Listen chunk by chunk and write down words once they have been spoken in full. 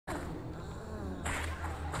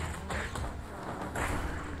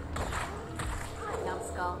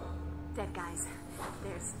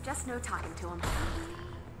Just no talking to him.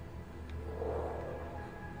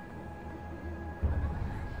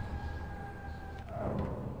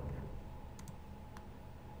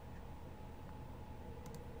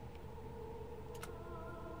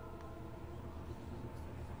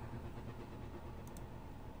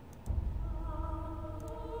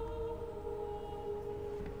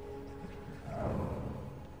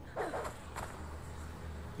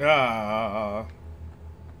 Ah.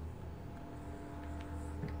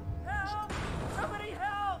 Help! Somebody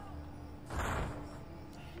help!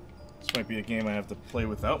 This might be a game I have to play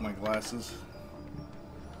without my glasses.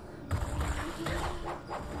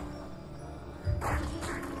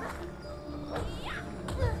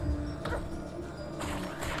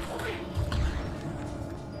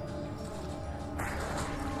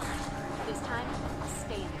 This time,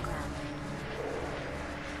 stay in the ground.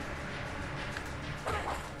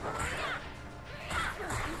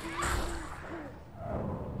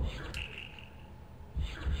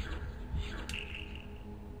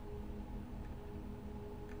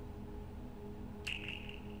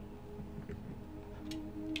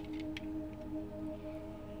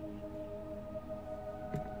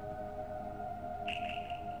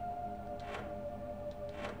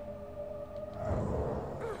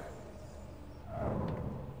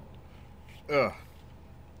 Ugh.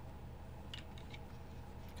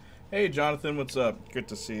 Hey Jonathan, what's up? Good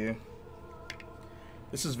to see you.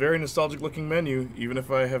 This is very nostalgic looking menu, even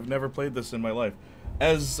if I have never played this in my life.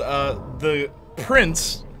 As the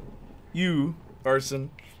prince, you,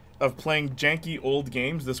 Arson, of playing janky old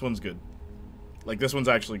games, this one's good. Like, this one's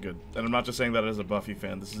actually good. And I'm not just saying that as a Buffy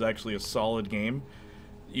fan. This is actually a solid game.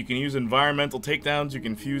 You can use environmental takedowns, you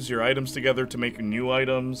can fuse your items together to make new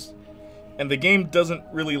items. And the game doesn't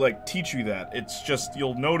really, like, teach you that. It's just,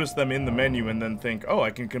 you'll notice them in the menu and then think, oh, I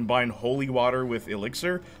can combine holy water with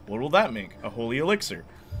elixir? What will that make? A holy elixir.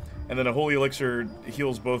 And then a holy elixir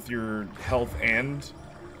heals both your health and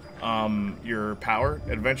your power.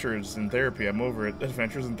 Adventures in therapy. I'm over it.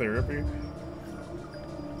 Adventures in therapy.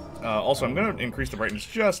 Also, I'm going to increase the brightness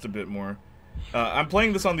just a bit more. I'm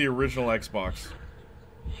playing this on the original Xbox.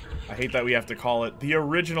 I hate that we have to call it the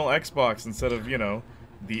original Xbox instead of, you know,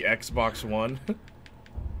 the Xbox One.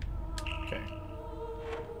 Okay.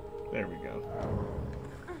 There we go.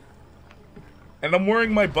 And I'm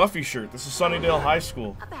wearing my Buffy shirt. This is Sunnydale High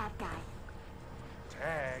School. A bad guy.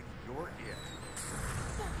 Tag, you're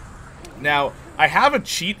it. Now, I have a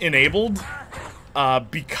cheat enabled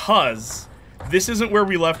because this isn't where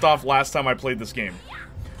we left off last time I played this game.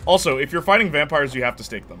 Also, if you're fighting vampires, you have to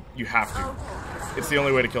stake them. You have to. It's the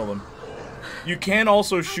only way to kill them. You can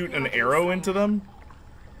also shoot an arrow into them.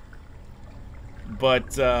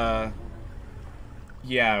 But,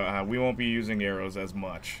 yeah, we won't be using arrows as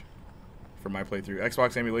much for my playthrough.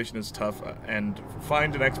 Xbox emulation is tough, and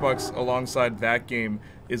find an Xbox alongside that game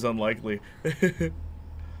is unlikely.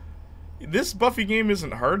 This Buffy game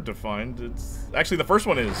isn't hard to find. It's actually, the first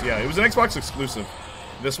one is, yeah. It was an Xbox exclusive,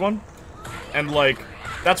 this one. And, like,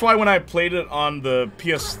 that's why when I played it on the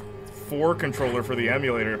PS4 controller for the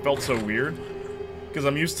emulator, it felt so weird. Because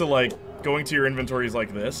I'm used to, like, going to your inventories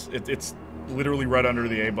like this. It's literally right under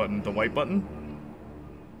the A button, the white button.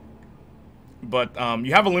 But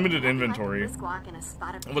you have a limited inventory.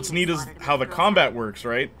 And what's neat is how the combat works,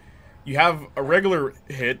 right? You have a regular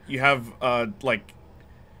hit, you have like,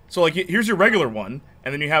 so like here's your regular one,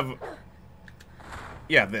 and then you have,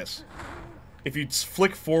 yeah, this. If you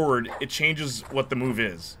flick forward, it changes what the move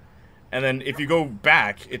is. And then if you go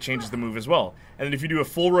back, it changes the move as well. And then if you do a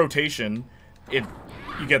full rotation, you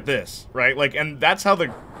get this, right? Like, and that's how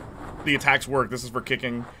the attacks work. This is for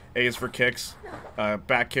kicking, A is for kicks,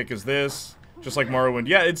 back kick is this, just like Morrowind.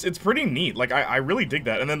 Yeah, it's pretty neat. Like, I really dig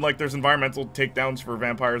that. And then, like, there's environmental takedowns for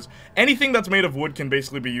vampires. Anything that's made of wood can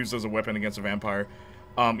basically be used as a weapon against a vampire.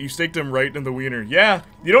 You staked him right in the wiener. Yeah,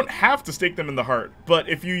 you don't have to stake them in the heart, but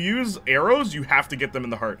if you use arrows, you have to get them in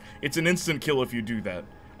the heart. It's an instant kill if you do that.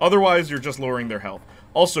 Otherwise, you're just lowering their health.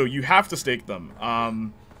 Also, you have to stake them.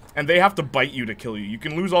 And they have to bite you to kill you. You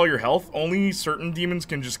can lose all your health. Only certain demons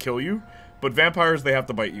can just kill you. But vampires, they have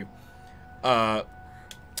to bite you.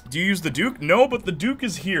 Do you use the Duke? No, but the Duke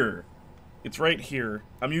is here. It's right here.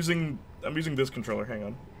 I'm using this controller. Hang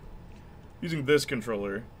on. Using this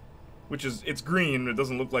controller. Which is, it's green. It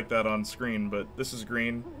doesn't look like that on screen, but this is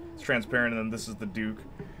green. It's transparent, and then this is the Duke.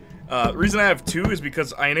 The reason I have two is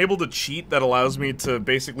because I enabled a cheat that allows me to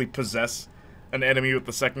basically possess an enemy with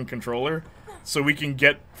the second controller. So we can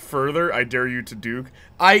get further. I dare you to Duke.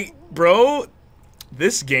 Bro,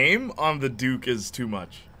 this game on the Duke is too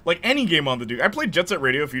much. Like any game on the Duke. I played Jet Set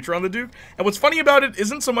Radio Future on the Duke, and what's funny about it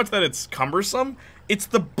isn't so much that it's cumbersome, it's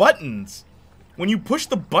the buttons. When you push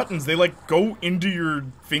the buttons, they, like, go into your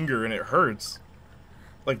finger and it hurts.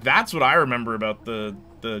 Like, that's what I remember about the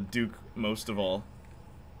Duke most of all.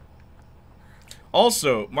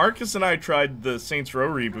 Also, Marcus and I tried the Saints Row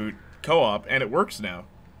reboot co-op, and it works now.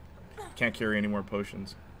 Can't carry any more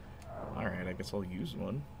potions. Alright, I guess I'll use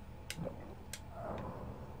one.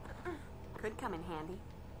 Could come in handy.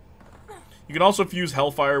 You can also fuse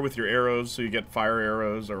Hellfire with your arrows, so you get fire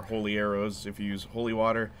arrows or holy arrows if you use holy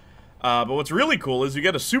water. But what's really cool is you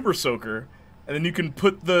get a super soaker, and then you can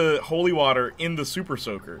put the holy water in the super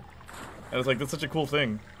soaker. And it's like, that's such a cool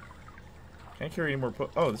thing. Can't carry any more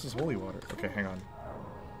oh, this is holy water. Okay, hang on.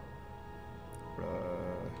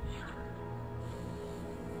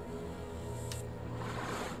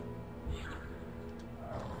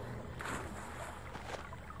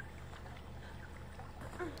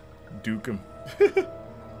 Duke 'em.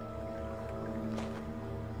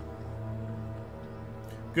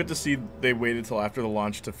 Good to see they waited till after the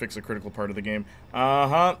launch to fix a critical part of the game.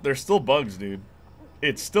 Uh-huh, there's still bugs, dude.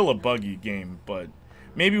 It's still a buggy game, but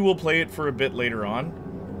maybe we'll play it for a bit later on.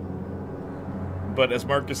 But as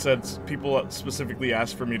Marcus said, people specifically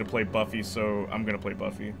asked for me to play Buffy, so I'm gonna play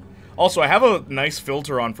Buffy. Also, I have a nice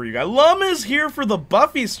filter on for you guys. Lum is here for the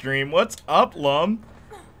Buffy stream. What's up, Lum?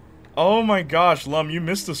 Oh my gosh, Lum, you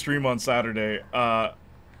missed the stream on Saturday.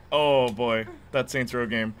 Oh boy, that Saints Row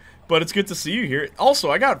game. But it's good to see you here. Also,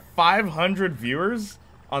 I got 500 viewers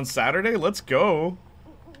on Saturday. Let's go.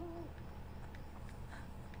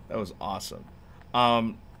 That was awesome.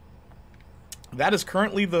 That is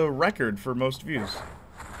currently the record for most views.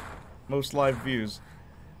 Most live views.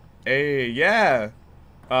 Hey, yeah.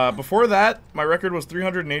 Before that, my record was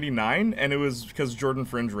 389, and it was because Jordan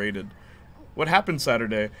Fringe raided. What happened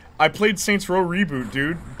Saturday? I played Saints Row Reboot,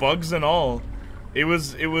 dude. Bugs and all. It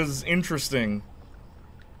was interesting.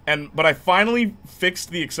 But I finally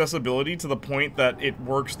fixed the accessibility to the point that it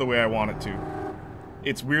works the way I want it to.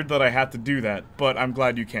 It's weird that I had to do that, but I'm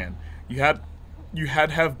glad you can. You had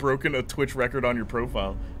to have broken a Twitch record on your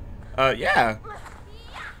profile. Yeah.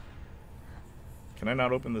 Can I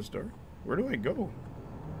not open this door? Where do I go?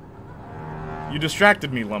 You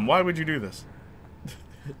distracted me, Lum. Why would you do this?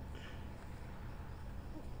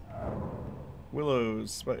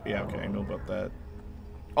 Willow's... Yeah, okay, I know about that.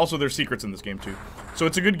 Also, there's secrets in this game, too. So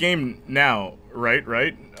it's a good game now, right?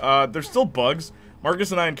 There's still bugs.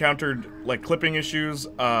 Marcus and I encountered, like, clipping issues.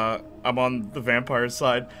 I'm on the vampire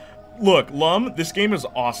side. Look, Lum, this game is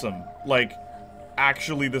awesome. Like,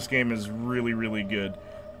 actually, this game is really, really good.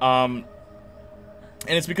 And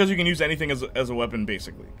it's because you can use anything as a weapon,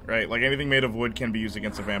 basically, right? Like, anything made of wood can be used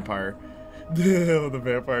against a vampire. On the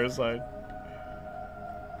vampire side.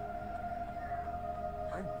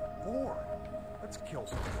 I'm bored. Let's kill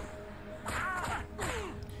someone.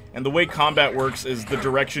 And the way combat works is the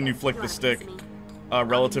direction you flick the stick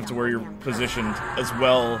relative to where you're positioned, as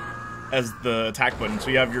well as the attack button. So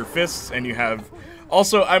you have your fists, and you have...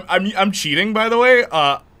 Also, I'm cheating, by the way.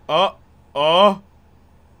 Oh,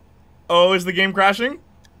 is the game crashing?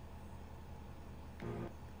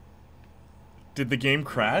 Did the game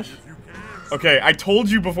crash? Okay, I told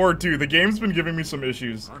you before, too. The game's been giving me some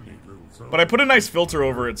issues. But I put a nice filter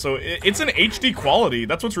over it, so it's an HD quality.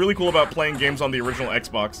 That's what's really cool about playing games on the original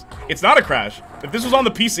Xbox. It's not a crash. If this was on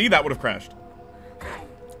the PC, that would have crashed.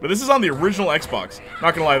 But this is on the original Xbox.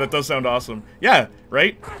 Not gonna lie, that does sound awesome. Yeah,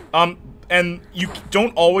 right? And you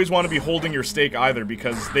don't always want to be holding your stake either,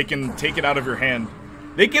 because they can take it out of your hand.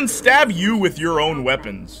 They can stab you with your own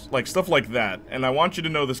weapons. Like, stuff like that. And I want you to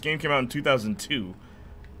know this game came out in 2002.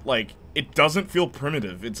 Like, it doesn't feel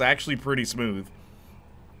primitive. It's actually pretty smooth.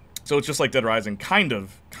 So it's just like Dead Rising. Kind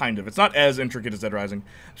of. It's not as intricate as Dead Rising.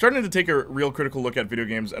 I'm starting to take a real critical look at video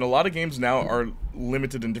games, and a lot of games now are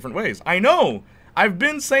limited in different ways. I know! I've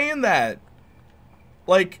been saying that!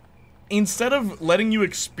 Like, instead of letting you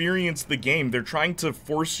experience the game, they're trying to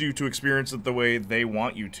force you to experience it the way they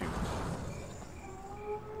want you to.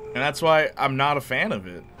 And that's why I'm not a fan of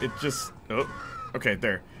it. It just... Oh, okay,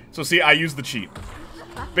 there. So see, I used the cheat.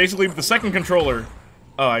 Basically, the second controller...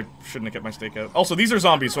 Oh, I shouldn't have kept my stake out. Also, these are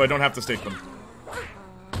zombies, so I don't have to stake them.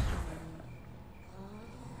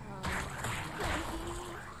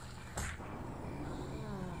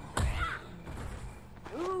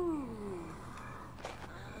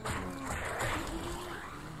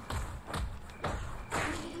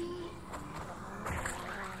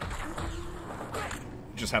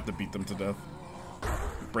 Just have to beat them to death.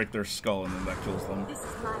 Break their skull, and then that kills them.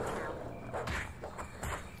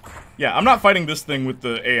 Yeah, I'm not fighting this thing with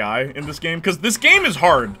the AI in this game, because this game is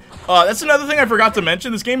hard. That's another thing I forgot to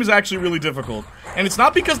mention. This game is actually really difficult. And it's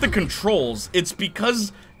not because the controls, it's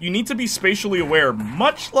because you need to be spatially aware,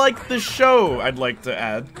 much like the show, I'd like to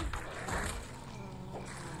add.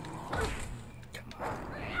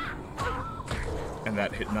 And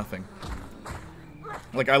that hit nothing.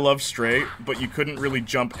 Like, I love Stray, but you couldn't really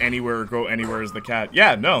jump anywhere or go anywhere as the cat.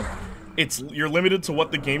 Yeah, no. You're limited to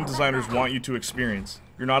what the game designers want you to experience.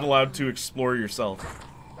 You're not allowed to explore yourself.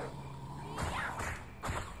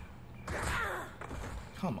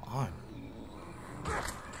 Come on.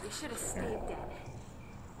 You should have stayed dead.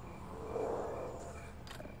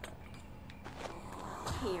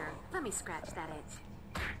 Here, let me scratch that itch.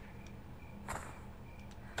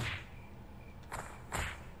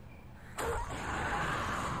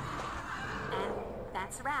 And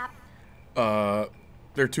that's a wrap.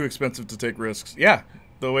 They're too expensive to take risks. Yeah,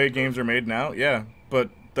 the way games are made now, yeah.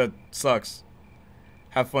 But that sucks.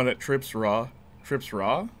 Have fun at Trips Raw. Trips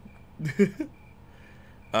Raw?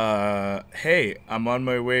 Hey, I'm on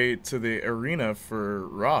my way to the arena for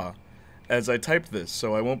Raw as I typed this,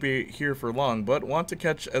 so I won't be here for long, but want to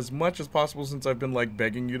catch as much as possible since I've been, like,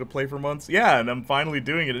 begging you to play for months. Yeah, and I'm finally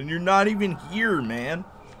doing it, and you're not even here, man.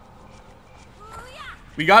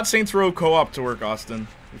 We got Saints Row co-op to work, Austin,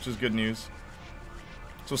 which is good news.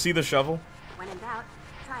 So see the shovel? When in doubt,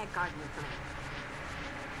 try a garden for me.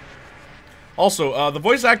 Also, the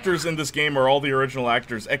voice actors in this game are all the original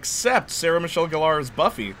actors, except Sarah Michelle Gellar's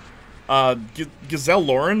Buffy. Gazelle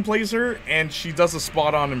Lauren plays her, and she does a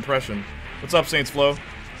spot-on impression. What's up, Saints Flow?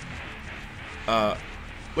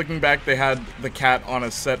 Looking back, they had the cat on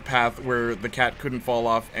a set path where the cat couldn't fall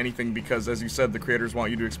off anything because, as you said, the creators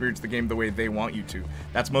want you to experience the game the way they want you to.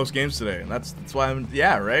 That's most games today, and that's why I'm...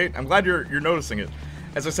 Yeah, right? I'm glad you're noticing it.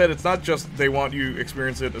 As I said, it's not just they want you to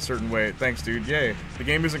experience it a certain way. Thanks, dude. Yay. The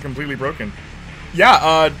game isn't completely broken.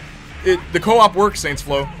 Yeah, the co-op works, Saints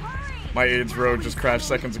Flow. My AIDS road just crashed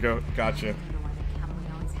seconds ago. Gotcha.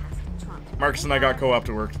 Marcus and I got co-op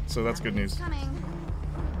to work, so that's good news.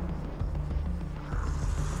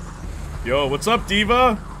 Yo, what's up,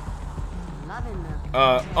 Diva?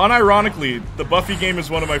 Unironically, the Buffy game is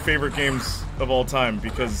one of my favorite games of all time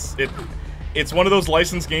because it's one of those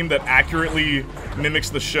licensed games that accurately mimics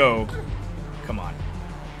the show. Come on.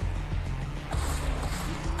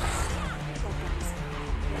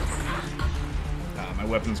 Ah, my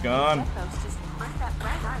weapon's gone.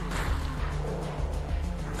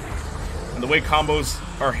 And the way combos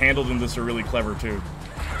are handled in this are really clever, too.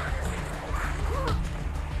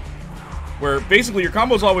 Where basically your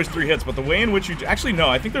combo's always 3 hits, but the way in which you... Actually, no,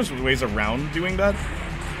 I think there's ways around doing that.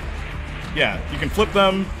 Yeah, you can flip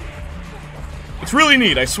them. It's really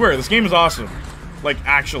neat, I swear. This game is awesome. Like,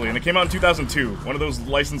 actually. And it came out in 2002. One of those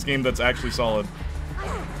licensed games that's actually solid.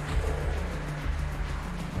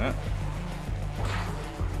 Yeah.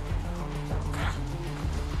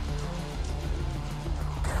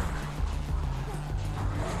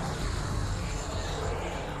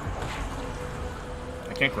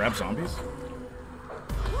 I can't grab zombies?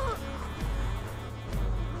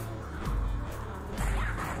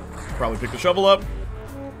 Probably pick the shovel up.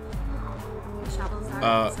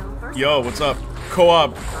 Yo, what's up?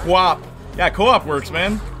 Co-op. Co-op. Yeah, co-op works,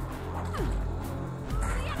 man.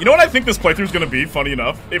 You know what I think this playthrough is gonna be, funny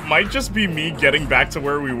enough? It might just be me getting back to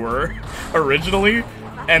where we were originally,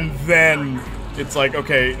 and then it's like,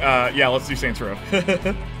 okay, yeah, let's do Saints Row.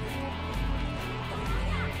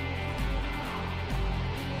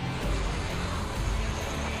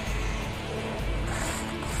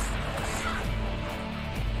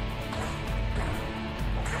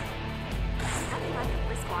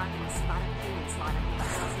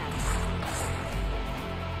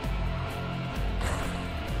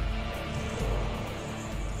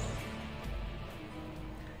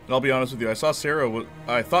 And I'll be honest with you, I thought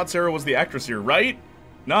Sarah was the actress here, right?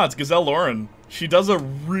 Nah, it's Gazelle Lauren. She does a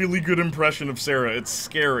really good impression of Sarah. It's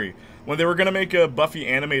scary. When they were gonna make a Buffy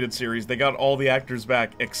animated series, they got all the actors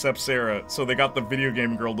back except Sarah, so they got the video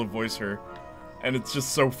game girl to voice her. And it's just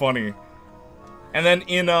so funny. And then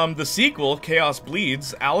in the sequel, Chaos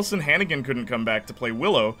Bleeds, Allison Hannigan couldn't come back to play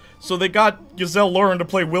Willow, so they got Gazelle Lauren to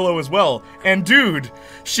play Willow as well. And dude,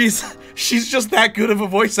 she's just that good of a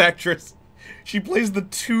voice actress. She plays the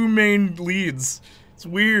 2 main leads. It's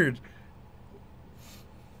weird.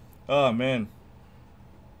 Oh, man.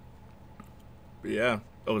 But yeah.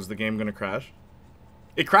 Oh, is the game gonna crash?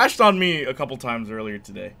 It crashed on me a couple times earlier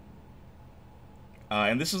today.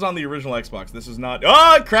 And this is on the original Xbox. This is not...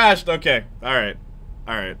 Oh, it crashed! Okay. Alright.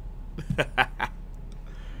 Alright.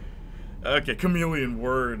 Okay, chameleon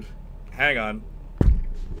word. Hang on.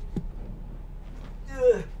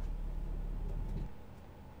 Ugh.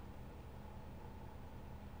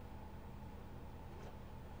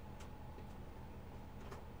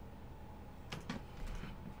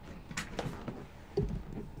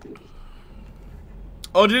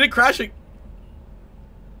 Oh, did it crash it?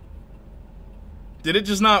 Did it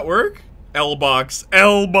just not work? L-box.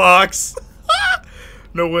 L-box.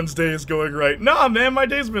 No one's day is going right. Nah, man, my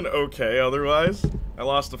day's been okay otherwise. I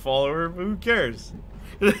lost a follower, but who cares?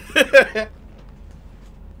 I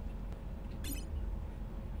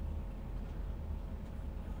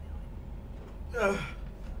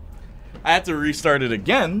had to restart it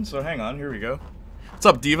again, so hang on, here we go. What's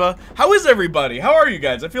up, Diva? How is everybody? How are you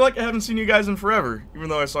guys? I feel like I haven't seen you guys in forever, even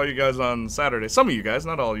though I saw you guys on Saturday. Some of you guys,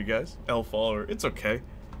 not all you guys. L follower, it's okay.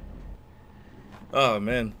 Oh,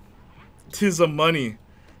 man. 'Tis a money.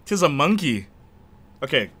 'Tis a monkey.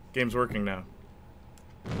 Okay, game's working now.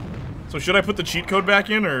 So should I put the cheat code back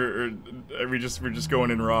in, or are we're just going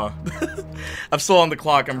in raw? I'm still on the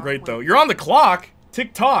clock, I'm great though. You're on the clock?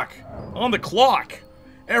 Tick-tock. On the clock.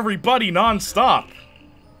 Everybody non-stop.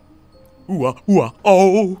 Ooh-ah, ooh-ah,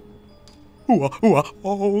 oh. Ooh-ah, ooh-ah,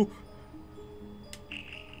 oh.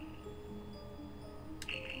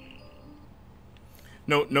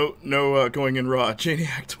 No, going in raw.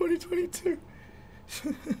 Playniac 2022.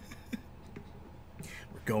 We're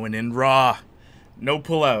going in raw. No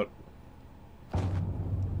pullout.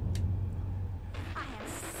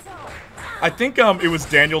 I think it was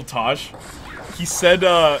Daniel Tosh. He said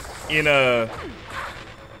in a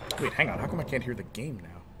wait, hang on. How come I can't hear the game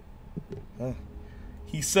now?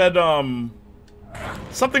 He said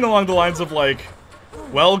something along the lines of like,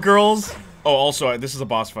 "Well, girls." Oh, also, this is a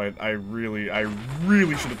boss fight. I really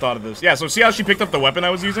should have thought of this. Yeah, so see how she picked up the weapon I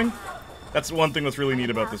was using? That's one thing that's really neat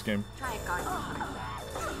about this game.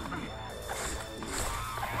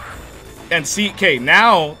 And see, okay,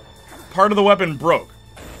 now part of the weapon broke.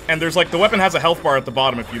 And there's like, the weapon has a health bar at the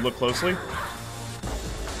bottom if you look closely.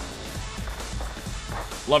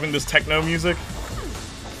 Loving this techno music.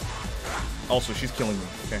 Also, she's killing me.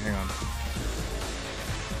 Okay, hang on.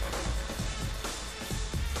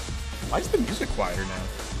 Why is the music quieter now?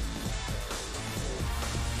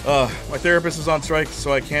 My therapist is on strike,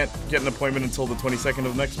 so I can't get an appointment until the 22nd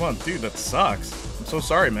of next month. Dude, that sucks. I'm so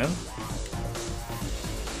sorry, man.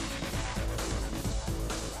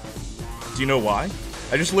 Do you know why?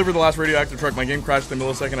 I just delivered the last radioactive truck. My game crashed the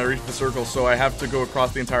millisecond I reached the circle, so I have to go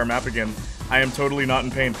across the entire map again. I am totally not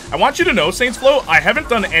in pain. I want you to know, Saints Flow, I haven't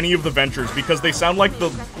done any of the ventures because they sound like the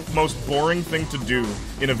most boring thing to do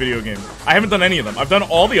in a video game. I haven't done any of them. I've done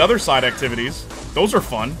all the other side activities. Those are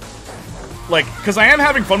fun. Like, because I am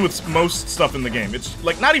having fun with most stuff in the game. It's,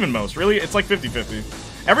 like, not even most, really. It's like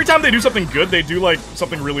 50-50. Every time they do something good, they do, like,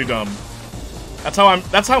 something really dumb. That's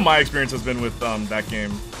how my experience has been with, that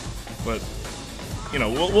game. But, you know,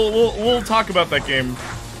 we'll talk about that game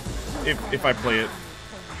if I play it.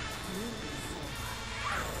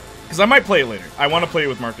 Because I might play it later. I want to play it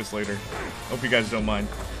with Marcus later. Hope you guys don't mind.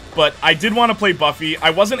 But I did want to play Buffy.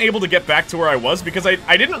 I wasn't able to get back to where I was because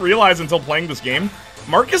I didn't realize until playing this game.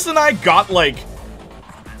 Marcus and I got like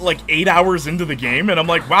 8 hours into the game, and I'm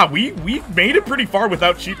like, wow, we made it pretty far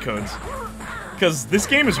without cheat codes. Because this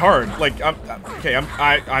game is hard. Like,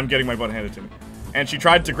 I'm getting my butt handed to me. And she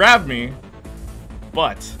tried to grab me,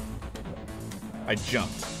 but I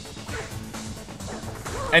jumped.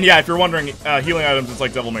 And yeah, if you're wondering, healing items, it's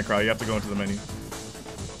like Devil May Cry. You have to go into the menu.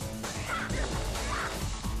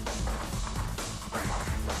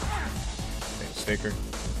 Okay, stake her.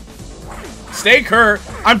 Stake her!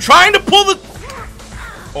 I'm trying to pull the...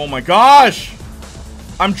 Oh my gosh!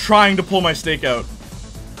 I'm trying to pull my stake out.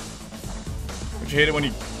 Don't you hate it when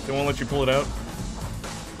they won't let you pull it out?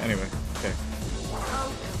 Anyway, okay.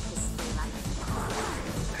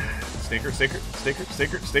 Stake her, stake her, stake her, stake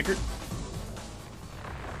her, stake her.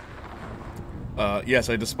 Yes,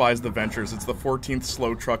 I despise the ventures. It's the 14th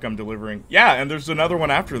slow truck I'm delivering. Yeah, and there's another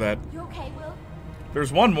one after that. You okay, Will?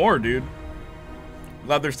 There's one more, dude.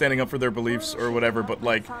 Glad they're standing up for their beliefs or whatever, but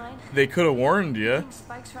like, they could have warned you.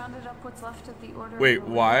 Wait,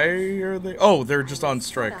 why are they? Oh, they're just on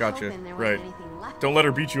strike. Gotcha. Right. Don't let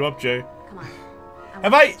her beat you up, Jay.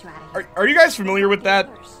 Are you guys familiar with that?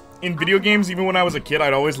 In video games, even when I was a kid,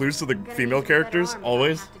 I'd always lose to the female characters.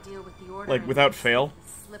 Always. Like, without fail.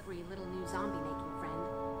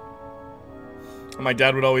 My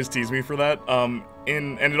dad would always tease me for that. And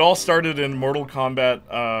it all started in Mortal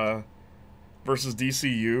Kombat versus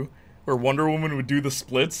DCU, where Wonder Woman would do the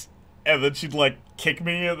splits, and then she'd like kick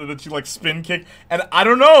me, and then she'd like spin kick, and I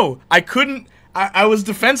don't know, I was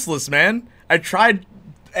defenseless, man. I tried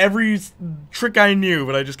every trick I knew,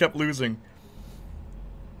 but I just kept losing.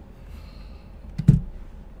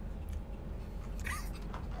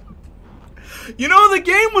 You know, the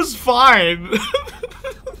game was fine.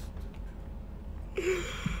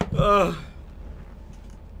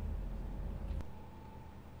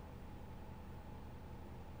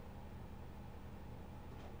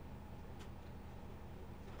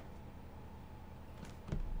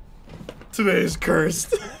 Today is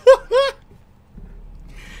cursed.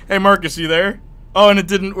 Hey, Marcus, you there? Oh, and it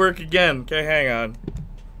didn't work again. Okay, hang on.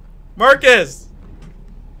 Marcus!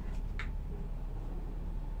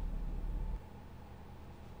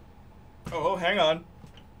 Oh, hang on.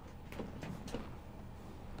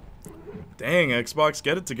 Dang, Xbox,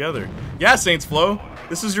 get it together. Yeah, Saints Flow.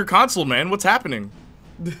 This is your console, man. What's happening?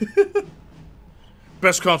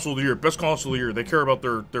 Best console of the year. Best console of the year. They care about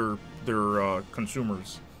their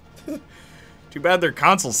consumers. Too bad their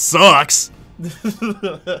console sucks.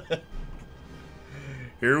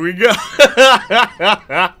 Here we go.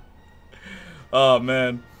 Oh,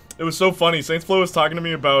 man. It was so funny. Saints Flow was talking to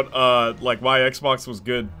me about, like, why Xbox was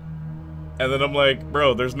good. And then I'm like,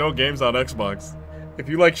 bro, there's no games on Xbox. If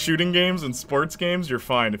you like shooting games and sports games, you're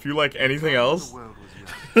fine. If you like anything else...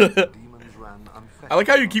 I like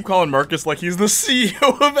how you keep calling Marcus like he's the CEO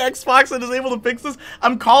of Xbox and is able to fix this.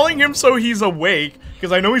 I'm calling him so he's awake,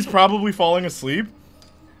 because I know he's probably falling asleep.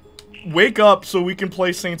 Wake up so we can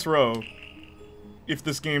play Saints Row. If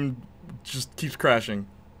this game just keeps crashing.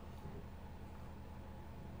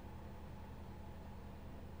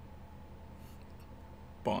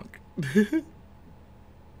 Bonk.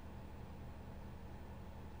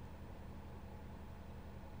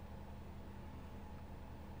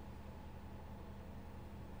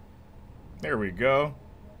 There we go.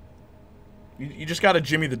 You just gotta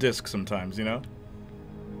jimmy the disc sometimes, you know?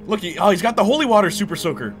 Look, he's got the holy water super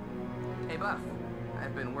soaker. Hey, Buff.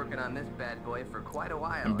 I've been working on this bad boy for quite a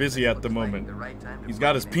while. I'm busy at the moment. He's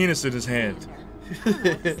got his penis in his hand.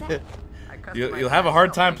 You'll have a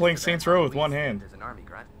hard time playing Saints Row with one hand. There's an army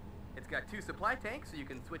grunt. It's got 2 supply tanks, so you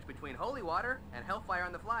can switch between holy water and hellfire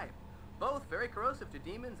on the fly. Both very corrosive to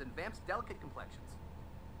demons and vamps' delicate complexions.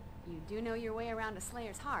 You do know your way around a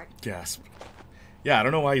Slayer's heart. Gasp. Yeah, I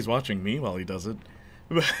don't know why he's watching me while he does it.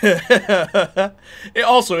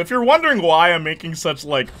 Also, if you're wondering why I'm making such,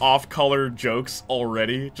 like, off-color jokes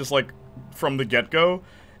already, just, like, from the get-go,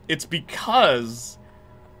 it's because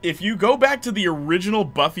if you go back to the original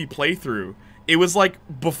Buffy playthrough, it was, like,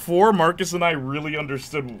 before Marcus and I really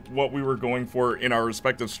understood what we were going for in our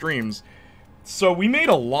respective streams. So we made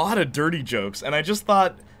a lot of dirty jokes, and I just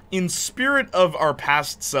thought, in spirit of our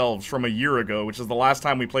past selves from a year ago, which is the last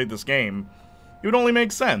time we played this game, it would only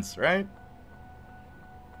make sense, right?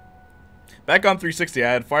 Back on 360,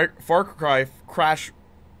 I had Far Cry crash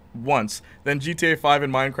once, then GTA 5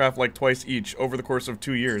 and Minecraft like twice each over the course of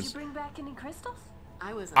 2 years. Did you bring back any crystals?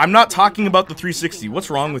 I'm not talking about the 360. What's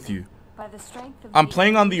wrong with you? I'm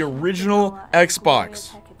playing on the original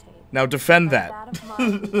Xbox. Now defend that.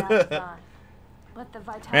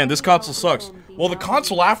 Man, this console sucks. Well, the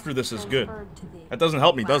console after this is good. That doesn't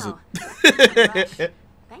help me, does it?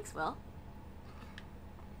 Thanks, Will.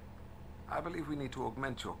 I believe we need to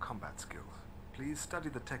augment your combat skills. Please study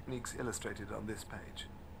the techniques illustrated on this page.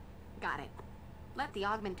 Got it. Let the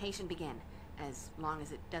augmentation begin, as long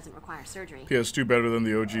as it doesn't require surgery. PS2 better than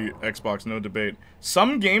the OG Xbox, no debate.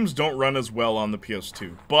 Some games don't run as well on the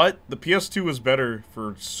PS2, but the PS2 is better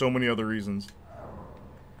for so many other reasons.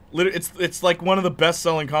 It's like one of the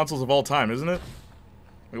best-selling consoles of all time, isn't it?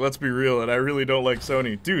 Like, let's be real, and I really don't like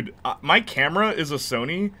Sony. Dude, my camera is a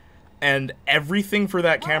Sony, and everything for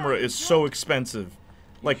that camera is so expensive.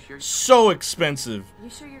 Like, so expensive. You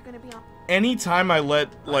sure you're gonna be on? Anytime I let,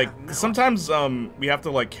 like, sometimes we have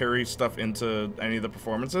to, like, carry stuff into any of the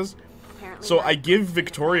performances. So I give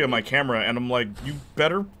Victoria my camera, and I'm like, you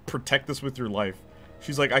better protect this with your life.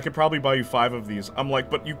 She's like, I could probably buy you 5 of these. I'm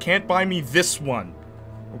like, but you can't buy me this one.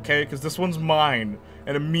 Okay? Because this one's mine,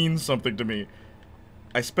 and it means something to me.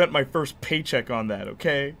 I spent my first paycheck on that,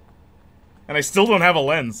 okay? And I still don't have a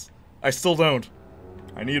lens. I still don't.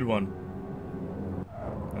 I need one.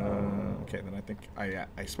 Okay, then I think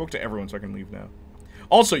I spoke to everyone, so I can leave now.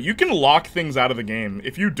 Also, you can lock things out of the game.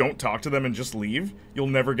 If you don't talk to them and just leave, you'll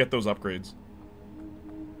never get those upgrades.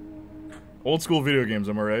 Old school video games,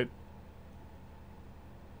 am I right?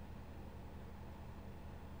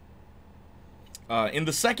 In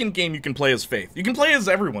the second game, you can play as Faith. You can play as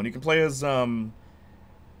everyone. You can play as, you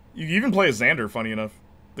even play as Xander, funny enough.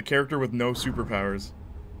 The character with no superpowers.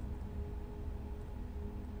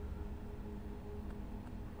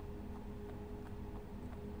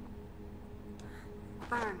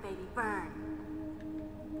 Burn, baby, burn.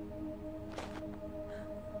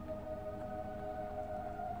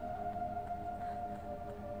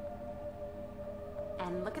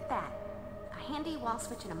 And look at that. A handy wall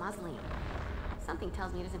switch in a mausoleum. Something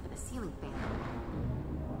tells me it isn't for the ceiling fan.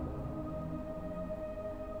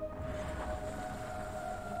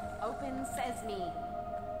 Open sesame.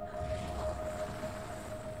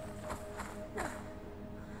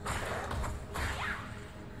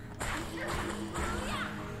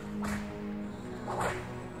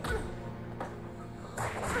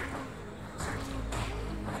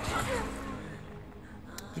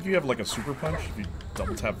 If you have like a super punch, if you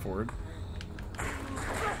double tap forward.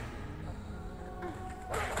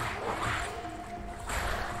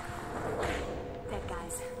 Dead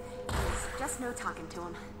guys. There's just no talking to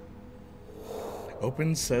him.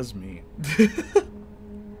 Open sesame.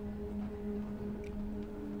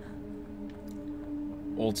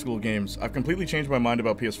 Old school games. I've completely changed my mind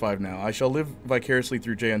about PS5 now. I shall live vicariously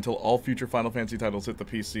through Jay until all future Final Fantasy titles hit the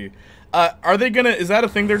PC. Are they gonna... Is that a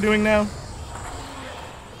thing they're doing now?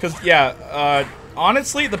 Because, yeah,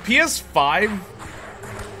 honestly, the PS5,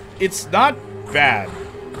 it's not bad.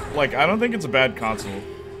 Like, I don't think it's a bad console.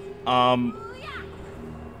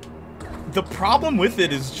 The problem with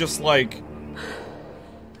it is just, like...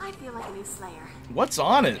 I feel like a new Slayer. What's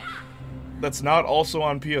on it that's not also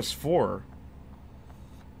on PS4?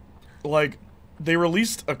 Like, they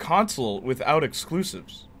released a console without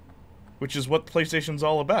exclusives, which is what PlayStation's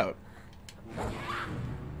all about.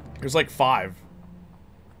 There's like 5.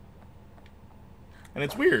 And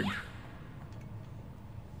it's weird.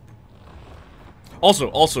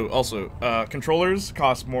 Also, controllers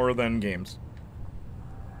cost more than games.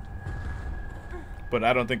 But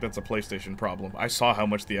I don't think that's a PlayStation problem. I saw how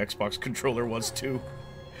much the Xbox controller was, too.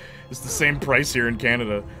 It's the same price here in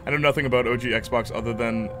Canada. I know nothing about OG Xbox other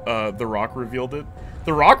than The Rock revealed it.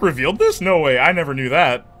 The Rock revealed this? No way, I never knew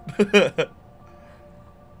that.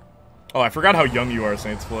 Oh, I forgot how young you are,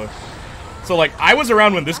 Saints Flow. So, like, I was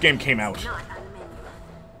around when this game came out.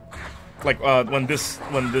 Like, when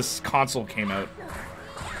this console came out.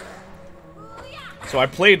 So I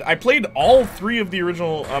played all 3 of the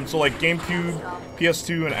original, so like GameCube,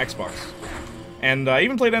 PS2, and Xbox. And I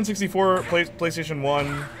even played N64, PlayStation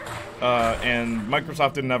 1, and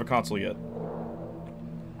Microsoft didn't have a console yet.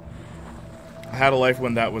 I had a life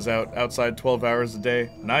when that was out, outside 12 hours a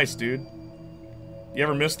day. Nice, dude. You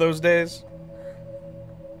ever miss those days?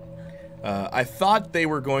 I thought they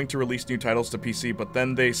were going to release new titles to PC, but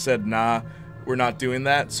then they said, nah, we're not doing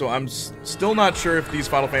that. So I'm still not sure if these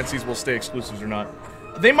Final Fantasies will stay exclusives or not.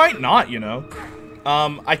 They might not, you know.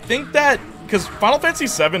 I think that, because Final Fantasy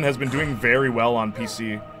VII has been doing very well on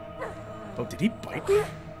PC. Oh, did he bite me?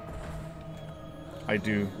 I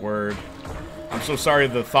do, word. I'm so sorry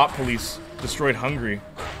the Thought Police destroyed Hungry.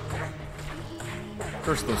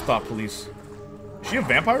 Curse those Thought Police. Is she a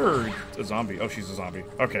vampire or a zombie? Oh, she's a zombie.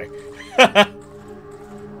 Okay. I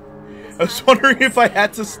was wondering if I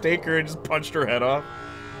had to stake her and just punched her head off.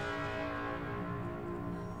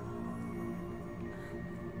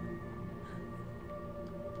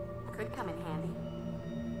 Could come in handy.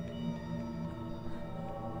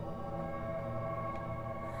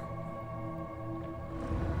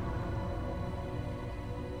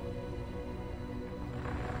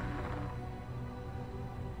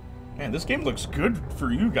 Man, this game looks good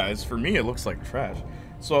for you guys. For me, it looks like trash.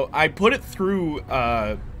 So I put it through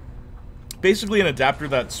basically an adapter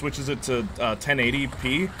that switches it to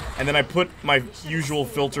 1080p, and then I put my usual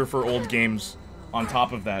filter for old games on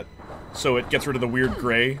top of that, so it gets rid of the weird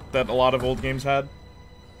gray that a lot of old games had.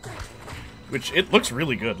 Which, it looks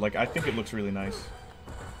really good. Like, I think it looks really nice.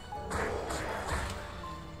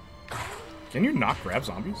 Can you not grab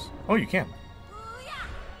zombies? Oh, you can.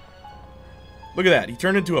 Look at that. He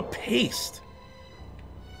turned into a paste.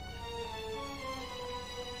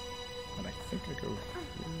 And I think I go here.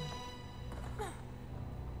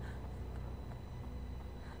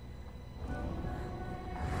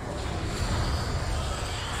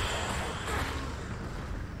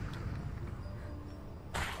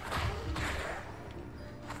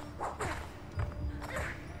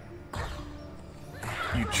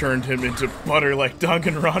 You churned him into butter like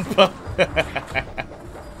Danganronpa.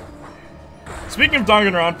 Speaking of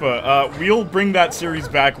Danganronpa, we'll bring that series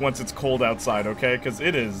back once it's cold outside, okay? Because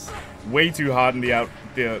it is way too hot in the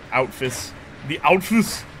office.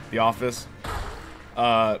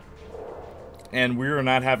 And we're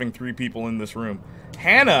not having 3 people in this room.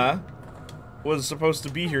 Hannah was supposed to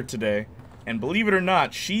be here today, and believe it or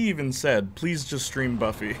not, she even said, please just stream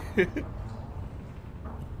Buffy.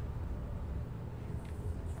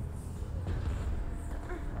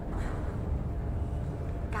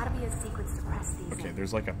 Gotta be a sequence to press these Okay, in.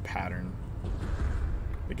 there's like a pattern.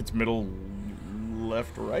 I think it's middle,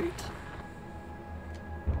 left, right?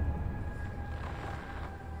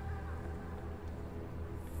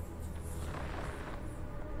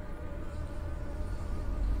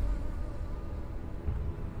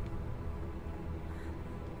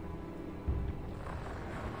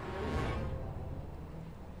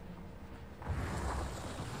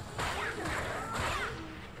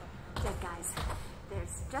 Dead big guys.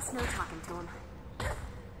 There's just no talking to them.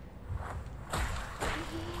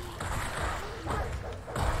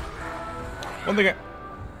 One thing I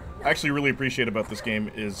actually really appreciate about this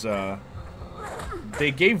game is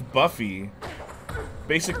they gave Buffy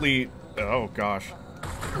basically, oh gosh,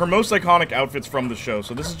 her most iconic outfits from the show,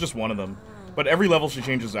 so this is just one of them. But every level she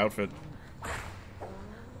changes outfit.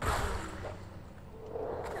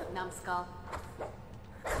 Numbskull.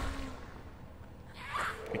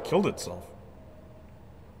 It killed itself.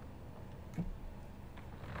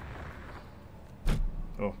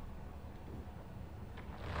 Oh.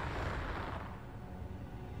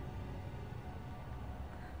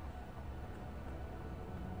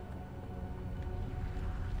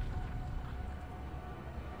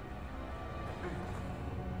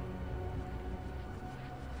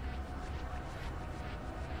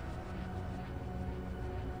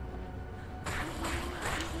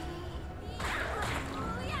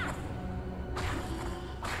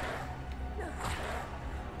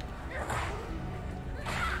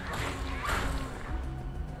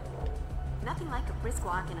 Nothing like a brisk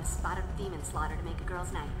walk and a spot of demon slaughter to make a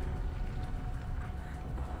girl's night.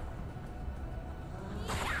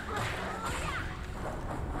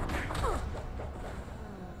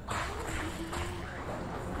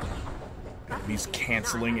 These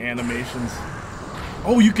canceling animations.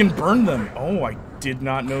 Oh, you can burn them! Oh, I did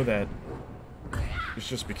not know that. This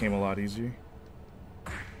just became a lot easier.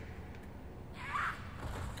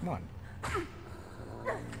 Come on.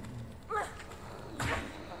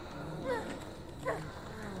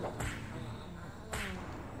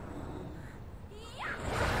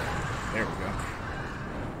 There we go.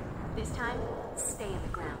 This time, stay in the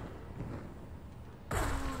ground.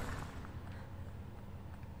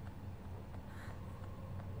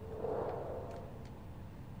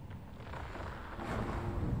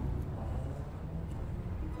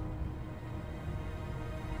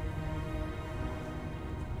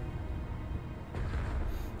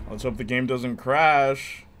 Let's hope the game doesn't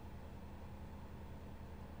crash.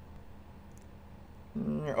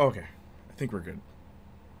 Okay, I think we're good.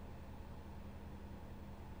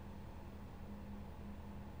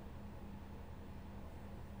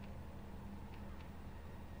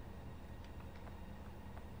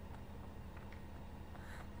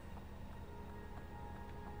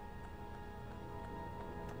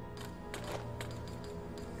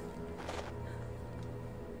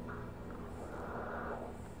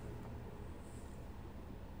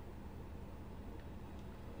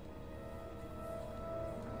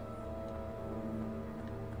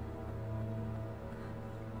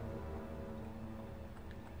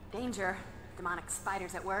 Danger. Demonic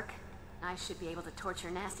spiders at work. I should be able to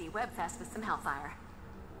torture nasty webfest with some hellfire.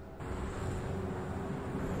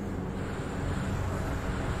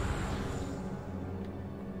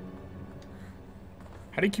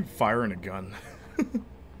 How do you keep firing a gun?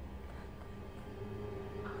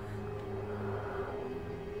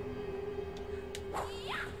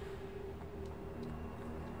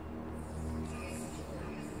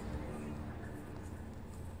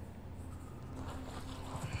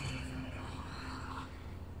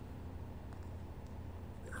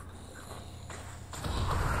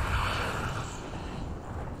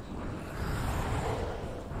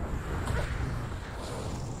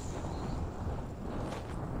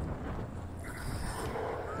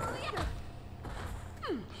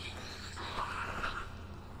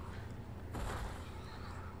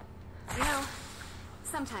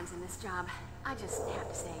 Sometimes in this job, I just have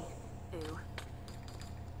to say, ooh.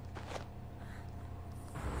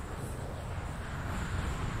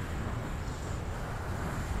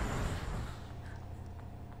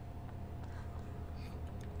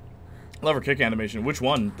 Love her kick animation. Which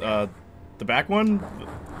one? The back one?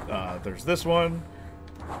 There's this one.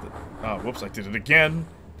 Oh, whoops, I did it again.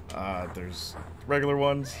 There's regular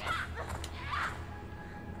ones.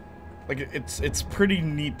 Like, it's pretty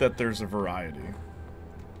neat that there's a variety.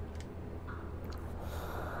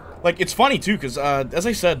 Like, it's funny, too, because, as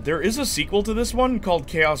I said, there is a sequel to this one called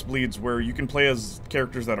Chaos Bleeds, where you can play as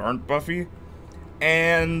characters that aren't Buffy.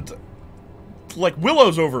 And, like,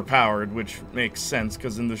 Willow's overpowered, which makes sense,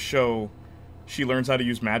 because in the show, she learns how to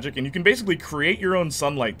use magic, and you can basically create your own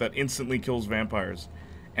sunlight that instantly kills vampires.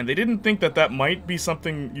 And they didn't think that that might be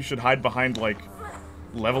something you should hide behind, like,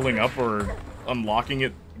 leveling up or unlocking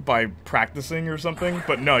it by practicing or something.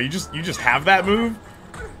 But no, you just have that move.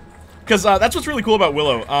 Because that's what's really cool about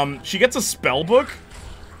Willow. She gets a spell book,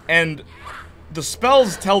 and the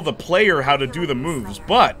spells tell the player how to do the moves,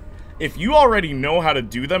 but if you already know how to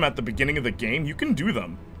do them at the beginning of the game, you can do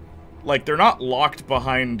them. Like, they're not locked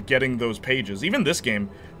behind getting those pages. Even this game,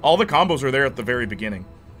 all the combos are there at the very beginning.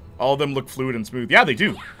 All of them look fluid and smooth. Yeah, they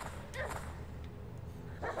do.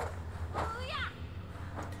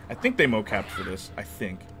 I think they mocapped for this. I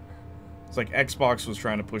think. It's like Xbox was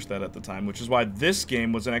trying to push that at the time, which is why this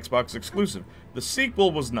game was an Xbox exclusive. The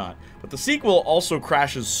sequel was not. But the sequel also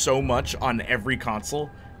crashes so much on every console.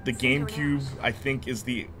 The GameCube, I think, is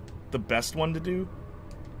the best one to do.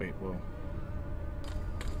 Wait, whoa.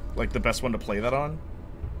 Like, the best one to play that on?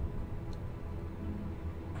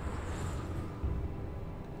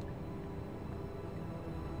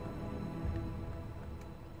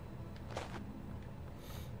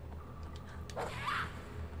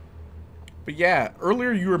 But yeah,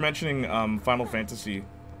 earlier you were mentioning Final Fantasy.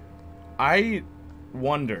 I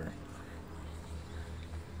wonder,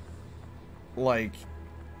 like,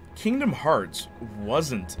 Kingdom Hearts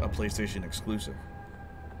wasn't a PlayStation exclusive.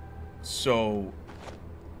 So,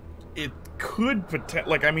 it could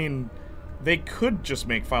like, I mean, they could just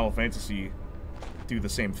make Final Fantasy do the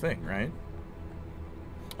same thing, right?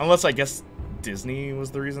 Unless, I guess, Disney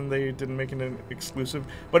was the reason they didn't make it an exclusive.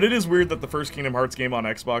 But it is weird that the first Kingdom Hearts game on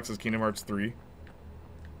Xbox is Kingdom Hearts 3.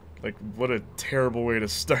 Like, what a terrible way to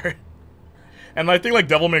start. And I think, like,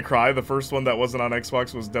 Devil May Cry, the first one that wasn't on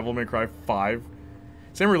Xbox was Devil May Cry 5.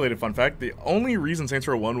 Same related fun fact, the only reason Saints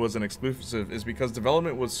Row 1 was an exclusive is because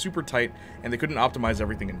development was super tight and they couldn't optimize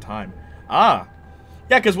everything in time. Ah!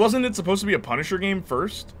 Yeah, because wasn't it supposed to be a Punisher game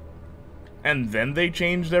first? And then they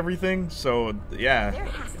changed everything? So, yeah,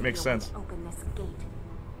 it makes sense. Open this gate.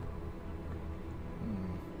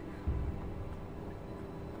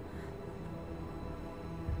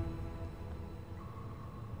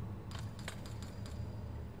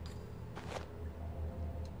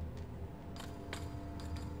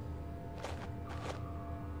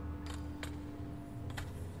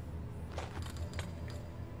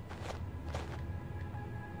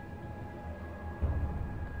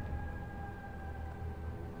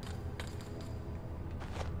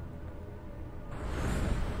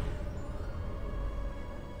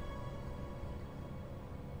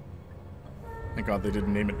 Thank God they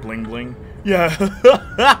didn't name it Bling Bling. Yeah.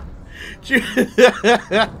 Could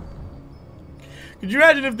you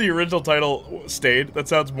imagine if the original title stayed? That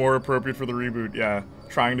sounds more appropriate for the reboot, yeah.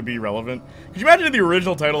 Trying to be relevant. Could you imagine if the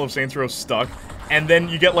original title of Saints Row stuck, and then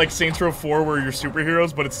you get like Saints Row 4 where you're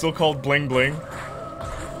superheroes, but it's still called Bling Bling?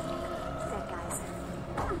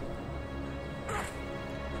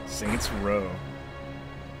 Saints Row.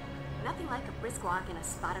 Nothing like a brisk walk and a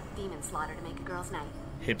spot of demon slaughter to make a girl's night.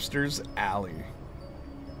 Hipster's Alley.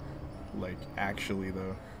 Like, actually,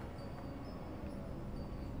 though.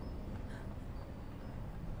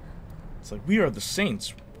 It's like, we are the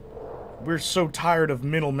Saints. We're so tired of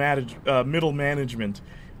middle management.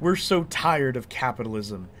 We're so tired of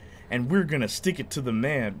capitalism. And we're gonna stick it to the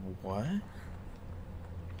man. What?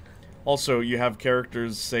 Also, you have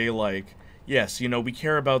characters say, like, yes, you know, we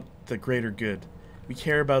care about the greater good. We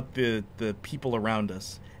care about the people around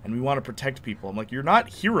us. And we want to protect people. I'm like, you're not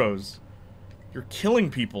heroes. You're killing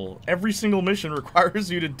people. Every single mission requires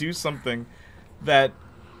you to do something that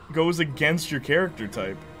goes against your character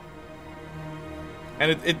type.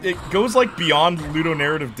 And it goes, like, beyond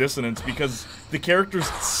ludonarrative dissonance because the characters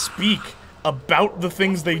speak about the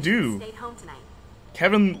things they do. Stayed home tonight.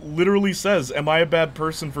 Kevin literally says, am I a bad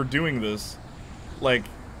person for doing this? Like,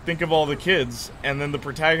 think of all the kids. And then the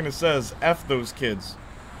protagonist says, F those kids.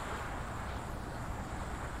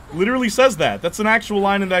 Literally says that. That's an actual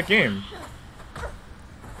line in that game.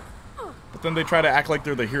 But then they try to act like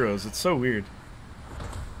they're the heroes. It's so weird.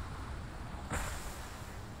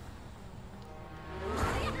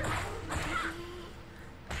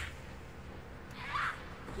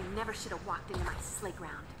 You never should have walked into my sleigh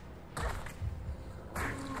ground.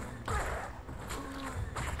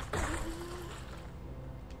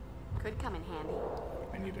 Could come in handy.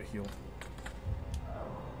 I need a heal.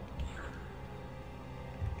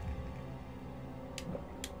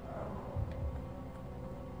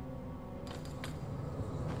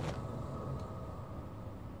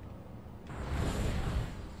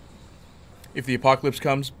 If the apocalypse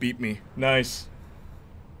comes, beat me. Nice.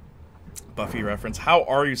 Buffy reference. How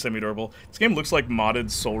are you, Semi-Adorable? This game looks like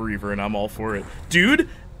modded Soul Reaver, and I'm all for it. Dude,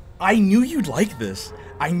 I knew you'd like this.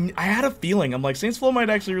 I had a feeling. I'm like, Saints Flow might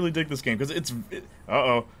actually really dig this game, because it's...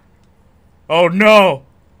 Uh-oh. Oh, no!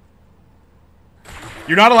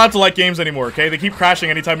 You're not allowed to like games anymore, okay? They keep crashing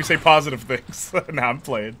anytime you say positive things. Now I'm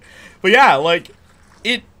playing. But yeah, like,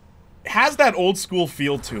 it has that old school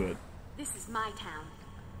feel to it. This is my town.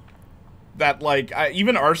 That, like,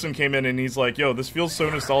 even Arson came in and he's like, yo, this feels so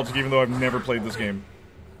nostalgic even though I've never played this game.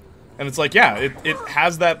 And it's like, yeah, it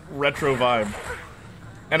has that retro vibe.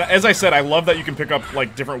 And as I said, I love that you can pick up,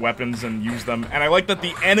 like, different weapons and use them. And I like that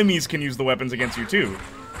the enemies can use the weapons against you, too.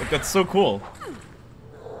 Like, that's so cool.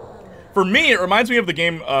 For me, it reminds me of the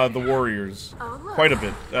game, The Warriors. Quite a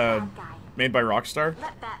bit. Made by Rockstar.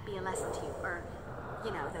 Let that be a lesson to you, or,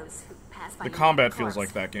 you know, those who pass by. The combat feels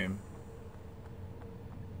like that game.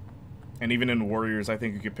 And even in Warriors, I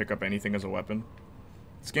think you could pick up anything as a weapon.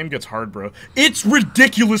 This game gets hard, bro. It's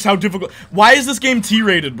ridiculous how difficult. Why is this game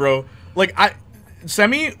T-rated, bro? Like,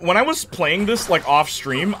 when I was playing this, like, off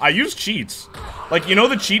stream, I used cheats. Like, you know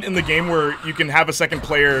the cheat in the game where you can have a second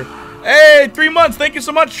player. Hey, 3 months, thank you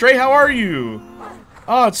so much, Trey, how are you?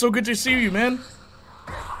 Oh, it's so good to see you, man.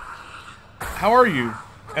 How are you?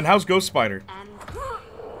 And how's Ghost Spider?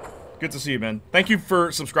 Good to see you, man. Thank you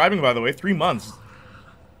for subscribing, by the way. 3 months.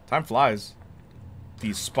 Time flies.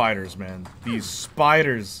 These spiders, man. These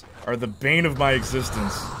spiders are the bane of my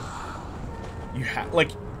existence. You have, like...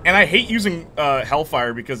 And I hate using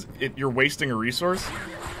Hellfire because you're wasting a resource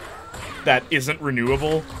that isn't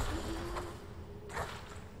renewable.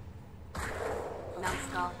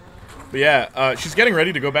 But yeah, she's getting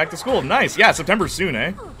ready to go back to school. Nice. Yeah, September soon,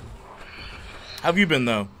 eh? How have you been,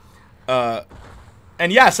 though?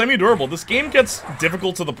 And yeah, semi-adorable. This game gets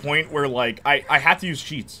difficult to the point where, like, I had to use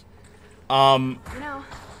cheats. You know,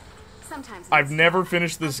 sometimes I've never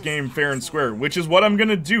finished this game fair and square, which is what I'm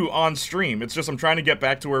gonna do on stream. It's just I'm trying to get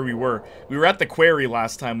back to where we were. We were at the Quarry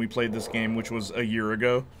last time we played this game, which was a year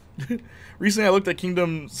ago. Recently, I looked at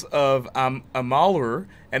Kingdoms of Amalur,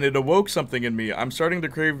 and it awoke something in me. I'm starting to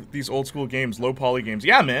crave these old-school games, low-poly games.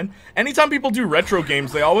 Yeah, man. Anytime people do retro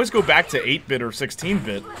games, they always go back to 8-bit or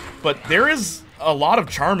 16-bit. But there is a lot of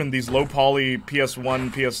charm in these low-poly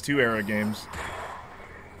PS1, PS2 era games.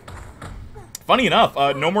 Funny enough,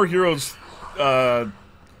 No More Heroes,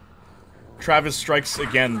 Travis Strikes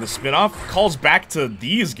Again, the spin-off, calls back to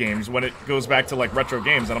these games when it goes back to, like, retro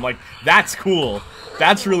games. And I'm like, that's cool.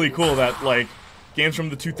 That's really cool that, like, games from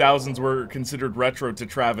the 2000s were considered retro to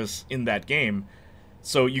Travis in that game.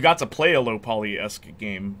 So you got to play a low-poly-esque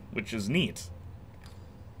game, which is neat.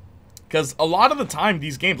 Because a lot of the time,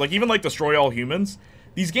 these games, like even like Destroy All Humans,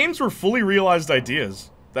 these games were fully realized ideas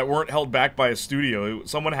that weren't held back by a studio.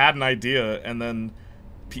 Someone had an idea, and then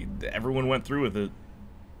everyone went through with it.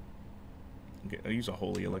 Okay, I use a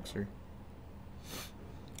holy elixir.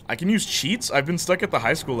 I can use cheats? I've been stuck at the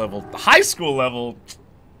high school level. The high school level?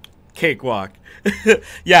 Cakewalk.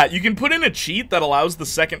 Yeah, you can put in a cheat that allows the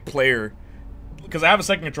second player... Because I have a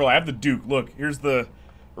second controller. I have the Duke. Look, here's the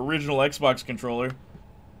original Xbox controller.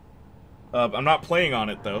 I'm not playing on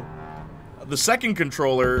it, though. The second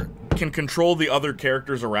controller can control the other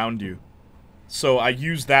characters around you. So I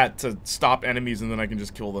use that to stop enemies, and then I can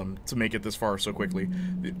just kill them to make it this far so quickly.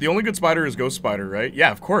 The only good spider is Ghost Spider, right?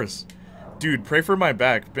 Yeah, of course. Dude, pray for my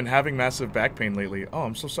back. Been having massive back pain lately. Oh,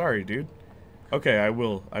 I'm so sorry, dude. Okay, I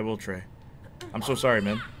will, Trey. I'm so sorry,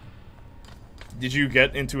 man. Did you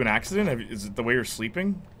get into an accident? Is it the way you're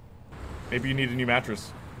sleeping? Maybe you need a new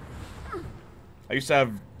mattress. I used to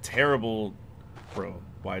have terrible... Bro,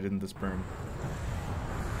 why didn't this burn?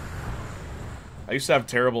 I used to have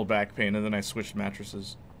terrible back pain, and then I switched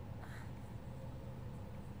mattresses.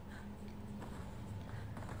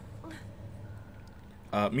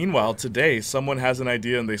 Meanwhile, today, someone has an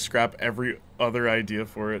idea and they scrap every other idea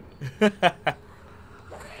for it. You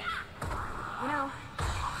know,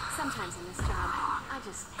 sometimes in this job, I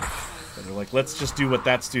just... And they're like, let's just do what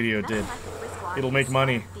that studio did. It'll make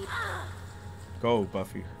money. Go,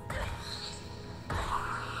 Buffy.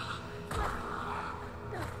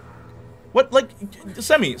 What, like,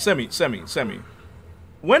 Semi.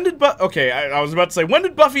 When did okay, I was about to say, when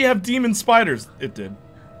did Buffy have demon spiders? It did.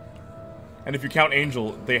 And if you count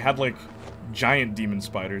Angel, they had, like, giant demon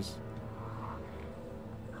spiders.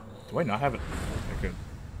 Do I not have it? Okay.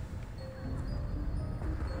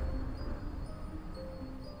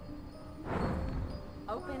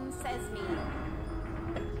 Open sesame.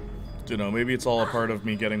 Dunno, maybe it's all a part of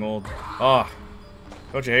me getting old. Ah.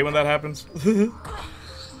 Don't you hate when that happens?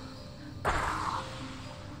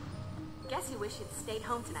 Guess you wish you'd stayed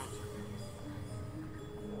home tonight.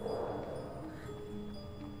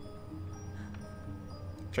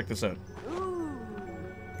 Check this out.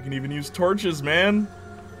 You can even use torches, man.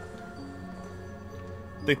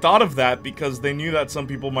 They thought of that because they knew that some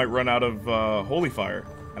people might run out of holy fire.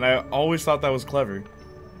 And I always thought that was clever.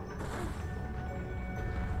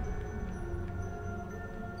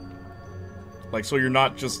 Like, so you're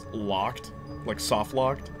not just locked, like soft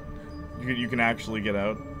locked. You can actually get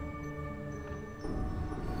out.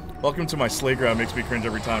 Welcome to my sleigh ground makes me cringe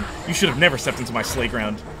every time. You should have never stepped into my sleigh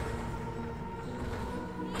ground.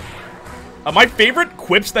 My favorite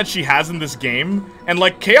quips that she has in this game, and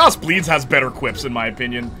like Chaos Bleeds has better quips in my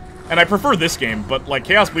opinion, and I prefer this game, but like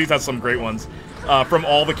Chaos Bleeds has some great ones from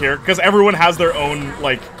all the characters, because everyone has their own,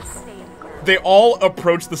 like, they all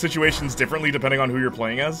approach the situations differently depending on who you're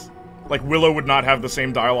playing as. Like Willow would not have the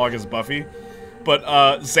same dialogue as Buffy, but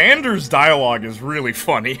Xander's dialogue is really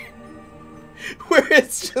funny. Where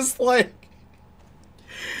it's just like,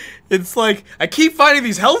 it's like, I keep finding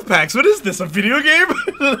these health packs. What is this, a video game?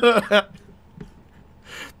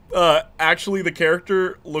 Actually, the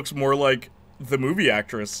character looks more like the movie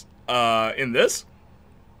actress in this.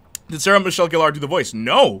 Did Sarah Michelle Gellar do the voice?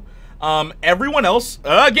 No. Everyone else,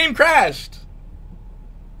 game crashed.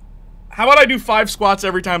 How about I do 5 squats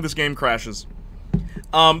every time this game crashes?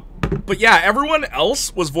 But yeah, everyone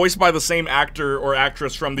else was voiced by the same actor or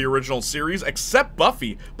actress from the original series, except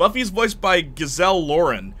Buffy. Buffy's voiced by Giselle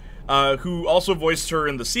Lauren, who also voiced her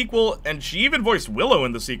in the sequel, and she even voiced Willow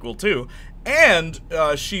in the sequel too. And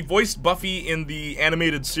she voiced Buffy in the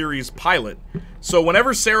animated series pilot. So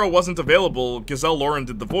whenever Sarah wasn't available, Giselle Lauren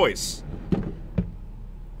did the voice.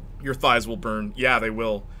 Your thighs will burn. Yeah, they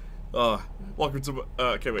will. Welcome to...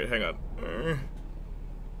 okay, wait, hang on.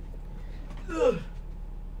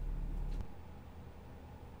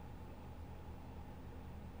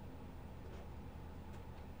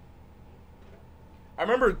 I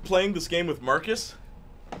remember playing this game with Marcus,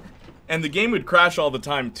 and the game would crash all the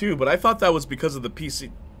time too, but I thought that was because of the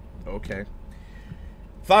PC. Okay.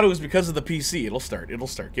 Thought it was because of the PC. It'll start.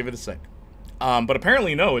 Give it a sec. But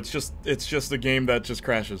apparently no, it's just a game that just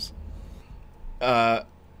crashes.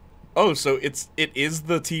 Oh, so it is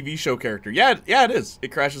the TV show character. Yeah, it is.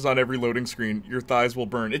 It crashes on every loading screen. Your thighs will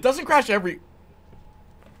burn. It doesn't crash every...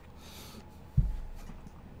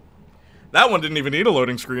 That one didn't even need a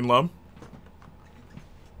loading screen, Lum.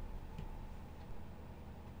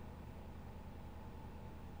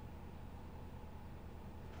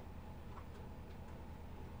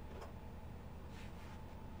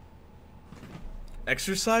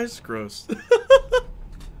 Exercise? Gross.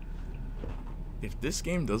 If this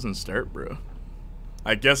game doesn't start, bro,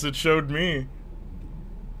 I guess it showed me.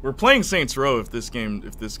 We're playing Saints Row if this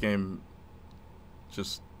game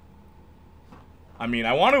just... I mean,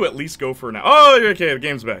 I want to at least go for now. Oh, okay, the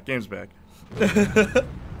game's back,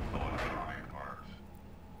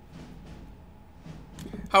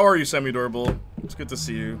 How are you, Semi-Adorable? It's good to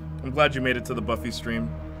see you. I'm glad you made it to the Buffy stream.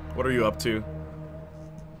 What are you up to?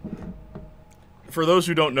 For those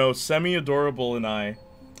who don't know, Semi-Adorable and I...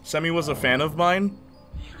 Semi was a fan of mine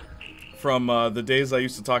from the days I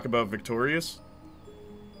used to talk about Victorious.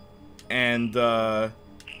 And,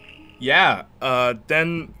 yeah,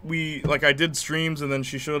 then I did streams, and then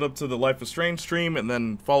she showed up to the Life is Strange stream, and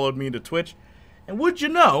then followed me to Twitch. And would you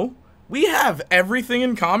know, we have everything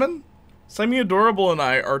in common? Semi-Adorable and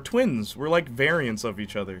I are twins. We're like variants of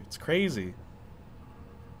each other. It's crazy.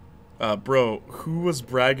 Bro, who was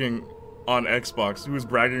bragging on Xbox? Who was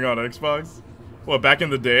bragging on Xbox? What, back in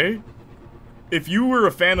the day? If you were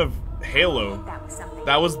a fan of Halo,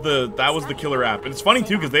 that was the killer app. And it's funny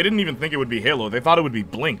too, because they didn't even think it would be Halo. They thought it would be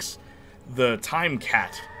Blinks, the time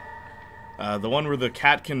cat. The one where the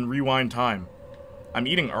cat can rewind time. I'm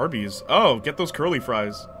eating Arby's. Oh, get those curly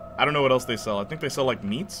fries. I don't know what else they sell. I think they sell like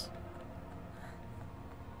meats.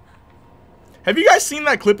 Have you guys seen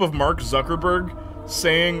that clip of Mark Zuckerberg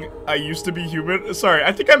saying I used to be human? Sorry,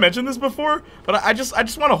 I think I mentioned this before, but I just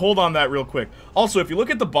want to hold on that real quick. Also, if you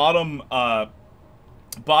look at the bottom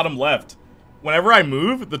left, whenever I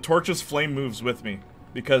move, the torch's flame moves with me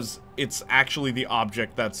because it's actually the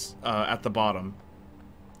object that's at the bottom.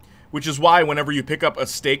 Which is why whenever you pick up a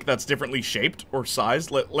stake that's differently shaped or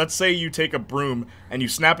sized, let's say you take a broom and you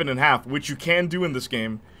snap it in half, which you can do in this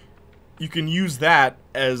game, you can use that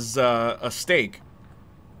as a stake.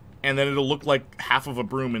 And then it'll look like half of a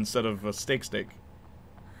broom instead of a steak.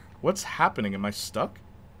 What's happening? Am I stuck?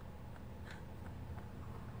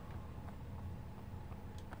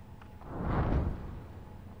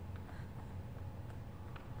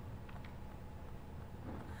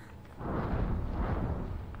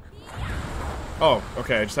 Oh,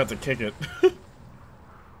 okay, I just had to kick it.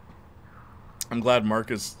 I'm glad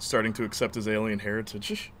Mark is starting to accept his alien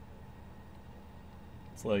heritage.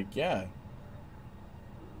 It's like, yeah.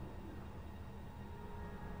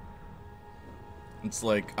 It's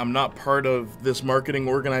like, I'm not part of this marketing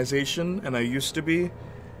organization, and I used to be.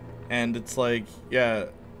 And it's like, yeah,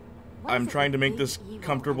 I'm trying to make this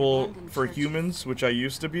comfortable for humans, which I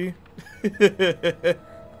used to be.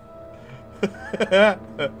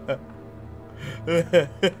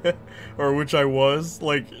 Or which I was,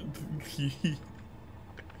 like...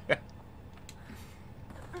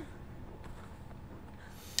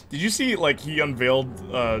 Did you see, like, he unveiled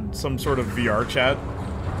some sort of VR chat?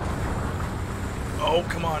 Oh,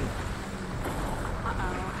 come on.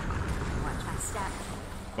 Watch my step.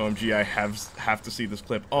 OMG, I have to see this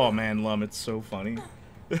clip. Oh man, Lum, it's so funny.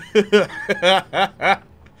 Because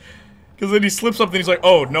then he slips up and he's like,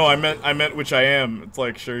 oh, no, I meant which I am. It's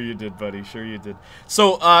like, sure you did, buddy, sure you did.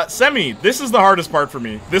 So, Semi, this is the hardest part for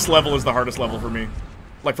me. This level is the hardest level for me.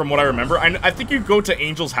 Like, from what I remember. I think you go to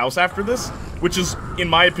Angel's house after this, which is, in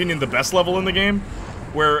my opinion, the best level in the game.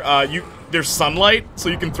 Where, there's sunlight, so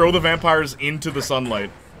you can throw the vampires into the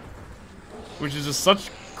sunlight. Which is just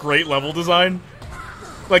such great level design.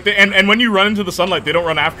 Like, and when you run into the sunlight, they don't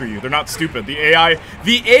run after you. They're not stupid. The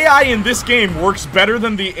AI in this game works better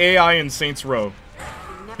than the AI in Saints Row.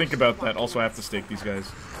 Think about that. Also, I have to stake these guys.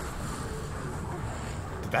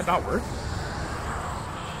 Did that not work?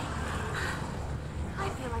 I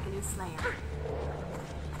feel like a new Slayer.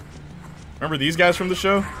 Remember these guys from the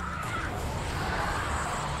show?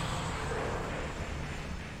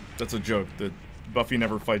 That's a joke. That Buffy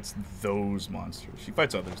never fights those monsters. She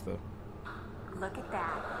fights others, though. Look at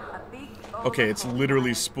that. A big Okay, it's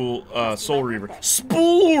literally Soul Reaver.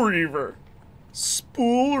 Spool Reaver!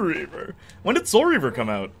 Spool Reaver. When did Soul Reaver come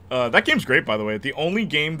out? That game's great, by the way. The only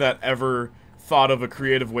game that ever thought of a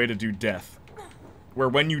creative way to do death. Where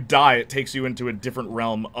when you die, it takes you into a different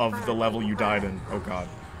realm of the level you died in. Oh god.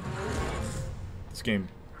 This game.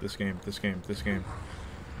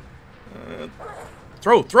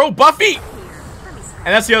 Throw Buffy! And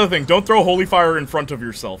that's the other thing. Don't throw holy fire in front of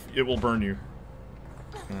yourself. It will burn you.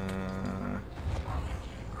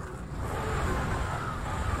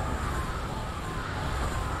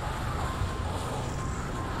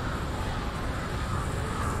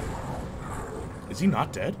 Is he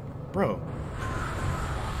not dead? Bro.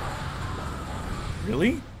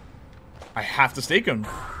 Really? I have to stake him.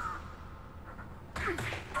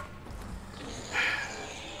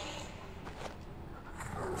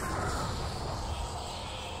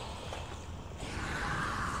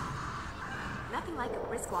 Nothing like a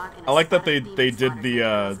brisk walk and I like that they demon did slaughtered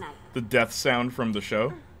last night. the death sound from the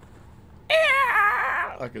show.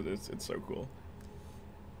 Like it's so cool.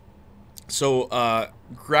 So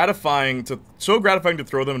gratifying to throw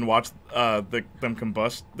them and watch the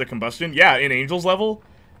combustion. Yeah, in Angel's level,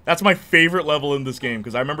 that's my favorite level in this game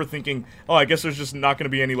because I remember thinking, oh, I guess there's just not going to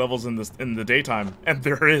be any levels in the daytime, and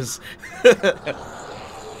there is.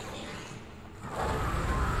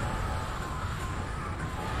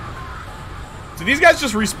 Do these guys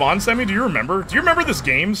just respawn, Semi? Do you remember? Do you remember this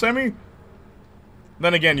game, Semi?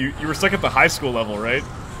 Then again, you were stuck at the high school level, right?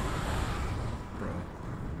 Bro.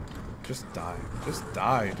 Just die. Just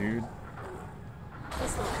die, dude.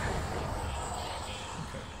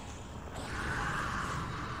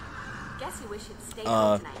 Guess you wish you'd stayed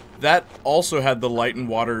home tonight. That also had the light and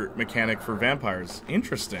water mechanic for vampires.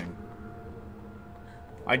 Interesting.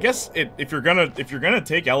 I guess if you're gonna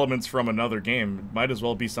take elements from another game, it might as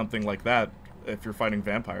well be something like that if you're fighting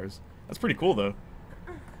vampires. That's pretty cool, though.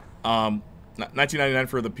 1999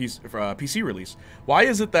 for the PC release. Why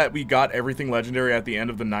is it that we got everything legendary at the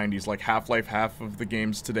end of the 90s? Like Half-Life, half of the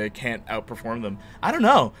games today can't outperform them. I don't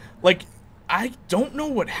know. Like, I don't know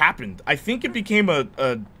what happened. I think it became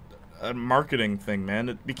a marketing thing, man.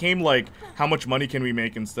 It became like, how much money can we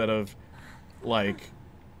make instead of, like,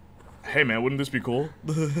 hey man, wouldn't this be cool?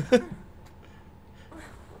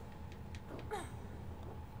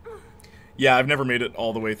 Yeah, I've never made it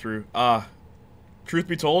all the way through. Truth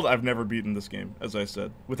be told, I've never beaten this game, as I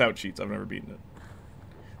said. Without cheats, I've never beaten it.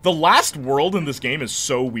 The last world in this game is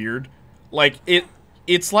so weird. Like,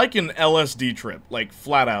 it's like an LSD trip, like,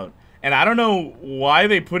 flat out. And I don't know why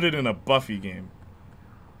they put it in a Buffy game.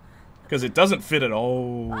 Because it doesn't fit at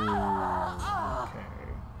all. Okay.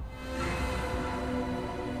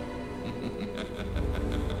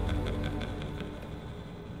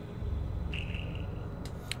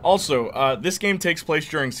 Also, this game takes place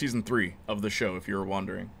during Season 3 of the show, if you were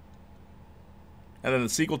wondering. And then the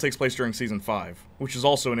sequel takes place during Season 5, which is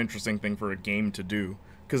also an interesting thing for a game to do,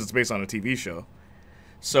 because it's based on a TV show.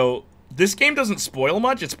 So, this game doesn't spoil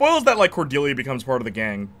much. It spoils that, like, Cordelia becomes part of the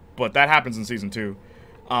gang, but that happens in Season 2.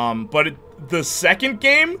 The second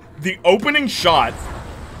game, the opening shot,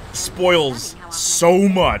 spoils so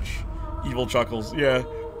much. Evil chuckles, yeah.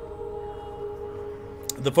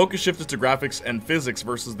 The focus shifted to graphics and physics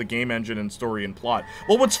versus the game engine and story and plot.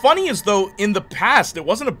 Well, what's funny is, though, in the past, it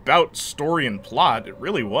wasn't about story and plot. It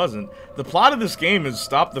really wasn't. The plot of this game is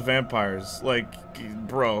stop the vampires. Like,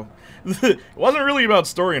 bro. It wasn't really about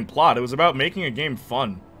story and plot. It was about making a game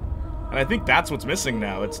fun. And I think that's what's missing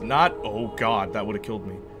now. It's not... Oh, God, that would have killed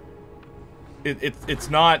me.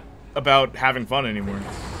 It's not about having fun anymore.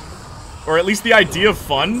 Or at least the idea of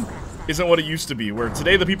fun isn't what it used to be, where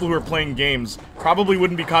today the people who are playing games probably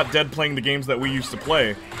wouldn't be caught dead playing the games that we used to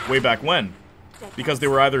play way back when. Because they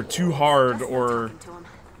were either too hard or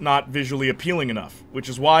not visually appealing enough, which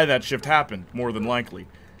is why that shift happened, more than likely.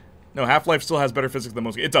 No, Half-Life still has better physics than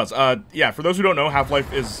most games. It does. Yeah, for those who don't know,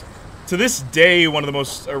 Half-Life is, to this day, one of the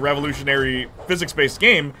most revolutionary physics-based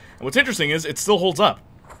game. And what's interesting is, it still holds up.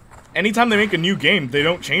 Anytime they make a new game, they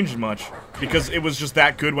don't change much, because it was just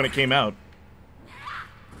that good when it came out.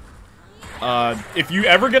 If you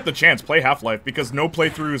ever get the chance, play Half-Life, because no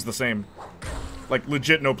playthrough is the same. Like,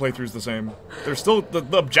 legit no playthrough is the same. They're still,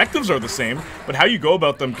 the objectives are the same, but how you go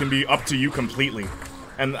about them can be up to you completely.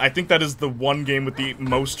 And I think that is the one game with the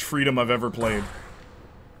most freedom I've ever played.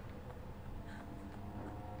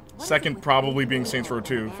 Second probably being Saints Row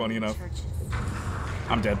 2, funny enough.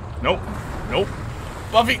 I'm dead. Nope. Nope.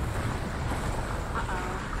 Buffy!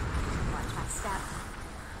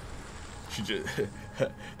 She just...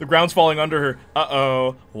 the ground's falling under her.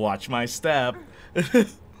 Uh-oh. Watch my step.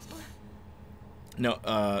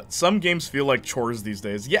 No, some games feel like chores these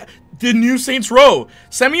days. Yeah, the new Saints Row!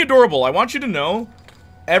 Semi-adorable. I want you to know,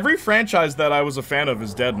 every franchise that I was a fan of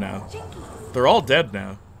is dead now. They're all dead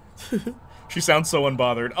now. She sounds so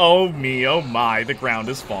unbothered. Oh me, oh my, the ground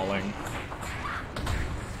is falling.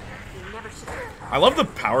 I love the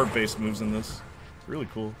power-based moves in this. Really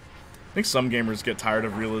cool. I think some gamers get tired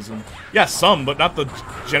of realism. Yeah, some, but not the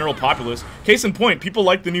general populace. Case in point, people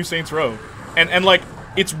like the new Saints Row. And like,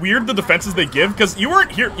 it's weird the defenses they give, because you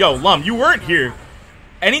weren't here. Yo, Lum, you weren't here.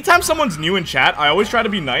 Anytime someone's new in chat, I always try to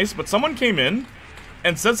be nice, but someone came in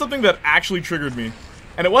and said something that actually triggered me.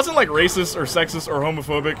 And it wasn't like racist or sexist or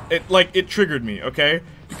homophobic. It triggered me, okay?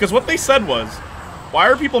 Because what they said was, why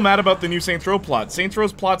are people mad about the new Saints Row plot? Saints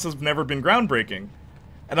Row's plots have never been groundbreaking.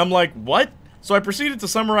 And I'm like, what? So I proceeded to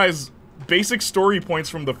summarize basic story points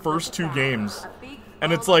from the first 2 games.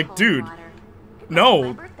 And it's like, dude,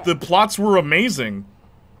 no, the plots were amazing.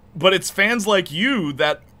 But it's fans like you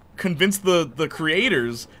that convince the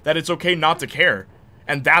creators that it's okay not to care.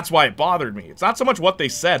 And that's why it bothered me. It's not so much what they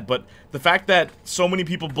said, but the fact that so many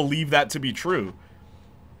people believe that to be true.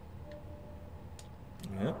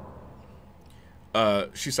 Yeah.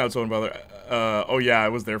 She sounds so unbothered. Oh yeah, I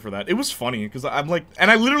was there for that. It was funny, because I'm like,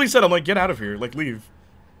 and I literally said, I'm like, get out of here. Like, leave.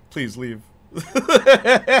 Please, leave.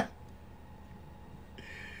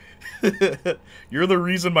 You're the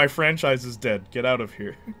reason my franchise is dead. Get out of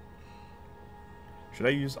here. Should I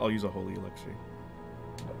use... I'll use a holy elixir.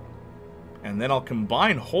 And then I'll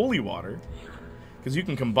combine holy water. Because you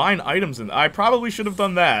can combine items in... I probably should have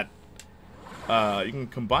done that. You can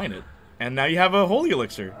combine it. And now you have a holy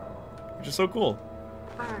elixir. Which is so cool.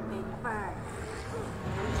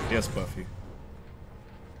 Yes, Buffy.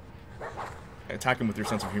 Attack him with your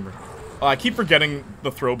sense of humor. Oh, I keep forgetting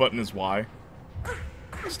the throw button is Y.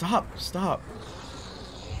 Stop, stop.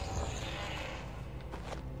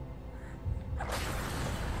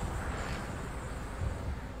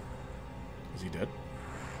 Is he dead?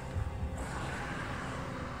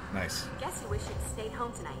 Nice. Guess you wish you'd stayed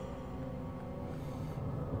home tonight.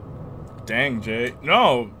 Dang, Jay.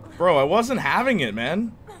 No, bro, I wasn't having it,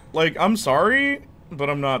 man. Like, I'm sorry, but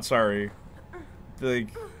I'm not sorry.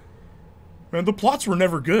 Like, man, the plots were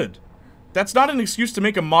never good. That's not an excuse to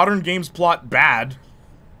make a modern game's plot bad.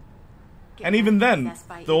 And even then,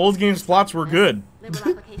 the old game's plots were good.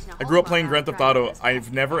 I grew up playing Grand Theft Auto.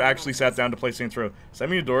 I've never actually sat down to play Saints Row.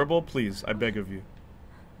 Semi-adorable? Please, I beg of you.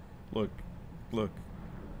 Look. Look.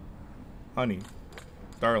 Honey.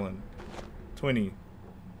 Darling. Twinnie.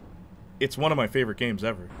 It's one of my favorite games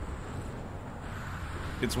ever.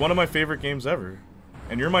 It's one of my favorite games ever.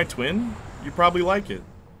 And you're my twin? You probably like it.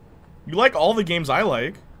 You like all the games I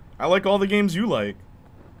like. I like all the games you like.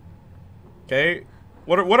 Okay?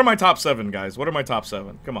 What are my top 7, guys? What are my top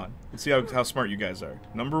 7? Come on. Let's see how smart you guys are.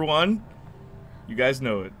 Number 1, you guys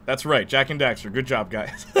know it. That's right, Jak and Daxter. Good job,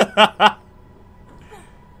 guys.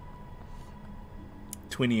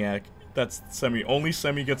 Twiniac. That's Semi. Only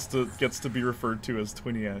Semi gets to be referred to as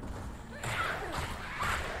Twiniac.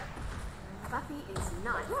 Buffy is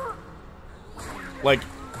not. Like,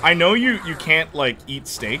 I know you can't, like, eat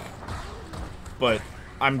steak, but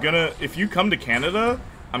I'm gonna, if you come to Canada,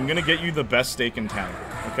 I'm gonna get you the best steak in town,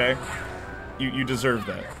 okay? You deserve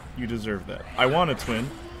that. You deserve that. I want a twin.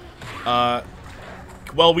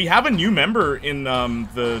 Well, we have a new member in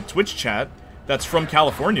the Twitch chat that's from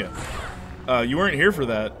California. You weren't here for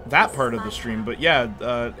that part of the stream, but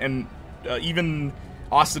yeah, and even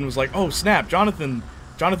Austin was like, "Oh snap, Jonathan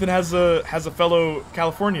has a fellow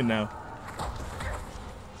Californian now."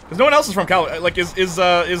 Because no one else is from Cal. Like,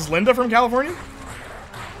 is Linda from California?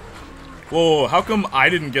 Whoa, how come I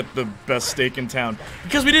didn't get the best steak in town?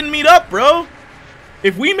 Because we didn't meet up, bro!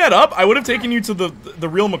 If we met up, I would have taken you to the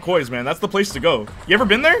real McCoy's, man. That's the place to go. You ever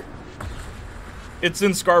been there? It's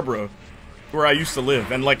in Scarborough, where I used to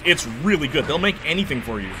live, and, like, it's really good. They'll make anything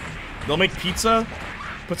for you. They'll make pizza,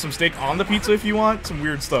 put some steak on the pizza if you want, some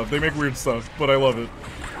weird stuff. They make weird stuff, but I love it.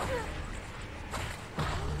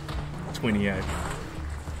 Playniac.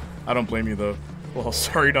 I don't blame you, though. Well,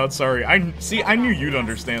 sorry, not sorry. I knew you'd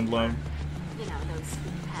understand, love. You know, those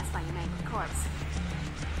who pass by your mangled corpse.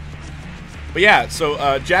 But yeah,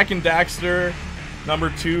 so Jack and Daxter,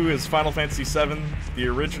 number 2 is Final Fantasy VII, the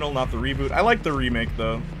original, not the reboot. I like the remake,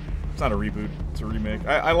 though. It's not a reboot, it's a remake.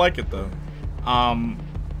 I like it, though.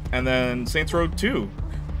 And then Saints Row 2.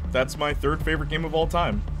 That's my 3rd favorite game of all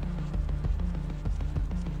time.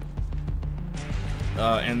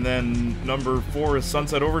 And then number 4 is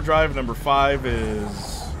Sunset Overdrive. Number 5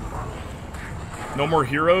 is No More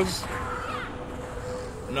Heroes.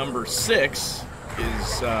 Number 6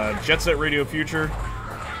 is Jet Set Radio Future.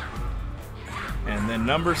 And then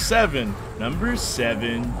number 7,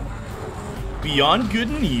 Beyond Good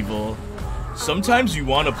and Evil. Sometimes you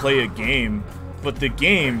want to play a game, but the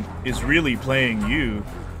game is really playing you.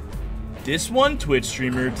 This one Twitch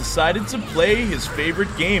streamer decided to play his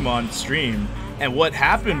favorite game on stream, and what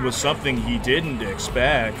happened was something he didn't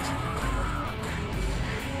expect.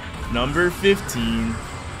 Number 15.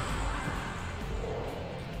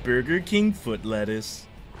 Burger King foot lettuce.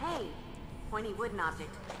 Hey, pointy wooden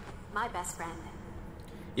object. My best friend.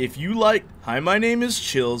 If you like... Hi, my name is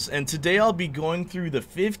Chills, and today I'll be going through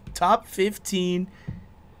the top 15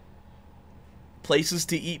 places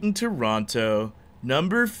to eat in Toronto.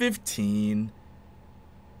 Number 15.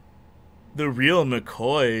 The Real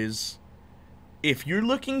McCoy's. If you're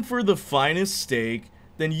looking for the finest steak,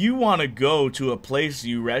 then you want to go to a place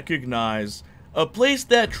you recognize. A place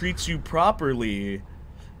that treats you properly.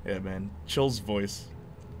 Yeah, man. Chill's voice.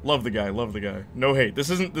 Love the guy, love the guy. No hate. This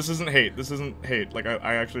isn't hate. This isn't hate. Like,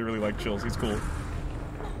 I actually really like Chills. He's cool.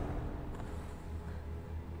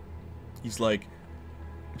 He's like,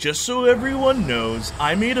 just so everyone knows,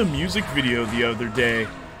 I made a music video the other day,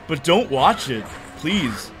 but don't watch it.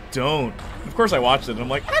 Please, don't. Of course I watched it, and I'm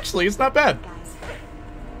like, actually, it's not bad.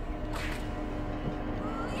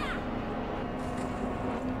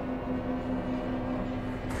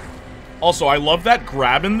 Also, I love that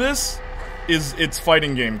grab in this is it's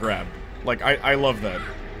fighting game grab. Like, I love that.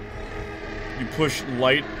 You push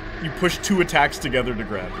light, you push 2 attacks together to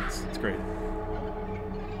grab. It's great.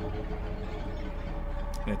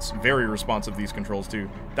 And it's very responsive, these controls, too.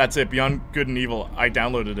 That's it, Beyond Good and Evil. I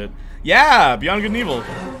downloaded it. Yeah, Beyond Good and Evil.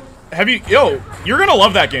 Have you... Yo, you're gonna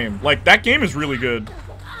love that game. Like, that game is really good.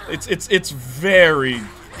 It's very...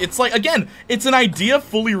 It's like, again, it's an idea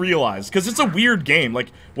fully realized, because it's a weird game. Like,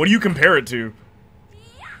 what do you compare it to?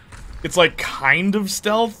 It's like kind of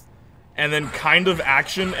stealth, and then kind of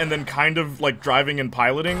action, and then kind of like driving and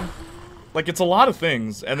piloting. Like, it's a lot of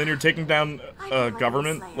things, and then you're taking down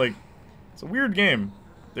government. Like, it's a weird game.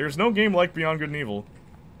 There's no game like Beyond Good and Evil.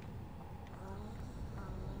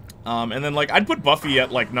 And then, like, I'd put Buffy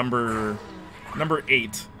at, like, number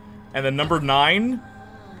 8. And then number 9,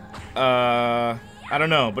 I don't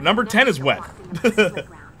know, but number 10 is Wet.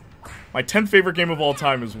 My 10th favorite game of all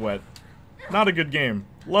time is Wet. Not a good game.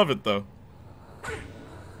 Love it, though.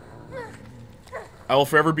 I will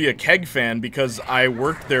forever be a Keg fan because I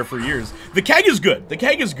worked there for years. The Keg is good. The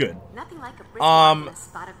Keg is good. Nothing like a brisk walk and a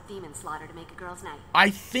spot of demon slaughter to make a girl's night. I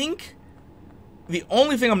think the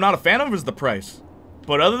only thing I'm not a fan of is the price.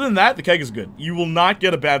 But other than that, the Keg is good. You will not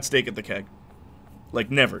get a bad steak at the Keg.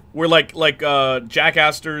 Like, never. We're like Jack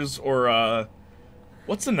Astor's or,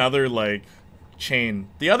 what's another, like, chain?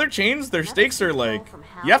 The other chains, their steaks are, like,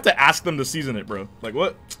 you have to ask them to season it, bro. Like,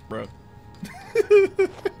 what? Bro.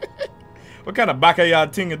 What kind of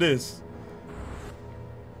backyard thing it is?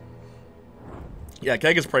 Yeah,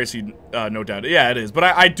 Keg is pricey, no doubt. Yeah, it is. But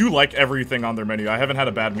I do like everything on their menu. I haven't had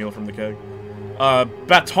a bad meal from the Keg.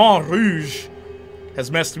 Baton Rouge has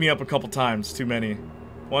messed me up a couple times. Too many.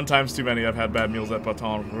 One time's too many. I've had bad meals at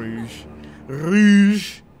Baton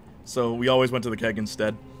Rouge. So we always went to the Keg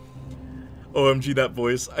instead. OMG, that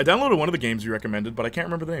voice. I downloaded one of the games you recommended, but I can't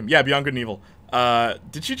remember the name. Yeah, Beyond Good and Evil.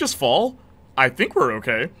 Did she just fall? I think we're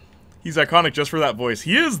okay. He's iconic just for that voice.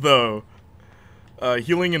 He is, though.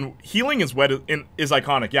 Healing is wet is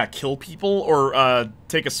iconic. Yeah, kill people or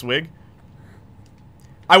take a swig.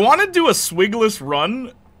 I want to do a swigless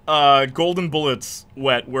run, golden bullets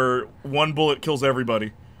wet, where one bullet kills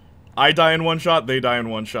everybody. I die in one shot, they die in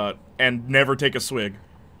one shot, and never take a swig,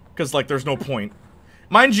 because like there's no point.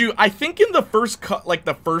 Mind you, I think in the first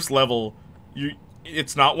the first level,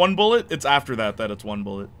 it's not one bullet. It's after that it's one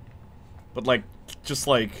bullet. But like, just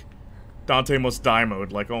like Dante Must Die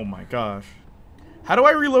mode. Like, oh my gosh. How do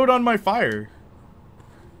I reload on my fire?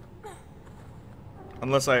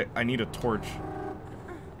 Unless I need a torch.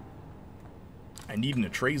 I need an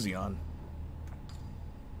Atrazion.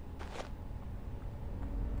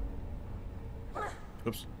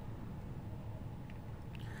 Oops.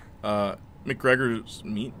 McGregor's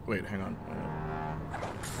meat? Wait, hang on.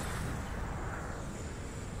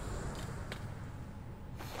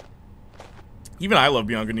 Even I love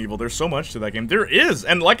Beyond Good and Evil. There's so much to that game. There is!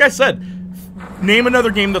 And like I said, name another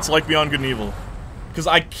game that's like Beyond Good and Evil. Because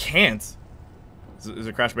I can't. Is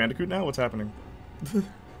it Crash Bandicoot now? What's happening?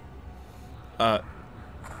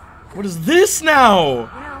 What is this now? You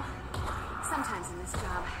know, sometimes in this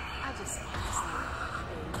job, I just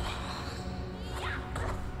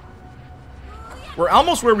We're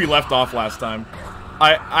almost where we left off last time.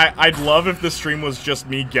 I'd love if this stream was just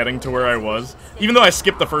me getting to where I was. Even though I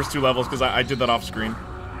skipped the first 2 levels because I did that off screen.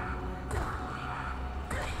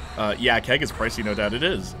 Yeah, keg is pricey, no doubt it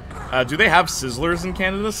is. Do they have Sizzlers in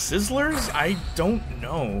Canada? Sizzlers? I don't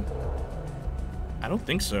know. I don't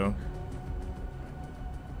think so.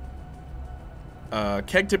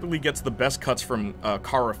 Keg typically gets the best cuts from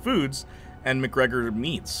Kara Foods and McGregor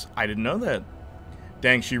Meats. I didn't know that.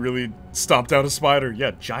 Dang, she really stomped out a spider. Yeah,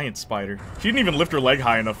 giant spider. She didn't even lift her leg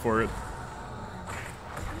high enough for it.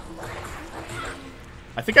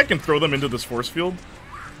 I think I can throw them into this force field.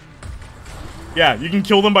 Yeah, you can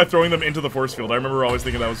kill them by throwing them into the force field. I remember always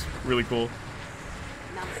thinking that was really cool.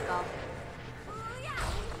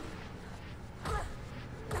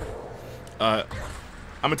 I'm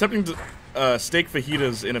attempting to steak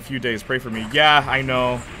fajitas in a few days. Pray for me. Yeah, I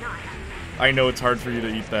know. I know it's hard for you to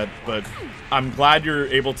eat that, but I'm glad you're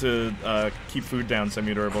able to keep food down,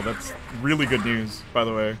 Semi-Adorable. That's really good news, by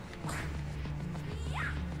the way.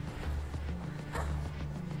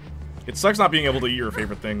 It sucks not being able to eat your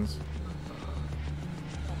favorite things.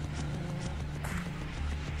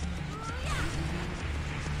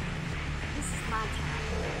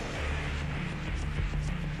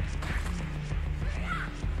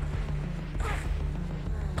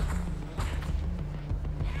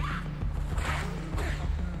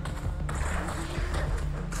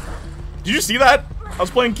 Did you see that? I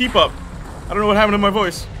was playing Keep Up. I don't know what happened to my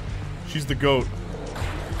voice. She's the GOAT.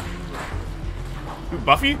 Ooh,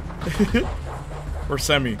 Buffy? Or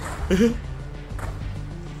Semi? I'm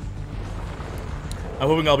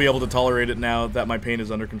hoping I'll be able to tolerate it now that my pain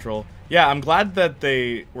is under control. Yeah, I'm glad that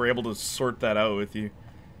they were able to sort that out with you.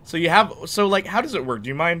 So you have... So, like, how does it work? Do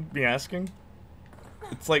you mind me asking?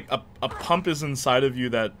 It's like a pump is inside of you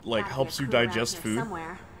that, like, helps you digest food?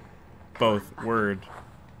 Both. Word.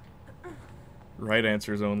 Right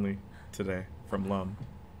answers only today from Lum.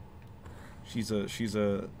 She's a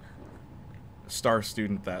star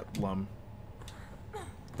student, that Lum.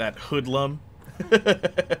 That hoodlum.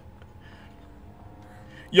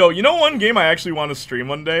 Yo, you know one game I actually want to stream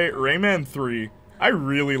one day? Rayman 3. I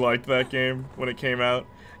really liked that game when it came out.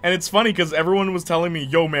 And it's funny because everyone was telling me,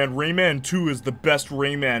 yo man, Rayman 2 is the best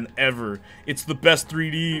Rayman ever. It's the best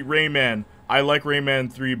 3D Rayman. I like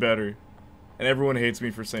Rayman 3 better. And everyone hates me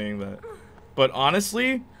for saying that. But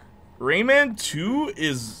honestly, Rayman 2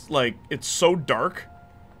 is, like, it's so dark.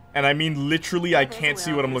 And I mean, literally, I can't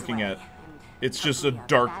see what I'm looking at. It's just a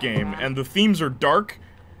dark game. And the themes are dark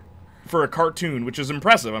for a cartoon, which is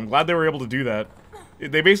impressive. I'm glad they were able to do that.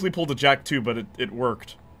 They basically pulled a Jack 2, but it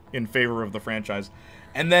worked in favor of the franchise.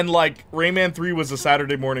 And then, like, Rayman 3 was a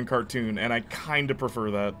Saturday morning cartoon, and I kind of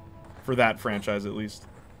prefer that. For that franchise, at least.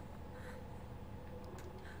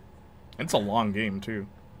 And it's a long game, too.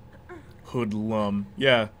 Hoodlum.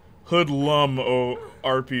 Yeah. Hoodlum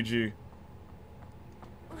RPG.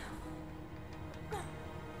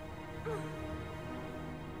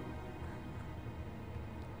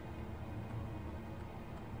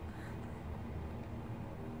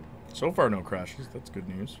 So far, no crashes. That's good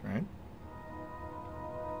news, right?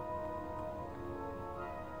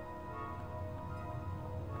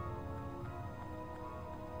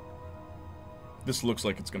 This looks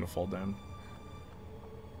like it's gonna fall down.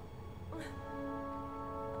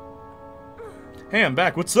 Hey, I'm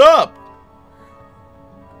back. What's up?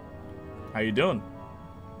 How you doing?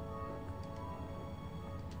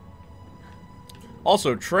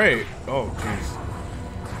 Also, Trey. Oh, jeez.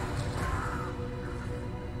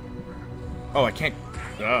 Oh, I can't.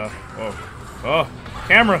 Oh. Oh.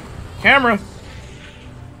 Camera. Camera.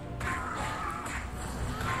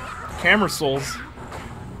 Camera souls.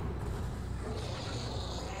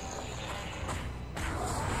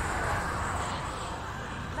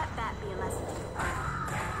 Let that be a lesson to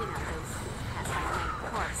you know, those who pass by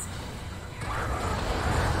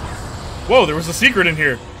Whoa, there was a secret in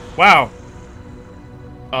here. Wow.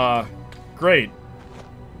 Great.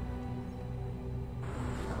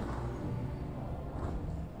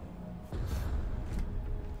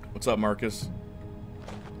 What's up, Marcus?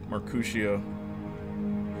 Marcusio.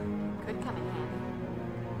 Could come in handy.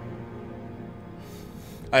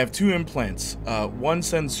 I have 2 implants. One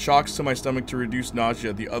sends shocks to my stomach to reduce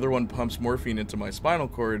nausea. The other one pumps morphine into my spinal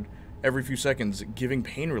cord every few seconds, giving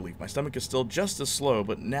pain relief. My stomach is still just as slow,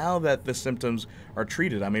 but now that the symptoms are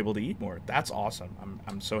treated, I'm able to eat more. That's awesome.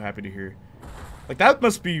 I'm so happy to hear. Like, that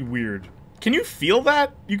must be weird. Can you feel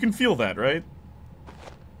that? You can feel that, right?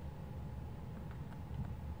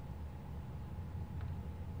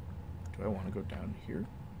 Do I want to go down here?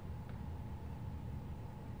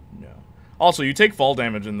 No. Also, you take fall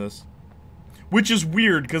damage in this. Which is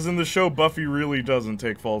weird, because in the show, Buffy really doesn't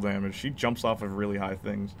take fall damage. She jumps off of really high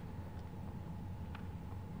things.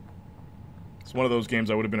 It's one of those games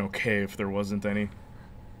I would have been okay if there wasn't any.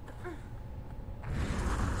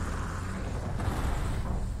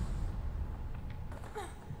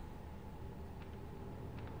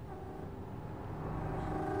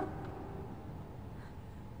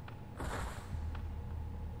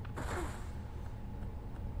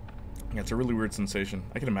 Yeah, it's a really weird sensation.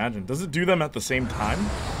 I can imagine. Does it do them at the same time?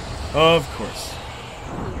 Of course.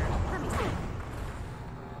 Here, let me see.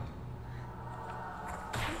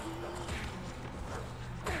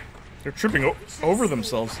 They're tripping over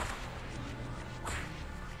themselves.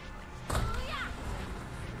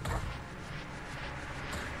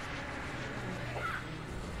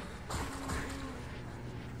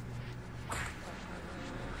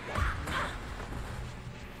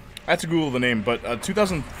 I had to Google the name, but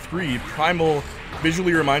 2003 Primal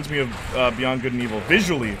visually reminds me of Beyond Good and Evil.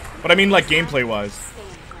 Visually, but I mean like gameplay-wise.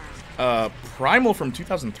 Primal from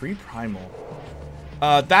 2003? Primal.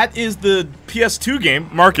 That is the PS2 game.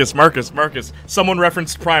 Marcus. Someone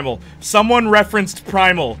referenced Primal.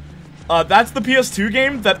 That's the PS2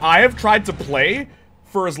 game that I have tried to play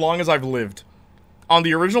for as long as I've lived. On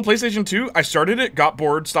the original PlayStation 2, I started it, got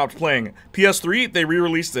bored, stopped playing. PS3, they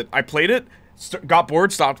re-released it. I played it, got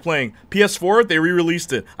bored, stopped playing. PS4, they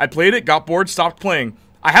re-released it. I played it, got bored, stopped playing.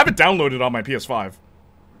 I have it downloaded on my PS5.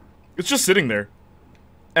 It's just sitting there.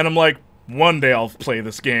 And I'm like, one day I'll play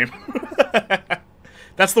this game.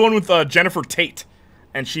 That's the one with Jennifer Tate.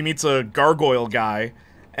 And she meets a gargoyle guy.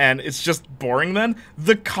 And it's just boring then.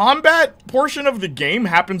 The combat portion of the game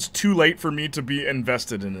happens too late for me to be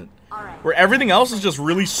invested in it. Where everything else is just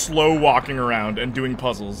really slow walking around and doing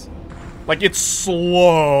puzzles. Like, it's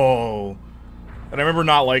slow. And I remember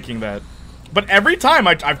not liking that. But every time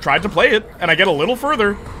I've tried to play it, and I get a little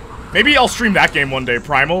further. Maybe I'll stream that game one day,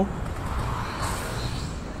 Primal.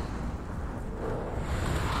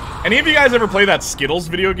 Any of you guys ever play that Skittles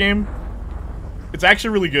video game? It's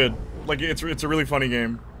actually really good. Like, it's a really funny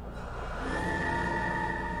game.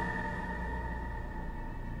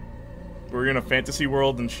 We're in a fantasy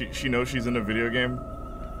world and she knows she's in a video game.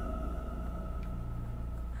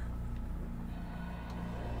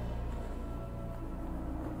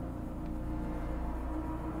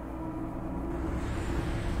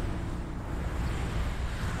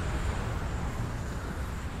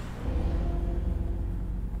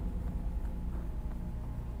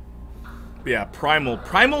 Yeah, Primal.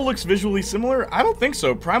 Primal looks visually similar? I don't think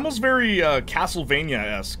so. Primal's very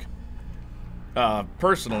Castlevania-esque.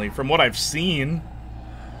 Personally, from what I've seen.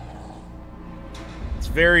 It's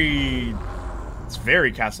very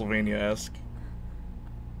Castlevania-esque.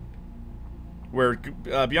 Where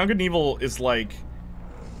Beyond Good and Evil is like,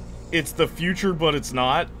 it's the future, but it's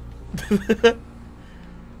not.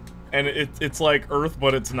 And it's like Earth,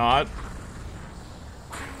 but it's not.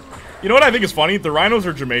 You know what I think is funny? The rhinos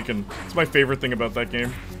are Jamaican. It's my favorite thing about that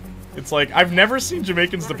game. It's like, I've never seen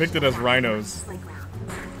Jamaicans depicted as rhinos.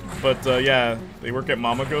 But, yeah, they work at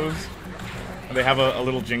Mamago's. And they have a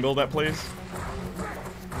little jingle that plays.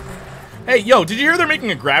 Hey, yo, did you hear they're making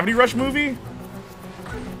a Gravity Rush movie?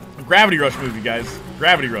 A Gravity Rush movie, guys.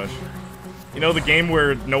 Gravity Rush. You know the game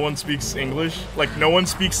where no one speaks English? Like, no one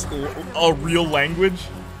speaks a real language?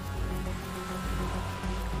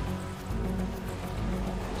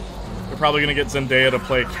 Probably gonna get Zendaya to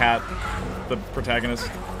play Cat, the protagonist.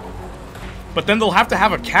 But then they'll have to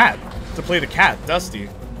have a cat to play the cat, Dusty.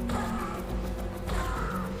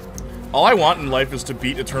 All I want in life is to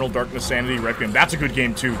beat Eternal Darkness Sanity Requiem. That's a good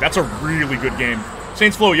game too. That's a really good game.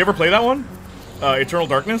 Saints Flow, you ever play that one? Eternal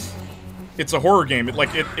Darkness? It's a horror game.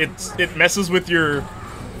 It messes with your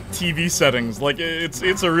TV settings. Like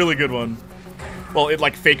it's a really good one. Well, it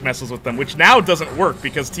like fake messes with them, which now doesn't work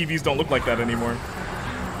because TVs don't look like that anymore.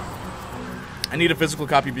 I need a physical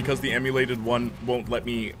copy because the emulated one won't let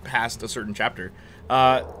me past a certain chapter.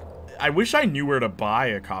 I wish I knew where to buy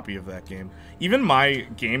a copy of that game. Even my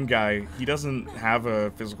game guy, he doesn't have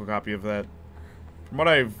a physical copy of that. From what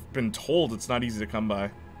I've been told, it's not easy to come by.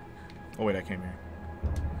 Oh wait, I came here.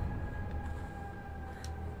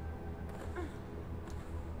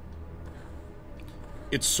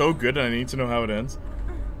 It's so good and I need to know how it ends.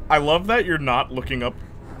 I love that you're not looking up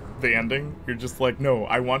the ending. You're just like, no,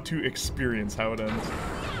 I want to experience how it ends. You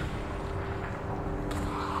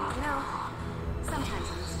know, sometimes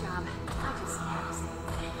in this job, I just have to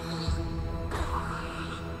say.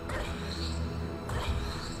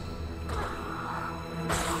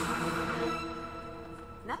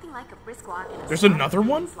 Nothing like a brisk walk in a There's another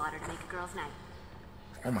one? slaughter to make a girl's night.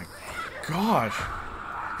 Oh my gosh.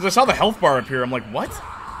 Because I saw the health bar appear, I'm like, what?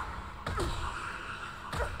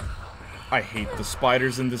 I hate the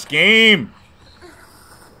spiders in this game.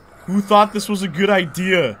 Who thought this was a good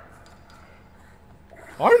idea?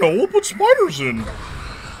 I know, we'll put spiders in.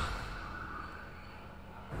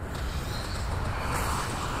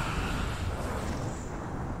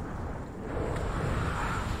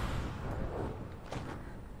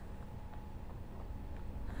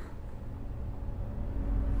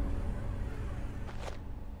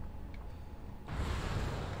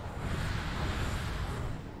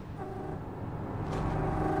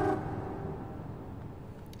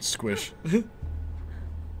 Squish.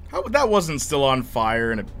 How, that wasn't still on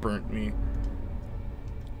fire and it burnt me.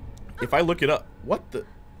 If I look it up, what the?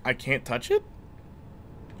 I can't touch it?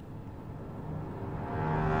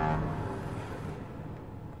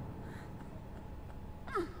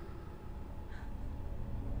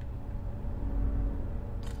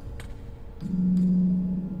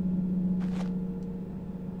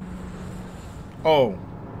 Oh.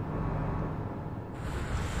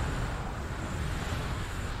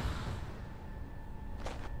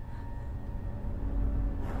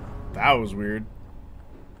 That was weird.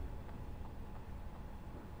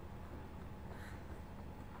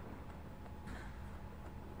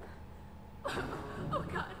 Oh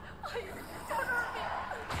God! Please, don't hurt me.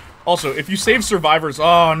 Also, if you save survivors...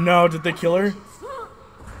 Oh no, did they kill her?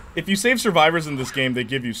 If you save survivors in this game, they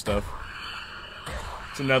give you stuff.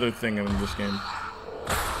 It's another thing in this game.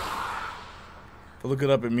 If I look it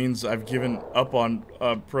up, it means I've given up on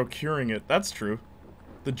procuring it. That's true.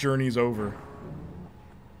 The journey's over.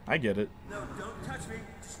 I get it. No, don't touch me.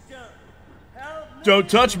 Just don't. Help me. Don't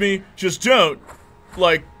touch me. Just don't.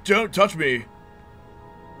 Like, don't touch me.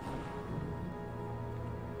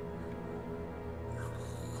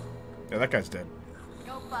 Yeah, that guy's dead.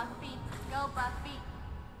 Go Buffy! Go Buffy!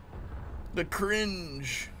 The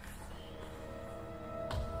cringe.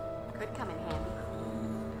 Could come in handy.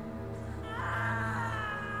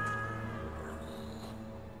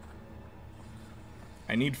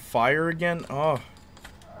 I need fire again? Oh.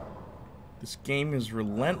 This game is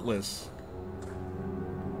relentless.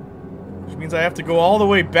 Which means I have to go all the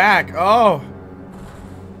way back. Oh.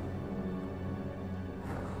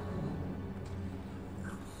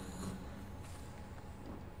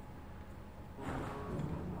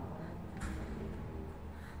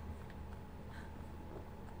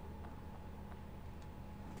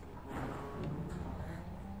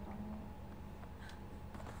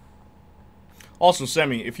 Also,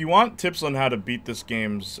 Semi, if you want tips on how to beat this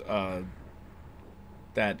game's,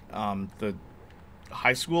 the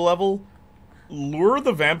high school level, lure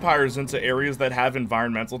the vampires into areas that have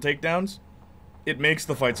environmental takedowns. It makes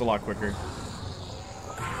the fights a lot quicker.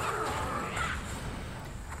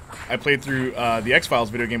 I played through the X-Files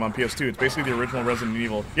video game on PS2. It's basically the original Resident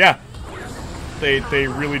Evil. Yeah, they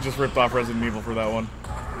really just ripped off Resident Evil for that one.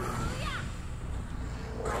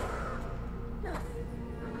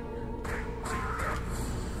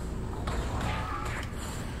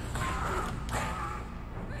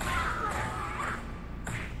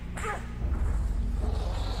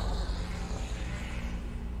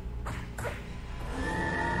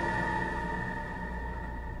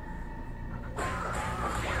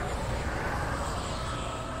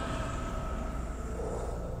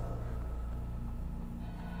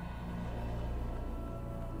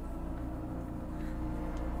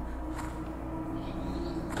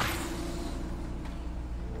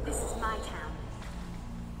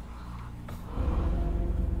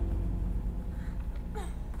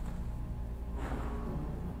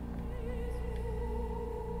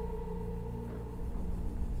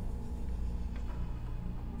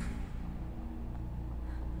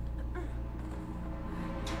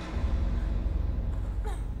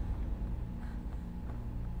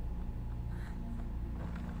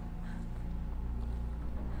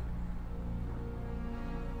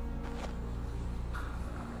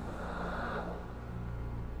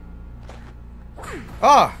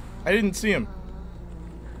 Ah! I didn't see him.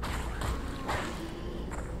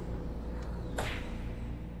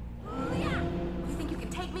 You think you can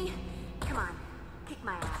take me? Come on, kick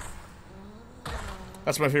my ass.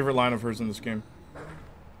 That's my favorite line of hers in this game.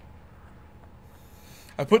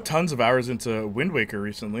 I put tons of hours into Wind Waker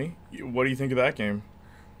recently. What do you think of that game?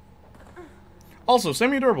 Also,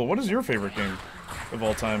 Semi-Adorable, what is your favorite game of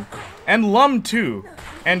all time? And Lum too.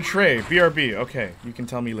 And Trey, BRB. Okay, you can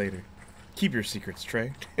tell me later. Keep your secrets,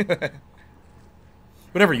 Trey.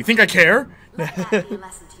 Whatever, you think I care? Let that be a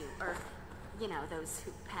lesson to you, or, you know, those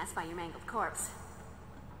who pass by your mangled corpse.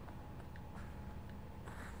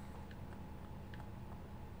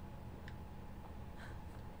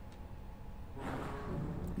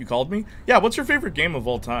 You called me? Yeah, what's your favorite game of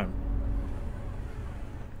all time?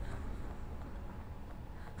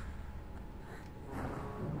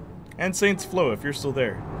 And Saints Flow, if you're still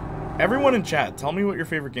there. Everyone in chat, tell me what your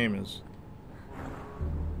favorite game is.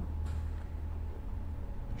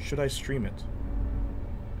 Should I stream it?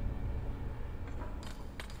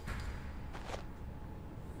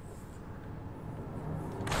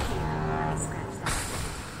 I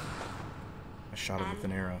shot it with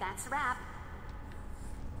an arrow. That's a wrap.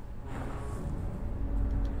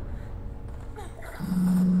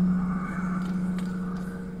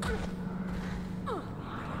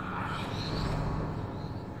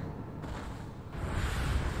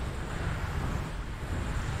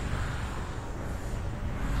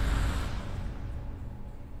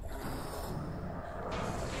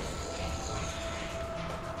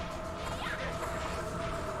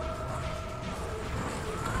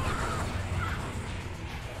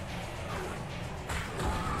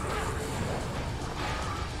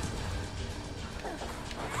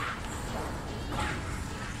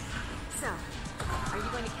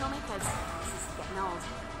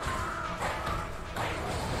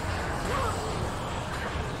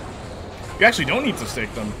 You actually don't need to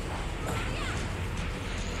stake them.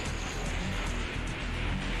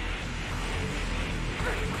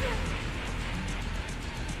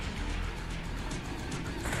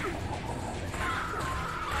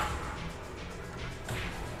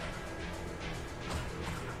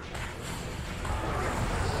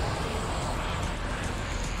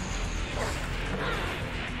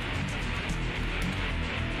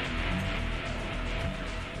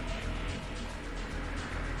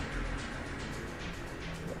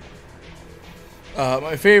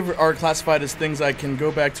 My favorite are classified as things I can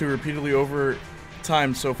go back to repeatedly over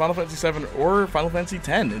time. So Final Fantasy VII or Final Fantasy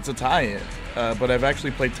X. It's a tie, but I've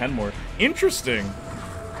actually played 10 more. Interesting.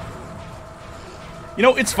 You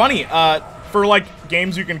know, it's funny. For like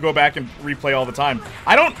games you can go back and replay all the time,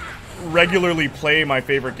 I don't regularly play my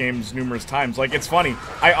favorite games numerous times. Like, it's funny.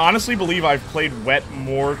 I honestly believe I've played Wet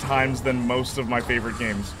more times than most of my favorite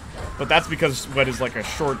games. But that's because Wet is like a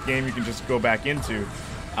short game you can just go back into.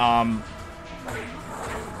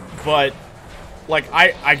 But, like,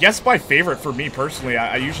 I guess my favorite for me personally,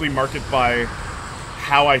 I usually mark it by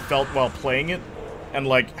how I felt while playing it and,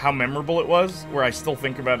 like, how memorable it was, where I still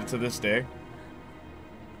think about it to this day.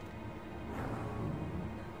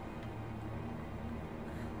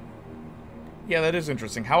 Yeah, that is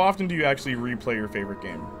interesting. How often do you actually replay your favorite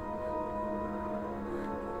game?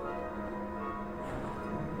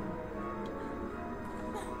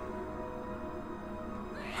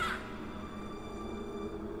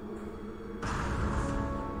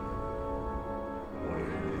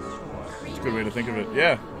 Good way to think of it,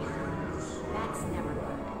 yeah. That's never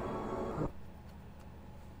good.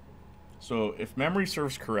 So, if memory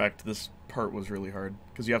serves correct, this part was really hard.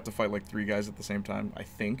 Because you have to fight like 3 guys at the same time, I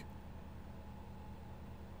think.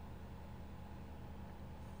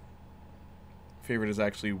 Favorite is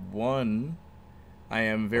actually 1 I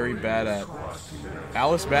am very bad at.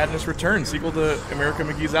 Alice Badness Returns, sequel to America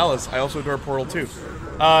McGee's Alice. I also adore Portal 2.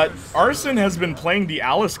 Arson has been playing the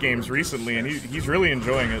Alice games recently, and he's really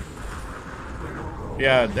enjoying it.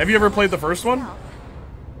 Yeah, have you ever played the first one?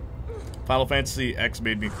 Final Fantasy X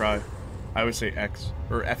made me cry. I always say X,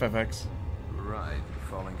 or FFX. Right,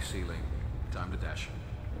 falling ceiling. Time to dash.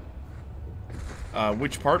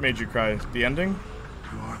 Which part made you cry? The ending?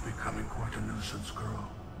 You are becoming quite a nuisance, girl.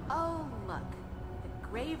 Oh, look. The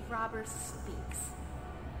grave robber speaks.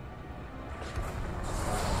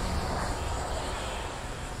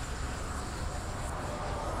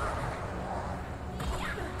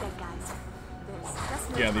 Dead guys. There's just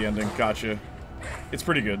no Yeah, the ending. Gotcha. It's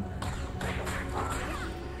pretty good.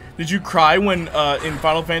 Did you cry when, in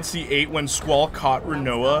Final Fantasy VIII, when Squall caught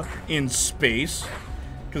Rinoa in space?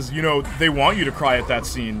 Because, you know, they want you to cry at that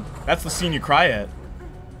scene. That's the scene you cry at.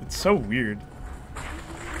 It's so weird.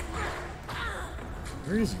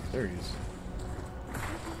 Where is he? There he is.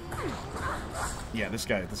 Yeah, this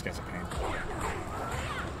guy's a pain.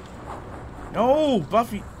 No,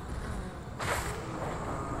 Buffy.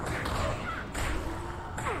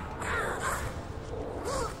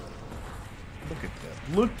 Look at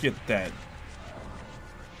that. Look at that.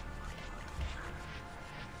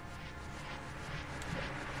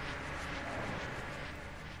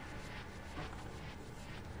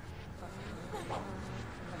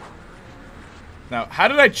 Now, how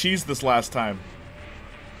did I cheese this last time?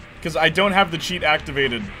 Because I don't have the cheat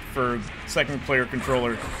activated for second player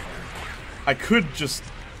controller. I could just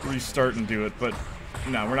restart and do it, but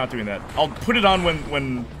no, we're not doing that. I'll put it on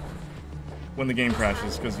when the game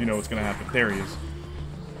crashes, because you know what's gonna happen. There he is.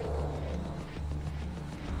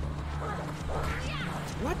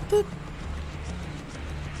 What the?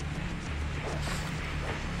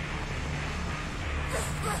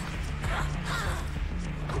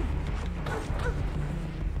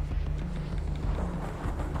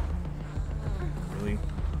 Really?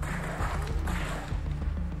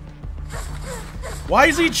 Why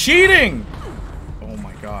is he cheating? Oh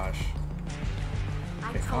my gosh.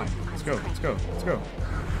 Okay, fine. Let's go. Let's go. Let's go.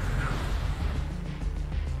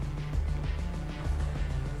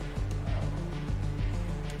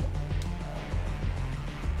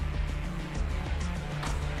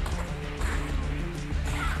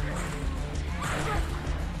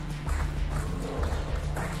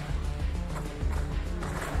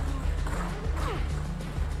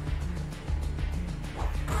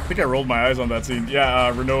 I think I rolled my eyes on that scene. Yeah,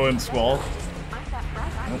 Renault and Squall.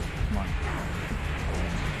 Nope, come on.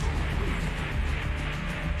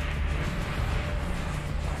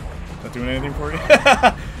 Is that doing anything for you?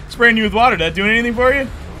 Spraying you with water, that doing anything for you?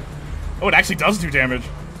 Oh, it actually does do damage.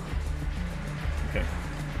 Okay.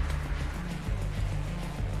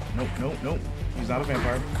 Nope, nope, nope. He's not a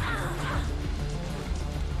vampire.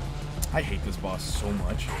 I hate this boss so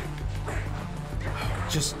much.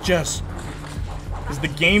 Just. Because the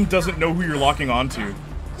game doesn't know who you're locking onto. And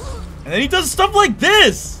then he does stuff like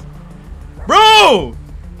this! Bro!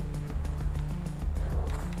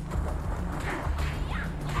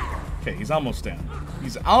 Okay, he's almost down.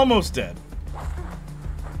 He's almost dead.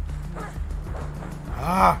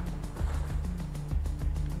 Ah!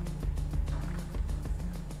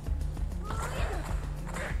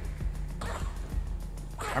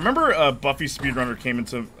 I remember Buffy Speedrunner came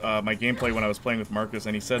into my gameplay when I was playing with Marcus,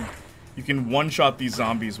 and he said you can one-shot these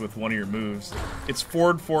zombies with one of your moves. It's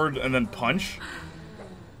forward, and then punch.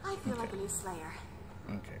 I feel like a new Slayer.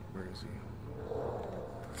 Okay, where is he?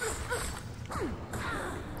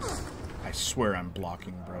 I swear I'm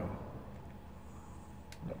blocking, bro.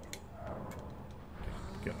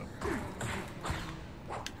 Go.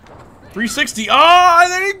 360. Oh,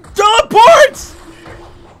 and then he teleports!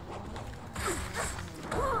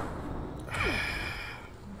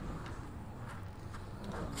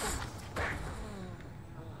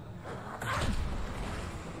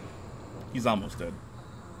 He's almost dead.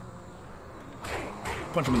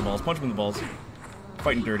 Punch him in the balls, punch him in the balls.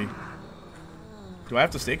 Fighting dirty. Do I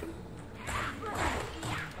have to stake him?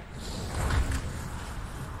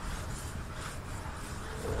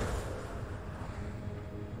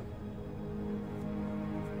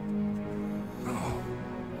 No.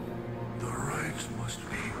 The rites must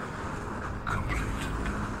be completed.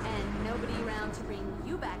 And nobody around to bring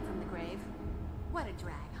you back from the grave. What a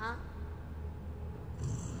drag, huh?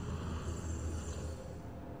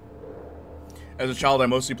 As a child, I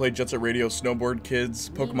mostly played Jet Set Radio, Snowboard Kids,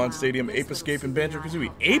 Pokemon Stadium, Ape Escape, and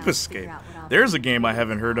Banjo-Kazooie. Ape Escape? There's a game I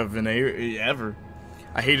haven't heard of in ever.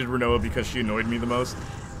 I hated Renoa because she annoyed me the most.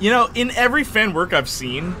 You know, in every fan work I've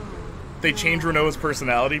seen, they change Renoa's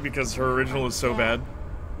personality because her original is so bad.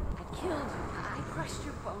 I killed you. I crushed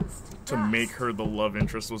your bones to To dust. make her the love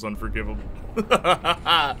interest was unforgivable.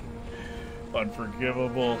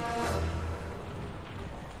 Unforgivable.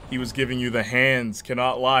 He was giving you the hands,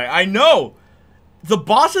 cannot lie. I know! The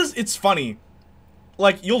bosses, it's funny.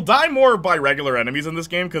 Like, you'll die more by regular enemies in this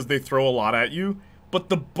game because they throw a lot at you, but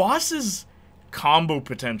the bosses' combo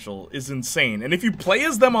potential is insane. And if you play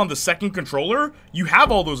as them on the second controller, you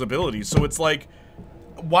have all those abilities. So it's like,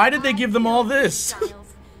 why did they give them all this?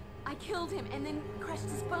 Styles. I killed him and then crushed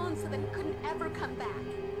his bones so that he couldn't ever come back.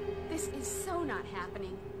 This is so not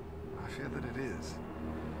happening. I fear that it is.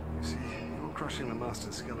 You see, your crushing the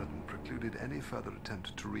Master Skeleton precluded any further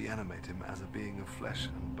attempt to reanimate him as a being of flesh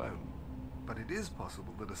and bone. But it is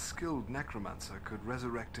possible that a skilled necromancer could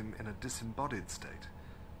resurrect him in a disembodied state,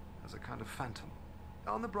 as a kind of phantom.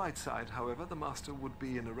 On the bright side, however, the Master would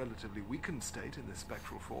be in a relatively weakened state in this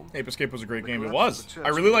spectral form. Ape Escape was a great The game. It collapse was. of the church I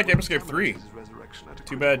really like would Ape Escape 3. terminate his resurrection at a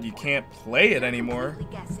Too bad critical you point. can't play it You're anymore.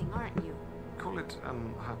 completely guessing, aren't you? Call it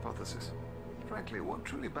an hypothesis. Frankly, what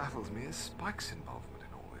truly baffles me is Spike's involvement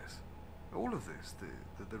in all this. All of this,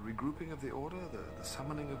 the regrouping of the Order, the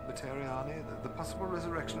summoning of Materiani, the possible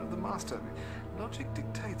resurrection of the Master. Logic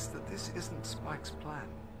dictates that this isn't Spike's plan.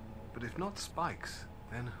 But if not Spike's,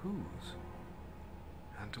 then whose?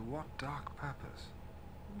 And to what dark purpose?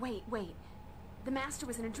 Wait. The Master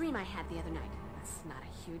was in a dream I had the other night. That's not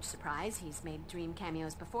a huge surprise. He's made dream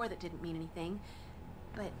cameos before that didn't mean anything.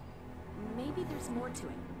 But maybe there's more to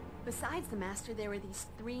it. Besides the Master, there were these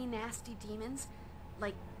 3 nasty demons,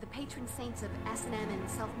 like the patron saints of S&M and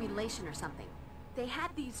self-mutilation or something. They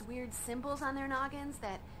had these weird symbols on their noggins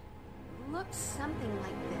that looked something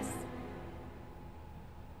like this.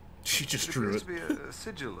 She just drew it. It appears to be a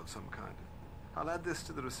sigil of some kind. I'll add this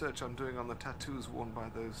to the research I'm doing on the tattoos worn by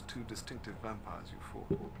those 2 distinctive vampires you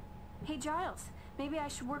fought. Hey Giles, maybe I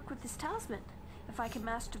should work with this talisman. If I can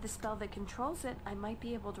master the spell that controls it, I might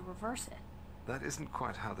be able to reverse it. That isn't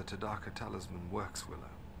quite how the Tadaka talisman works,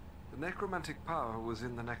 Willow. The necromantic power was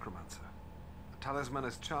in the necromancer. The talisman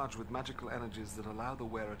is charged with magical energies that allow the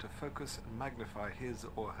wearer to focus and magnify his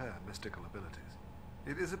or her mystical abilities.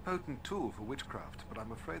 It is a potent tool for witchcraft, but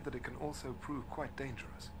I'm afraid that it can also prove quite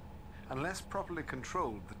dangerous. Unless properly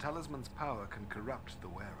controlled, the talisman's power can corrupt the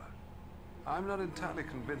wearer. I'm not entirely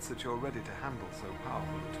convinced that you're ready to handle so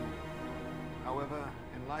powerful a tool. However,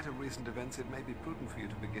 in light of recent events, it may be prudent for you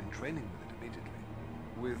to begin training with it immediately.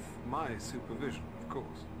 With my supervision, of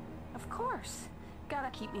course. Of course.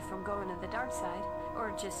 Gotta keep me from going to the dark side.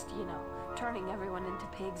 Or just, turning everyone into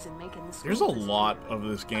pigs and making the school. There's a lot of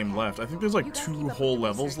this game left. I think there's like 2 whole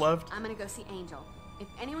levels left. I'm gonna go see Angel. If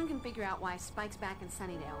anyone can figure out why Spike's back in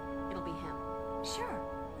Sunnydale, it'll be him. Sure,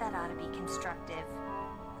 that ought to be constructive.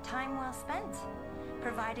 Time well spent.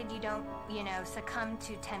 Provided you don't, succumb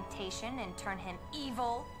to temptation and turn him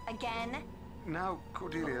evil again. Now,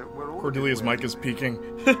 Cordelia, we're all... Cordelia's mic is peaking.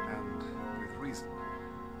 And with reason.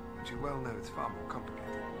 But you well know it's far more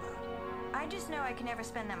complicated than that. I just know I can never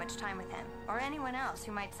spend that much time with him, or anyone else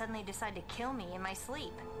who might suddenly decide to kill me in my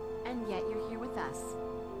sleep. And yet you're here with us.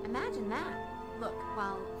 Imagine that. Look,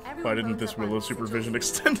 while everyone... Why didn't this Willow supervision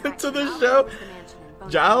extend into the show?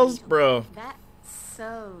 Giles, bro. That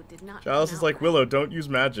so did not... Giles is like, Willow, don't use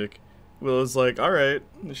magic. Willow's like, alright.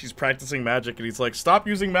 And she's practicing magic, and he's like, stop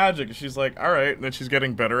using magic. And she's like, alright. And then she's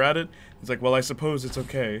getting better at it. He's like, well, I suppose it's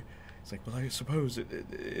okay. He's like, well, I suppose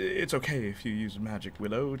it's okay if you use magic,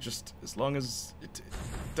 Willow, just as long as it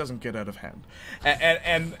doesn't get out of hand.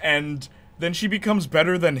 And then she becomes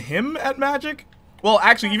better than him at magic? Well,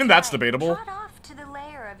 actually, even that's debatable. Trot off to the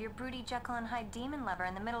lair of your broody Jekyll and Hyde demon lover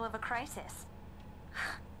in the middle of a crisis.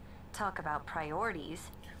 Talk about priorities.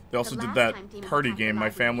 They also did that party game. My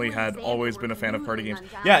family had always been a fan of party games.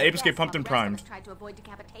 Yeah, Ape Escape Pumped and Primed. Tried to avoid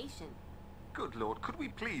decapitation. Good Lord, could we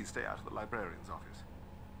please stay out of the librarian's office?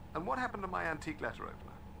 And what happened to my antique letter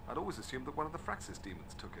opener? I'd always assumed that one of the Fraxis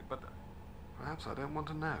demons took it, but perhaps I don't want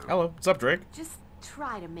to know. Hello, what's up, Drake? Just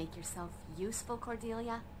try to make yourself useful,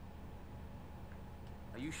 Cordelia.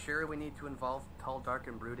 Are you sure we need to involve Tall, Dark,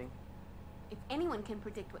 and Brooding? If anyone can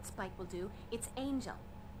predict what Spike will do, it's Angel.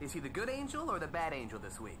 Is he the good angel or the bad angel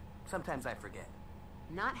this week? Sometimes I forget.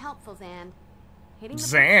 Not helpful, Zand. Hitting the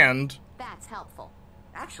Zand? That's helpful.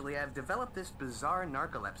 Actually, I've developed this bizarre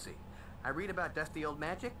narcolepsy. I read about dusty old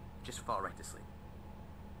magic, just fall right to sleep.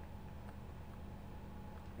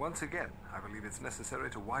 Once again, I believe it's necessary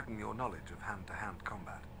to widen your knowledge of hand-to-hand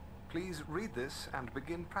combat. Please read this and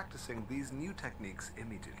begin practicing these new techniques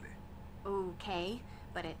immediately. Okay,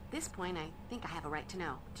 but at this point, I think I have a right to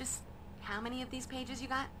know. Just how many of these pages you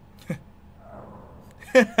got?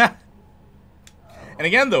 And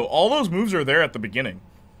again, though, all those moves are there at the beginning.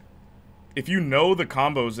 If you know the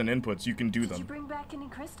combos and inputs, you can do them. Did you bring back any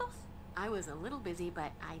crystals? I was a little busy,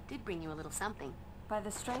 but I did bring you a little something. By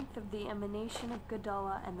the strength of the emanation of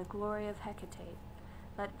Gadala and the glory of Hecate,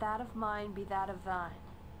 let that of mine be that of thine.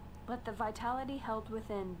 Let the vitality held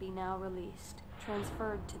within be now released,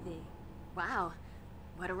 transferred to thee. Wow,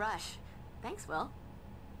 what a rush. Thanks, Will.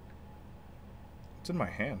 It's in my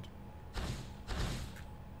hand.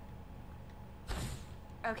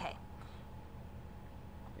 Okay.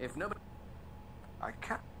 If nobody... I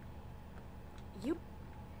can't... You...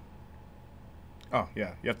 Oh,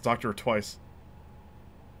 yeah, you have to talk to her twice.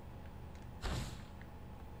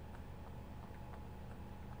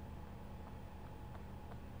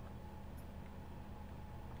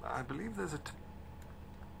 I believe there's a...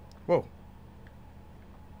 Whoa.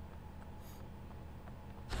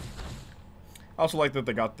 I also like that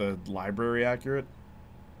they got the library accurate.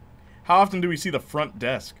 How often do we see the front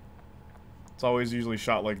desk? It's always usually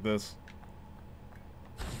shot like this.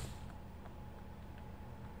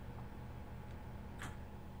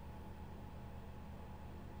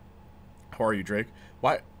 How are you, Drake?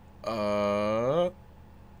 Why?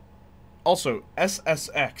 Also,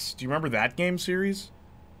 SSX. Do you remember that game series?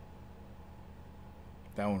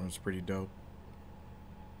 That one was pretty dope.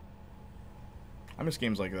 I miss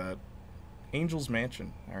games like that. Angel's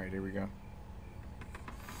Mansion. Alright, here we go.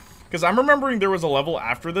 Because I'm remembering there was a level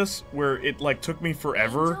after this where it, like, took me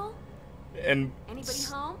forever. Angel? And Anybody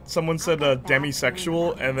home? someone said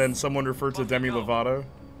demisexual, and then someone referred to Demi Lovato.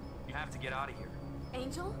 You have to get out of here.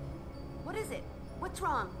 Angel? What is it? What's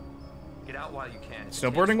wrong? Get out while you can.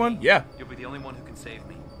 Snowboarding one? Yeah. You'll be the only one who can save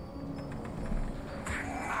me.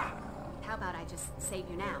 How about I just save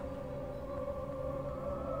you now?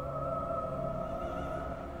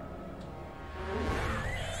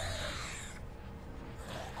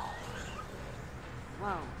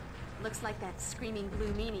 Whoa. Looks like that screaming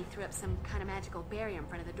blue meanie threw up some kind of magical barrier in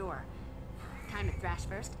front of the door. Time to thrash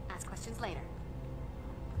first, ask questions later.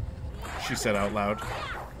 She said out loud.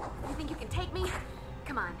 You think you can take me?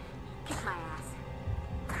 Come on, kick my ass.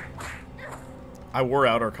 I wore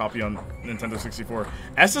out our copy on Nintendo 64.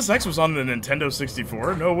 SSX was on the Nintendo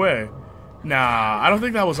 64? No way. Nah, I don't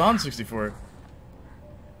think that was on 64.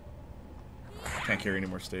 Can't carry any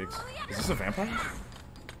more stakes. Is this a vampire?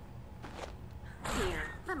 Here,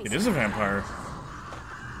 let me It is a vampire.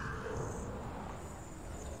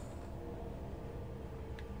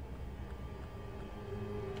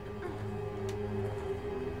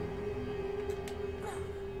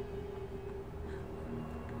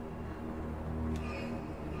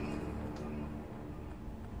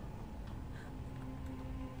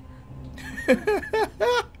 Let's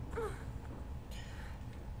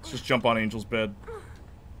just jump on Angel's bed.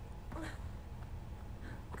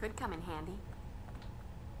 Could come in handy.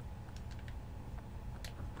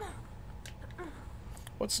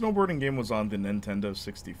 What snowboarding game was on the Nintendo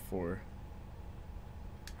 64?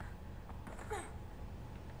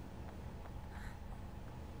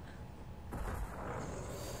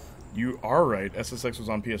 You are right. SSX was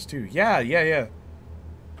on PS2. Yeah.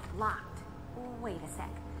 Locked. Wait a sec.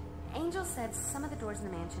 Angel said some of the doors in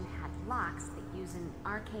the mansion had locks that use an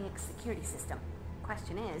archaic security system.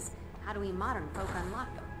 Question is, how do we modern folk unlock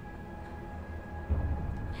them?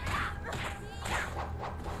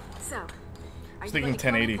 So, I was thinking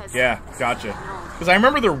 1080. Yeah, gotcha. Because I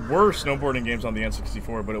remember there were snowboarding games on the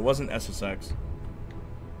N64, but it wasn't SSX.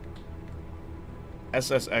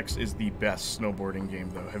 SSX is the best snowboarding game,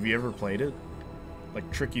 though. Have you ever played it? Like,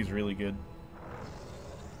 Tricky's really good.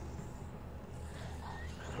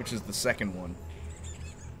 Which is the second one.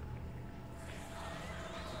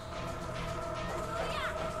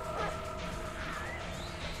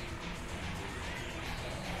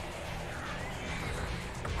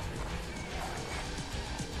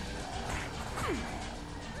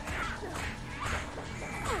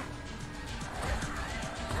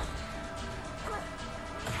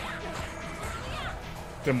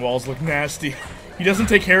 Them walls look nasty. He doesn't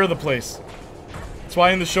take care of the place. That's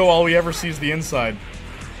why in the show all we ever see is the inside.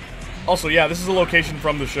 Also, yeah, this is a location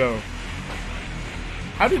from the show.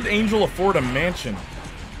 How did Angel afford a mansion?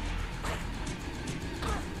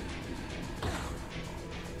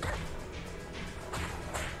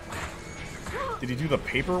 Did he do the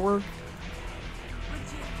paperwork?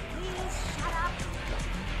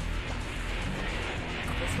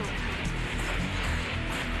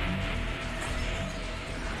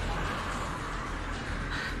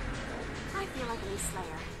 I feel like a new slayer.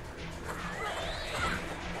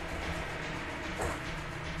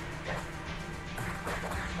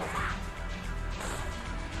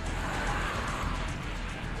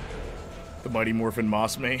 The Mighty Morphin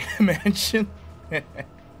Moss Mansion.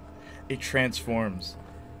 It transforms.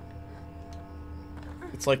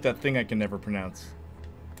 It's like that thing I can never pronounce.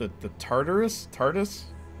 The Tartarus? Tardis?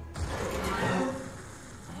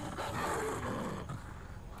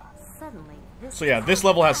 Suddenly, this So yeah, this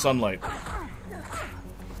level has sunlight.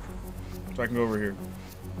 So I can go over here.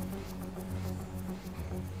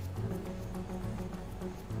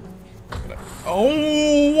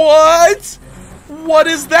 Oh, what? What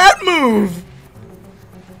is that move?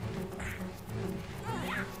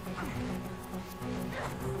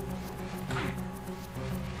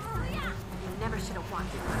 never should have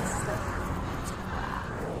walked into this slope.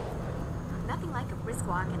 Nothing like a brisk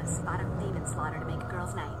walk in a spot of demon slaughter to make a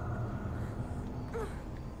girl's night.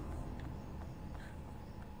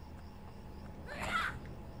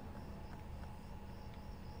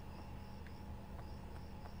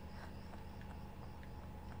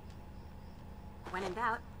 When in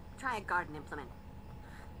doubt, try a garden implement.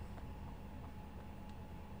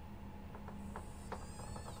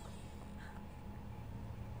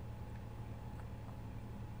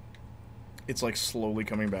 It's like slowly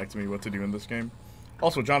coming back to me what to do in this game.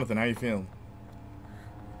 Also, Jonathan, how you feeling?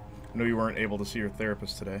 I know you weren't able to see your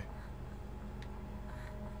therapist today.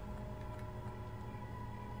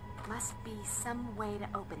 Must be some way to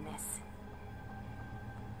open this.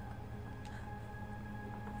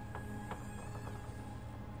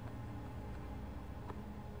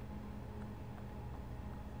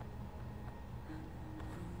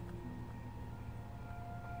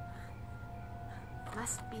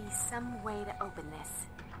 Must be some way to open this.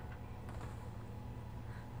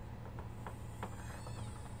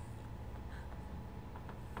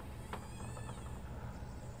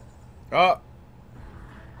 Oh!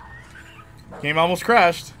 Game almost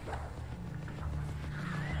crashed.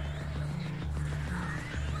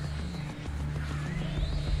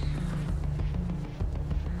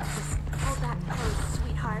 Just hold that close,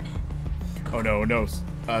 sweetheart. Oh no, no.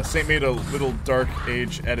 Saint made a little Dark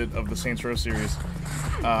Age edit of the Saints Row series.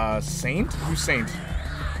 Saint? Who's Saint?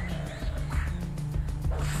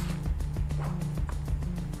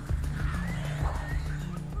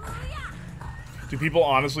 Do people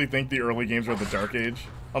honestly think the early games are the Dark Age?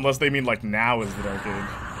 Unless they mean like now is the Dark Age.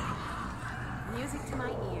 Music to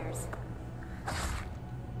my ears.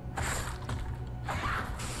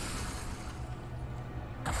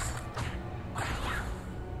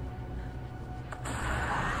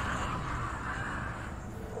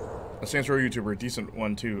 A Saints Row YouTuber, a decent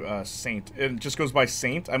one too, Saint. It just goes by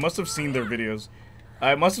Saint. I must have seen their videos.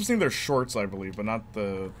 I must have seen their shorts, I believe, but not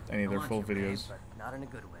any of their full videos. But not in a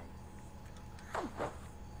good way.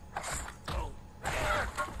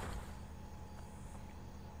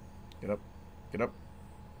 Get up. Get up.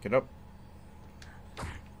 Get up.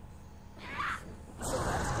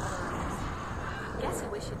 Guess I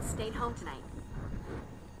wish you'd stayed home tonight.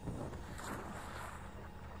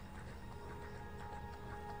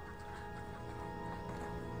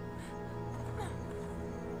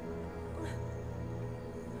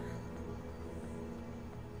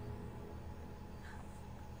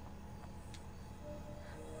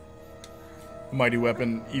 Mighty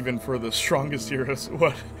weapon, even for the strongest heroes.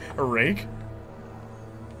 What? A rake?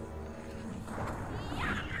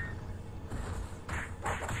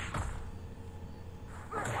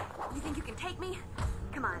 You think you can take me?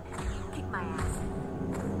 Come on, kick my ass.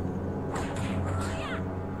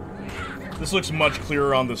 This looks much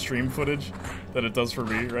clearer on the stream footage than it does for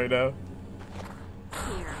me right now.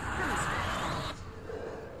 Here,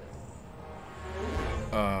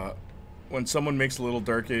 When someone makes a little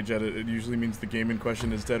Dark Age edit, it usually means the game in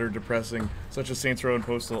question is dead or depressing, such as Saints Row and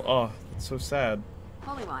Postal. Oh, that's so sad.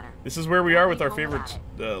 Holy water. This is where we are with our favorite,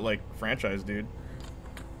 like, franchise, dude.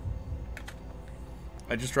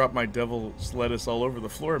 I just dropped my devil's lettuce all over the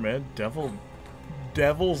floor, man.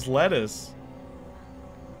 Devil's lettuce.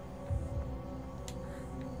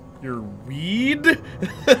 Your weed?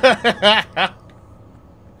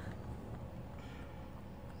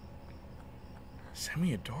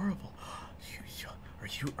 Semi-adorable.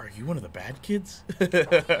 Are you one of the bad kids?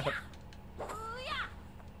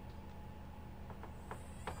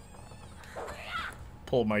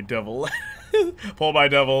 Pull my devil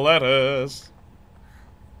lettuce.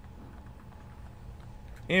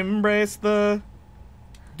 Embrace the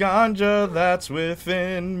ganja that's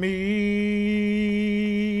within me.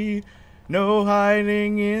 No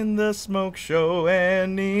hiding in the smoke show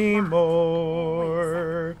anymore.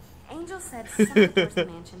 Angel said some of the doors in the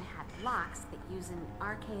mansion had locks that use an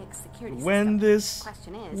archaic security system. When this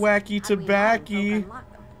wacky tobacco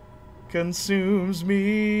consumes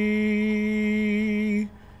me,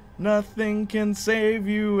 nothing can save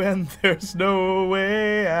you and there's no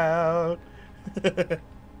way out. The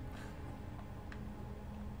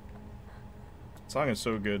song is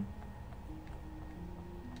so good.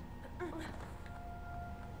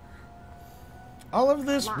 All of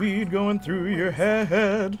this weed going through your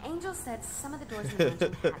head. Angel said some of the doors in the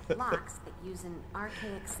mansion had locks that use an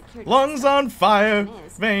archaic security Lungs system. on fire,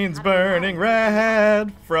 Is, veins burning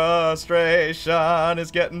red. Frustration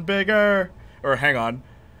is getting bigger. Or hang on.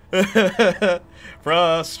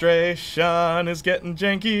 Frustration is getting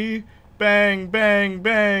janky. Bang, bang,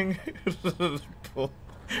 bang.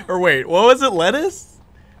 Or wait, what was it? Lettuce?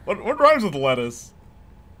 What rhymes with lettuce?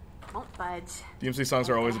 Won't budge. DMC songs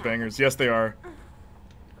are always bangers. Yes, they are.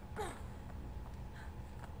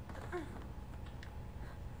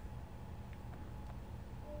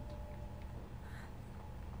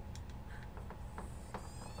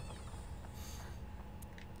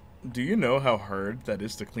 Do you know how hard that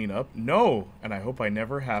is to clean up? No, and I hope I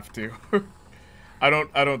never have to. I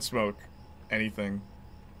don't smoke anything.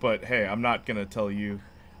 But hey, I'm not gonna tell you.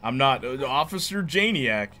 I'm not Officer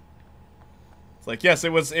Janiac. It's like, yes, it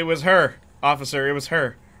was her. Officer, it was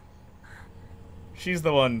her. She's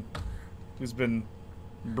the one who's been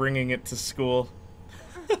bringing it to school.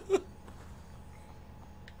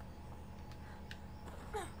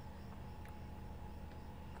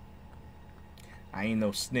 I ain't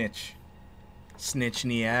no snitch.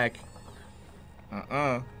 Snitchniac.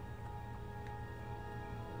 Where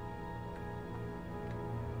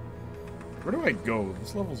do I go?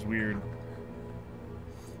 This level's weird.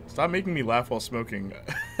 Stop making me laugh while smoking.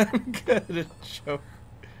 I'm good at joke.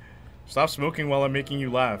 Stop smoking while I'm making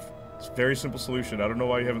you laugh. It's a very simple solution. I don't know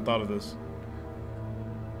why you haven't thought of this.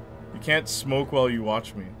 You can't smoke while you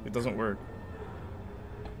watch me. It doesn't work.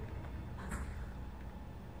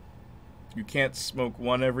 You can't smoke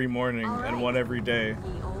one every morning and one every day.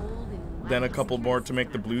 Then a couple more to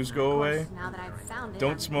make the blues go away.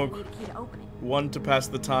 Don't smoke one to pass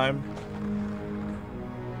the time.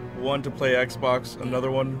 One to play Xbox,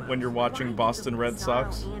 another one when you're watching Boston Red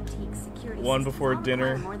Sox. One before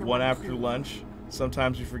dinner, one after lunch.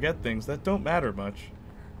 Sometimes you forget things that don't matter much.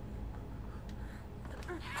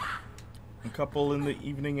 A couple in the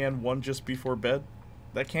evening and one just before bed.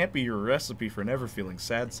 That can't be your recipe for never feeling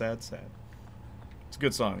sad, sad, sad. It's a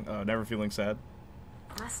good song, Never Feeling Sad.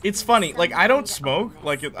 It's funny, like, I don't smoke,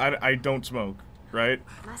 like, I don't smoke, right?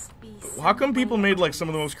 How come people made, like, some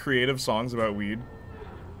of the most creative songs about weed?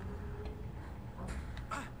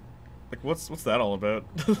 Like, what's that all about?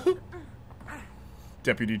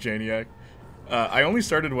 Deputy Janiac. I only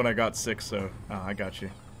started when I got sick, so... Oh, I got you.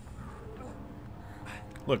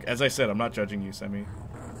 Look, as I said, I'm not judging you, Semi.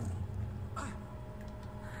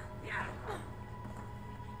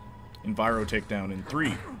 Enviro takedown in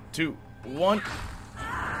 3, 2, 1.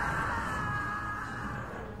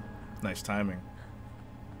 Nice timing.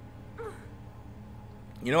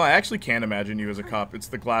 You know, I actually can't imagine you as a cop. It's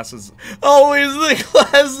the glasses. Always the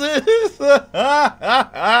glasses!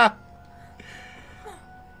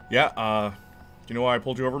 Yeah, do you know why I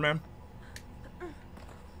pulled you over, ma'am?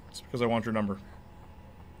 It's because I want your number.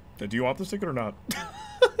 Do you want this ticket or not?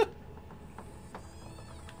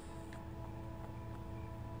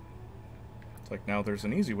 It's like, now there's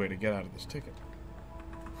an easy way to get out of this ticket.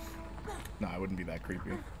 No, I wouldn't be that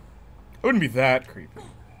creepy. I wouldn't be that creepy.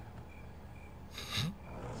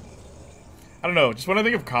 I don't know, just when I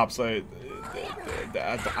think of cops, weed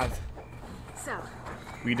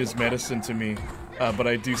is medicine to me, but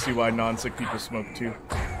I do see why non-sick people smoke too.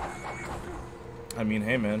 I mean,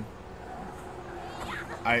 hey man,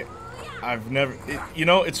 I've never, you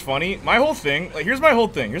know, it's funny, my whole thing, like, here's my whole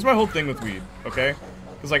thing with weed, okay?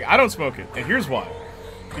 Because, like, I don't smoke it, and here's why.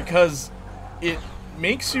 Because it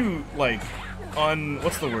makes you, like,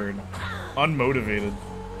 what's the word? Unmotivated.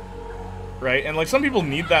 Right? And, like, some people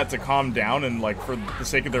need that to calm down and, like, for the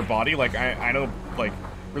sake of their body. Like, I know, like,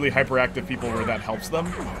 really hyperactive people where that helps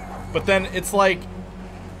them. But then it's like,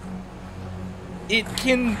 it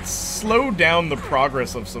can slow down the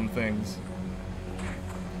progress of some things.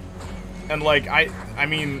 And, like, I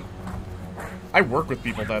mean, I work with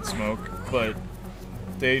people that smoke, but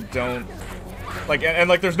they don't, like, and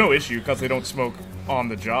like, there's no issue because they don't smoke on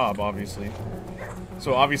the job, obviously.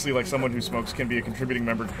 So obviously, like, someone who smokes can be a contributing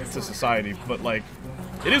member to society, but, like,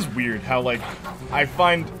 it is weird how, like, I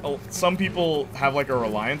find some people have, like, a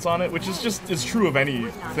reliance on it, which is just, it's true of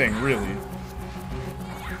anything, really.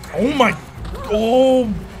 Oh my,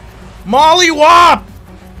 oh, Molly Wop!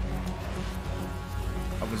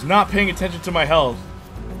 I was not paying attention to my health.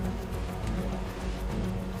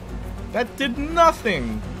 That did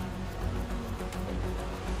nothing.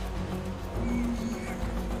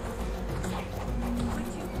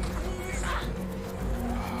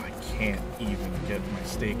 Can't even get my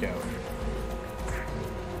stake out.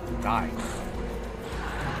 Die.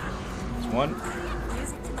 It's 1.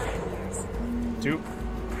 2.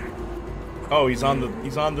 Oh, he's on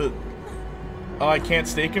the, oh, I can't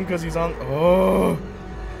stake him because he's on, oh.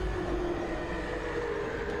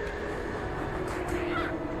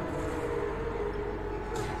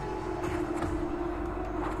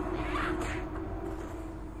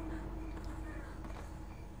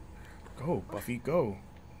 Go, Buffy, go.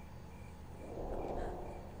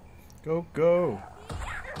 Go, go.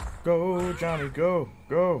 Go, Johnny, go,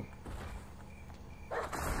 go.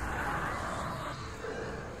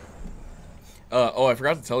 Oh, I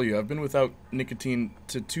forgot to tell you, I've been without nicotine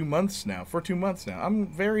for 2 months now. I'm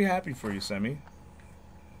very happy for you, Semi.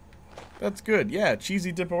 That's good. Yeah,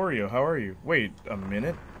 Cheesy Dip Oreo, how are you? Wait a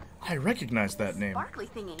minute. I recognize that name. Sparkly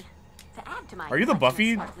thingy. To add to my are you the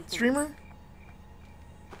Buffy streamer?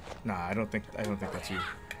 Nah, I don't think that's you.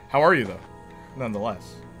 How are you, though?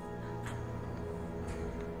 Nonetheless.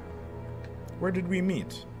 Where did we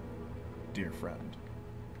meet, dear friend?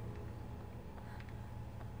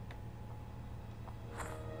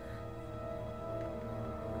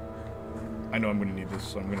 I know I'm gonna need this,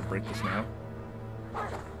 so I'm gonna break this now.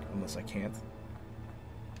 Unless I can't.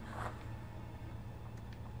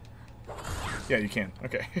 Yeah, you can.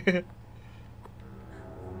 Okay.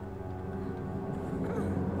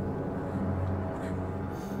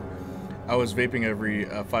 I was vaping every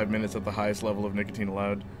 5 minutes at the highest level of nicotine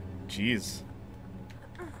allowed. Jeez.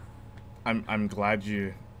 I'm glad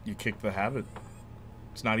you kicked the habit.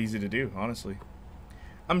 It's not easy to do, honestly.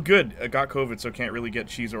 I'm good. I got COVID, so can't really get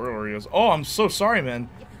cheese or Oreos. Oh, I'm so sorry, man.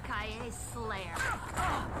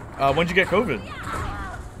 When'd you get COVID?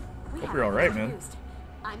 Hope you're all right, man.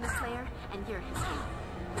 I'm the Slayer, and you're his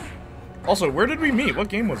hero. Also, where did we meet? What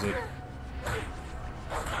game was it?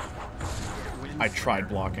 I tried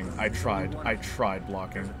blocking. I tried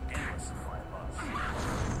blocking.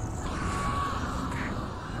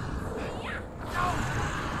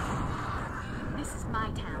 This is my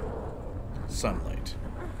town. Sunlight.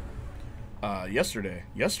 Yesterday.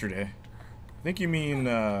 I think you mean,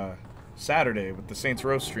 Saturday with the Saints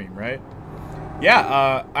Row stream, right?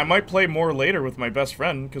 Yeah, I might play more later with my best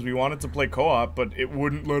friend, because we wanted to play co-op, but it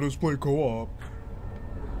wouldn't let us play co-op.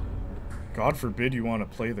 God forbid you want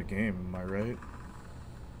to play the game, am I right?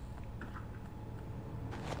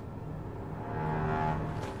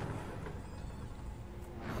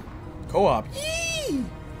 Co-op. Yee!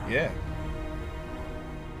 Yeah.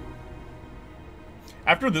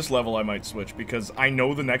 After this level, I might switch, because I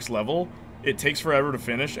know the next level, it takes forever to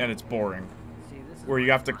finish, and it's boring. Where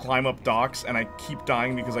you have to climb up docks, and I keep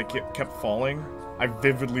dying because I kept falling. I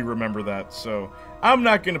vividly remember that, so I'm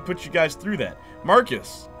not gonna put you guys through that.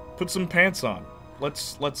 Marcus, put some pants on.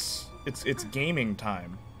 It's gaming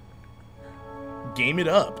time. Game it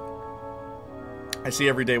up. I see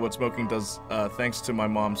every day what smoking does, thanks to my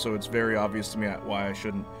mom, so it's very obvious to me why I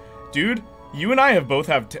shouldn't. Dude, you and I have both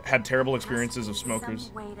had terrible experiences of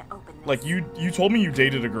smokers. Like, you told me you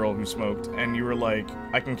dated a girl who smoked, and you were like,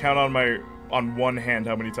 I can count on one hand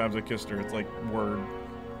how many times I kissed her. It's like, word.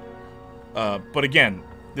 But again,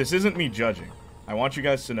 this isn't me judging. I want you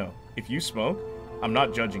guys to know, if you smoke, I'm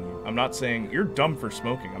not judging you. I'm not saying, you're dumb for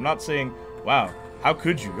smoking. I'm not saying, wow, how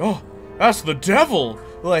could you? Oh, that's the devil!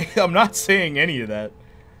 Like, I'm not saying any of that.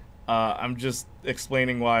 I'm just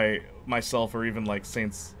explaining why myself or even, like,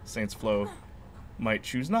 Saints Flow might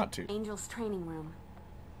choose not to. Angel's training room.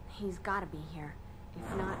 He's gotta be here.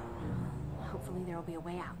 If not, hopefully there'll be a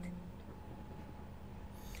way out.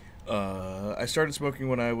 I started smoking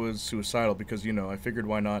when I was suicidal because, you know, I figured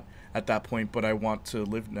why not at that point, but I want to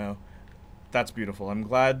live now. That's beautiful. I'm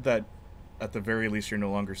glad that at the very least you're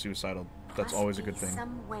no longer suicidal. That's always a good thing.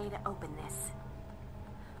 Some way to open this.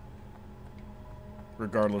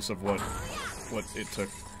 Regardless of what it took.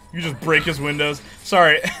 You just break his windows.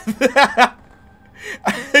 Sorry.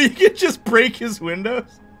 You can just break his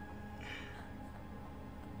windows?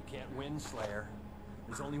 You can't win, Slayer.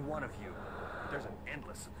 There's only one of you. There's an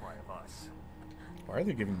endless supply of us. Why are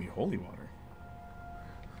they giving me holy water?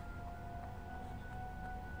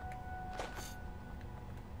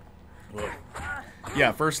 Ugh.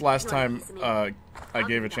 Yeah, last time I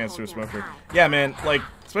gave a chance to a smoker. Yeah, man, like,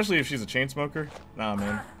 especially if she's a chain smoker. Nah,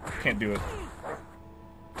 man, can't do it.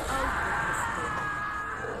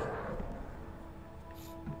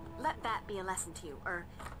 Let that be a lesson to you, or,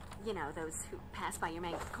 you know, those who pass by your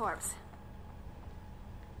mangled corpse.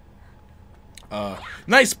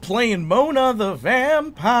 Nice playing, Mona the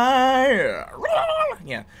Vampire.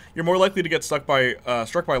 Yeah, you're more likely to get struck by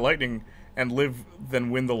lightning and live than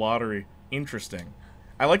win the lottery. Interesting.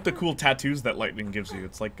 I like the cool tattoos that lightning gives you.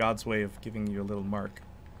 It's like God's way of giving you a little mark.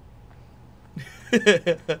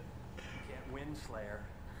 Can't win, Slayer.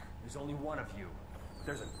 There's only one of you.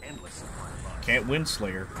 There's an endless supply of us. Can't win,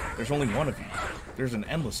 Slayer. There's only one of you. There's an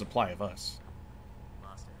endless supply of us.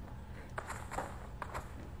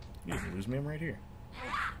 You didn't lose me, I'm right here.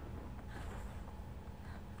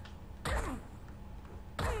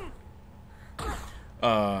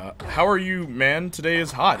 How are you, man? Today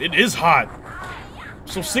is hot. It is hot! I'm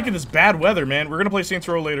so sick of this bad weather, man. We're gonna play Saints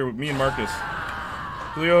Row later with me and Marcus.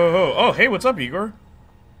 Oh, hey, what's up, Igor?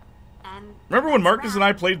 Remember when Marcus and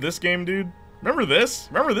I played this game, dude? Remember this?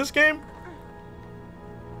 Remember this game?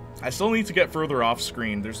 I still need to get further off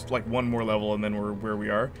screen. There's like one more level and then we're where we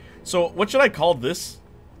are. So, what should I call this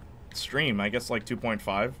stream? I guess like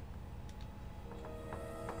 2.5?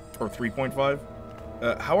 Or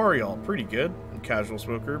 3.5? How are y'all? Pretty good. I'm a casual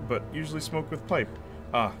smoker, but usually smoke with pipe.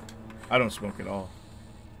 I don't smoke at all.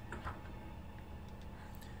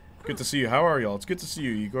 Good to see you. How are y'all? It's good to see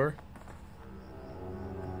you, Igor.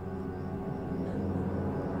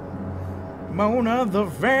 Mona the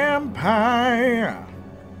Vampire.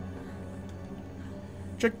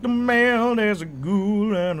 Check the mail, there's a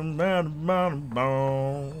ghoul and a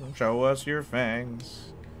bone. Show us your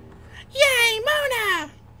fangs. Yay,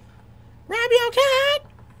 Mona! Grab your cat,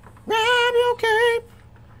 grab your cape.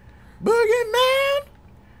 Boogeyman,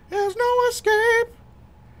 there's no escape.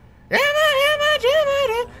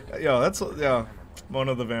 Yo, that's, yeah,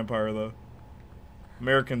 Mona the Vampire, though.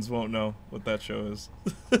 Americans won't know what that show is.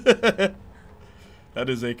 That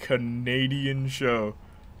is a Canadian show.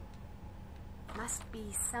 Must be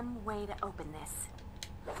some way to open this.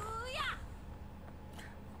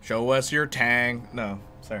 Show us your tang. No,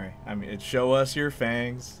 sorry. I mean, it's show us your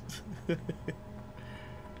fangs.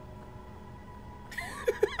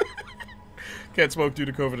 Can't smoke due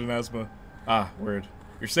to COVID and asthma. Ah, word.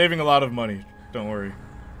 You're saving a lot of money. Don't worry.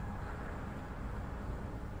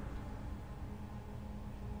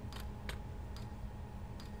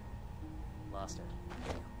 Lost it.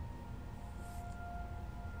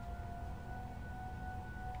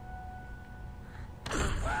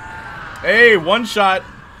 Hey, one shot.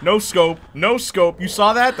 No scope. No scope. You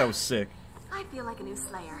saw that? That was sick. I feel like a new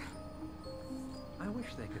Slayer. I wish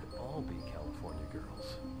they could all be California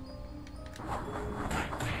girls.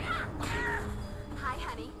 Hi,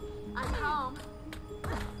 honey. I'm home.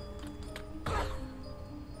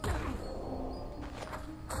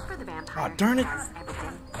 For the vampire. Aw, darn it. Has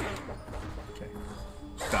everything. Okay.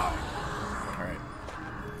 Stop. Alright.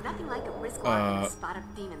 Nothing like a brisk walk and a spot of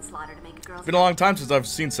demon slaughter to make a girl's It's been a long time since I've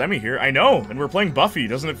seen Semi here. I know, and we're playing Buffy.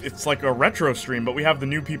 Doesn't it? It's like a retro stream, but we have the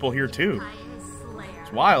new people here too.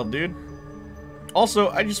 It's wild, dude. Also,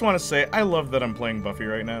 I just want to say, I love that I'm playing Buffy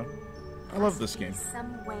right now. I love this game.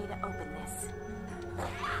 Some way to open this.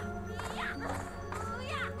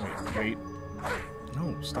 Wait.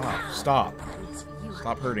 No, stop. Stop.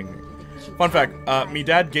 Stop hurting me. Fun fact, me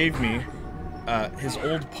dad gave me his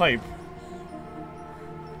old pipe.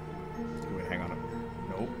 Wait, hang on.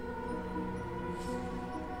 Nope.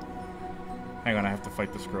 Hang on, I have to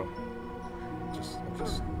fight this girl. Just...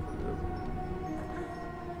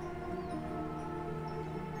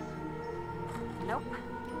 Nope.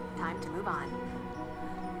 Time to move on.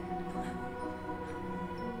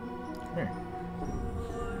 Come here.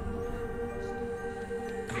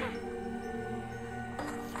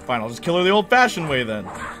 Fine, I'll just kill her the old-fashioned way then.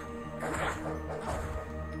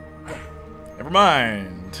 Never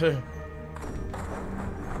mind. I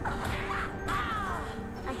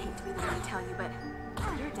hate to be the one to tell you, but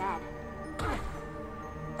you're dead.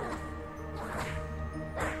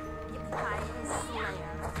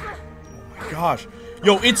 Gosh.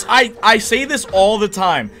 Yo, it's, I say this all the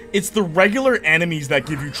time. It's the regular enemies that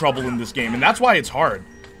give you trouble in this game, and that's why it's hard.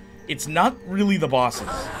 It's not really the bosses.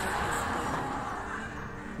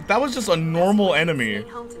 That was just a normal enemy,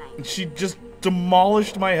 and she just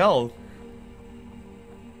demolished my health.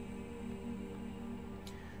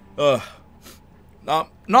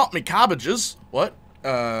 Not me cabbages. What?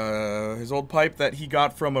 His old pipe that he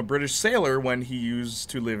got from a British sailor when he used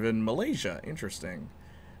to live in Malaysia. Interesting.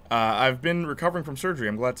 I've been recovering from surgery.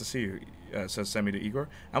 I'm glad to see you, says Semi to Igor.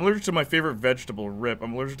 I'm allergic to my favorite vegetable, Rip.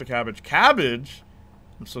 I'm allergic to cabbage. Cabbage?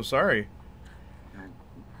 I'm so sorry.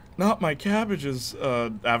 Not my cabbages,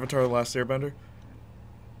 Avatar: The Last Airbender.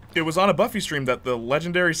 It was on a Buffy stream that the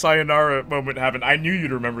legendary Sayonara moment happened. I knew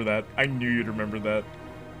you'd remember that. I knew you'd remember that.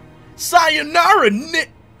 Sayonara,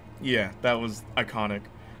 Nick! Yeah, that was iconic.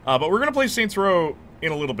 But we're gonna play Saints Row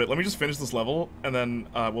in a little bit. Let me just finish this level, and then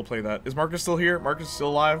we'll play that. Is Marcus still here? Marcus is still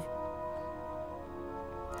alive?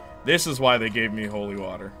 This is why they gave me holy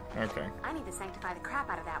water. Okay. I need to sanctify the crap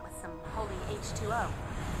out of that with some holy H2O.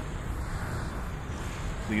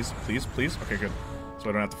 Please, please, please. Okay, good. So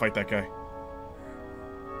I don't have to fight that guy.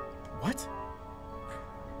 What?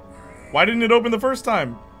 Why didn't it open the first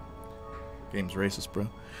time? Game's racist, bro.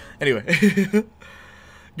 Anyway.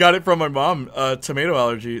 Got it from my mom. Tomato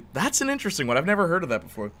allergy. That's an interesting one. I've never heard of that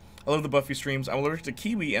before. I love the Buffy streams. I'm allergic to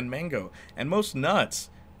kiwi and mango. And most nuts.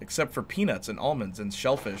 Except for peanuts and almonds and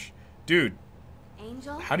shellfish. Dude.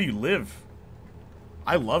 Angel? How do you live?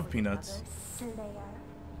 I love peanuts. Slayer.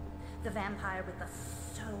 The vampire with the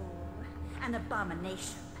soul. An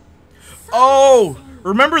abomination. Oh!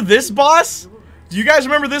 Remember this boss? Do you guys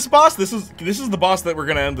remember this boss? This is the boss that we're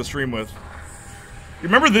gonna end the stream with. You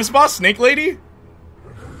remember this boss, Snake Lady?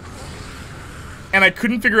 And I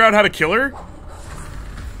couldn't figure out how to kill her?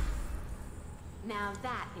 Now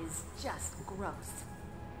that is just gross.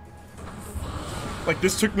 Like,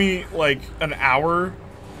 this took me, like, an hour.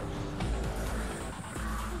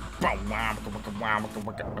 Okay,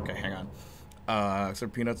 hang on.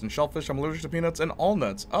 Except peanuts and shellfish. I'm allergic to peanuts and all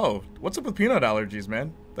nuts. Oh, what's up with peanut allergies,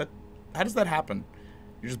 man? How does that happen?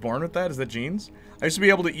 You're just born with that? Is that genes? I used to be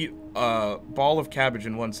able to eat a ball of cabbage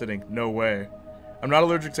in one sitting. No way. I'm not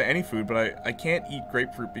allergic to any food, but I can't eat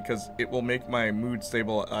grapefruit because it will make my mood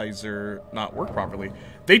stabilizer not work properly.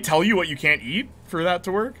 They tell you what you can't eat for that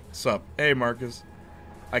to work? Sup? Hey, Marcus.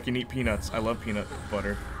 I can eat peanuts. I love peanut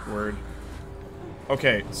butter. Word.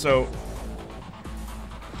 Okay, so...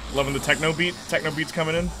 Loving the techno beat. Techno beat's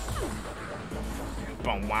coming in.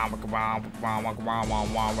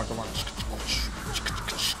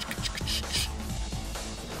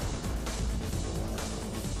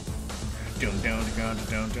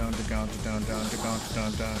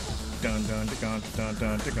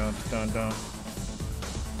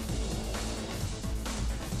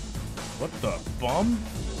 What the bum?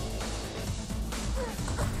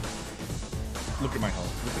 Look at my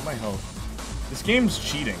health. Look at my health. This game's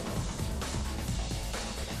cheating.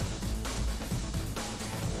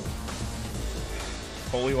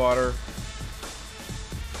 Holy water.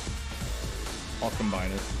 I'll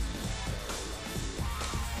combine it.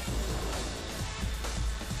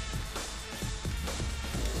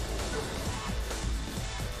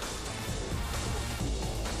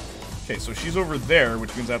 Okay, so she's over there,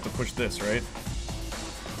 which means I have to push this, right?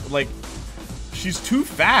 Like, she's too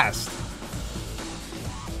fast.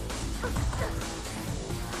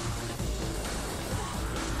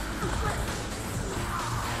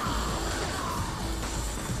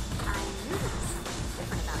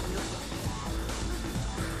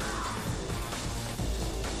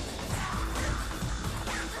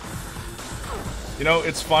 You know,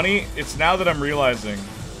 it's funny. It's now that I'm realizing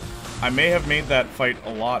I may have made that fight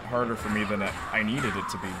a lot harder for me than I needed it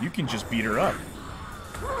to be. You can just beat her up.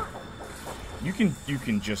 You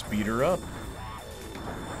can just beat her up.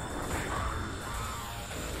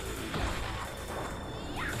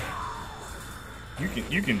 You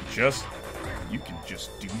can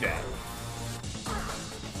just do that.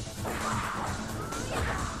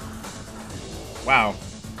 Wow.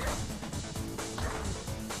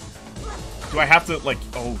 Do I have to, like,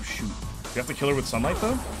 oh, shoot. Do you have to kill her with sunlight,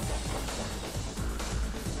 though?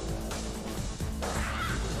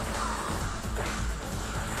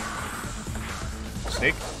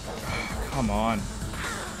 Snake? Come on.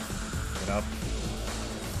 Get up.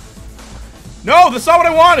 No, that's not what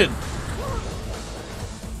I wanted!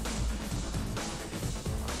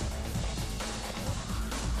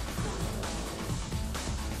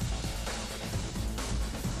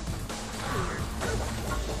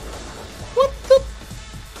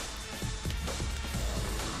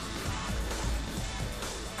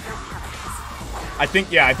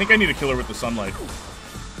 I think I need to kill her with the sunlight. Oh,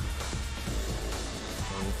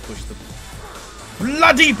 push the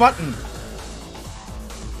bloody button!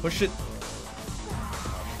 Push it.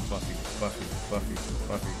 Buffy, Buffy, Buffy,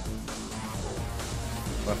 Buffy.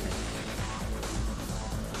 Buffy.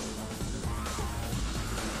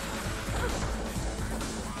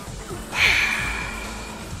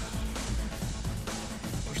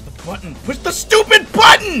 Push the button! Push the stupid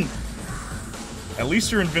button! At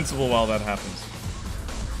least you're invincible while that happens.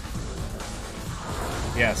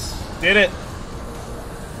 Yes. Did it.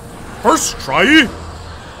 First try.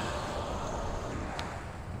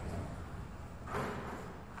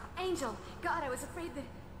 Angel. God, I was afraid that...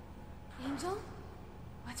 Angel?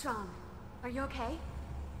 What's wrong? Are you okay?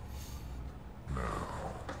 No.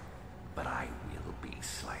 But I will be,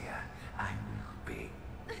 Slayer. I will be.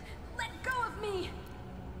 Let go of me!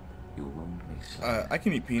 You wound me, Slayer. I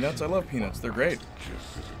can eat peanuts. I love peanuts. They're great.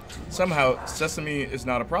 Somehow, sesame is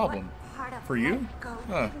not a problem. For you?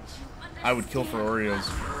 Huh. I would kill for Oreos.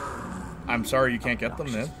 I'm sorry you can't get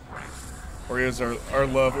them, man. Oreos are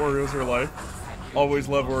love. Oreos are life. Always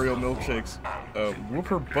love Oreo milkshakes. Whoop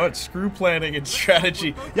her butt. Screw planning and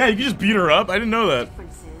strategy. Yeah, you can just beat her up. I didn't know that.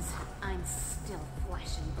 I'm still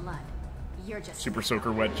flesh and blood. You're just Super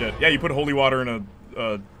Soaker Wet Jet. Yeah, you put holy water in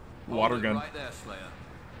a water gun. Right there, Slayer.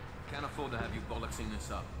 Can't afford to have you bollocksing this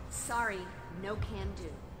up. Sorry, no can do.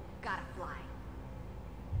 Gotta fly.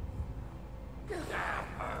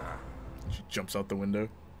 She jumps out the window.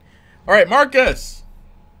 Alright, Marcus!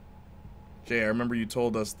 Jay, I remember you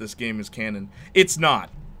told us this game is canon. It's not.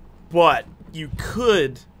 But you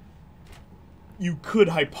could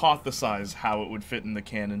hypothesize how it would fit in the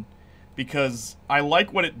canon. Because I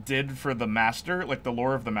like what it did for the Master, like the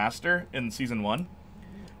lore of the Master in Season 1.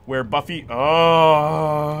 Where Buffy...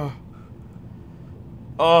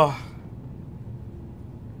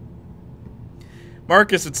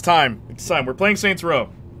 Marcus, it's time. It's time. We're playing Saints Row.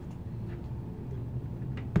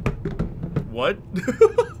 What?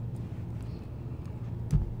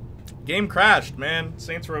 Game crashed, man.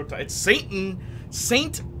 Saints Row time. It's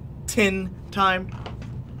Saint-tin time.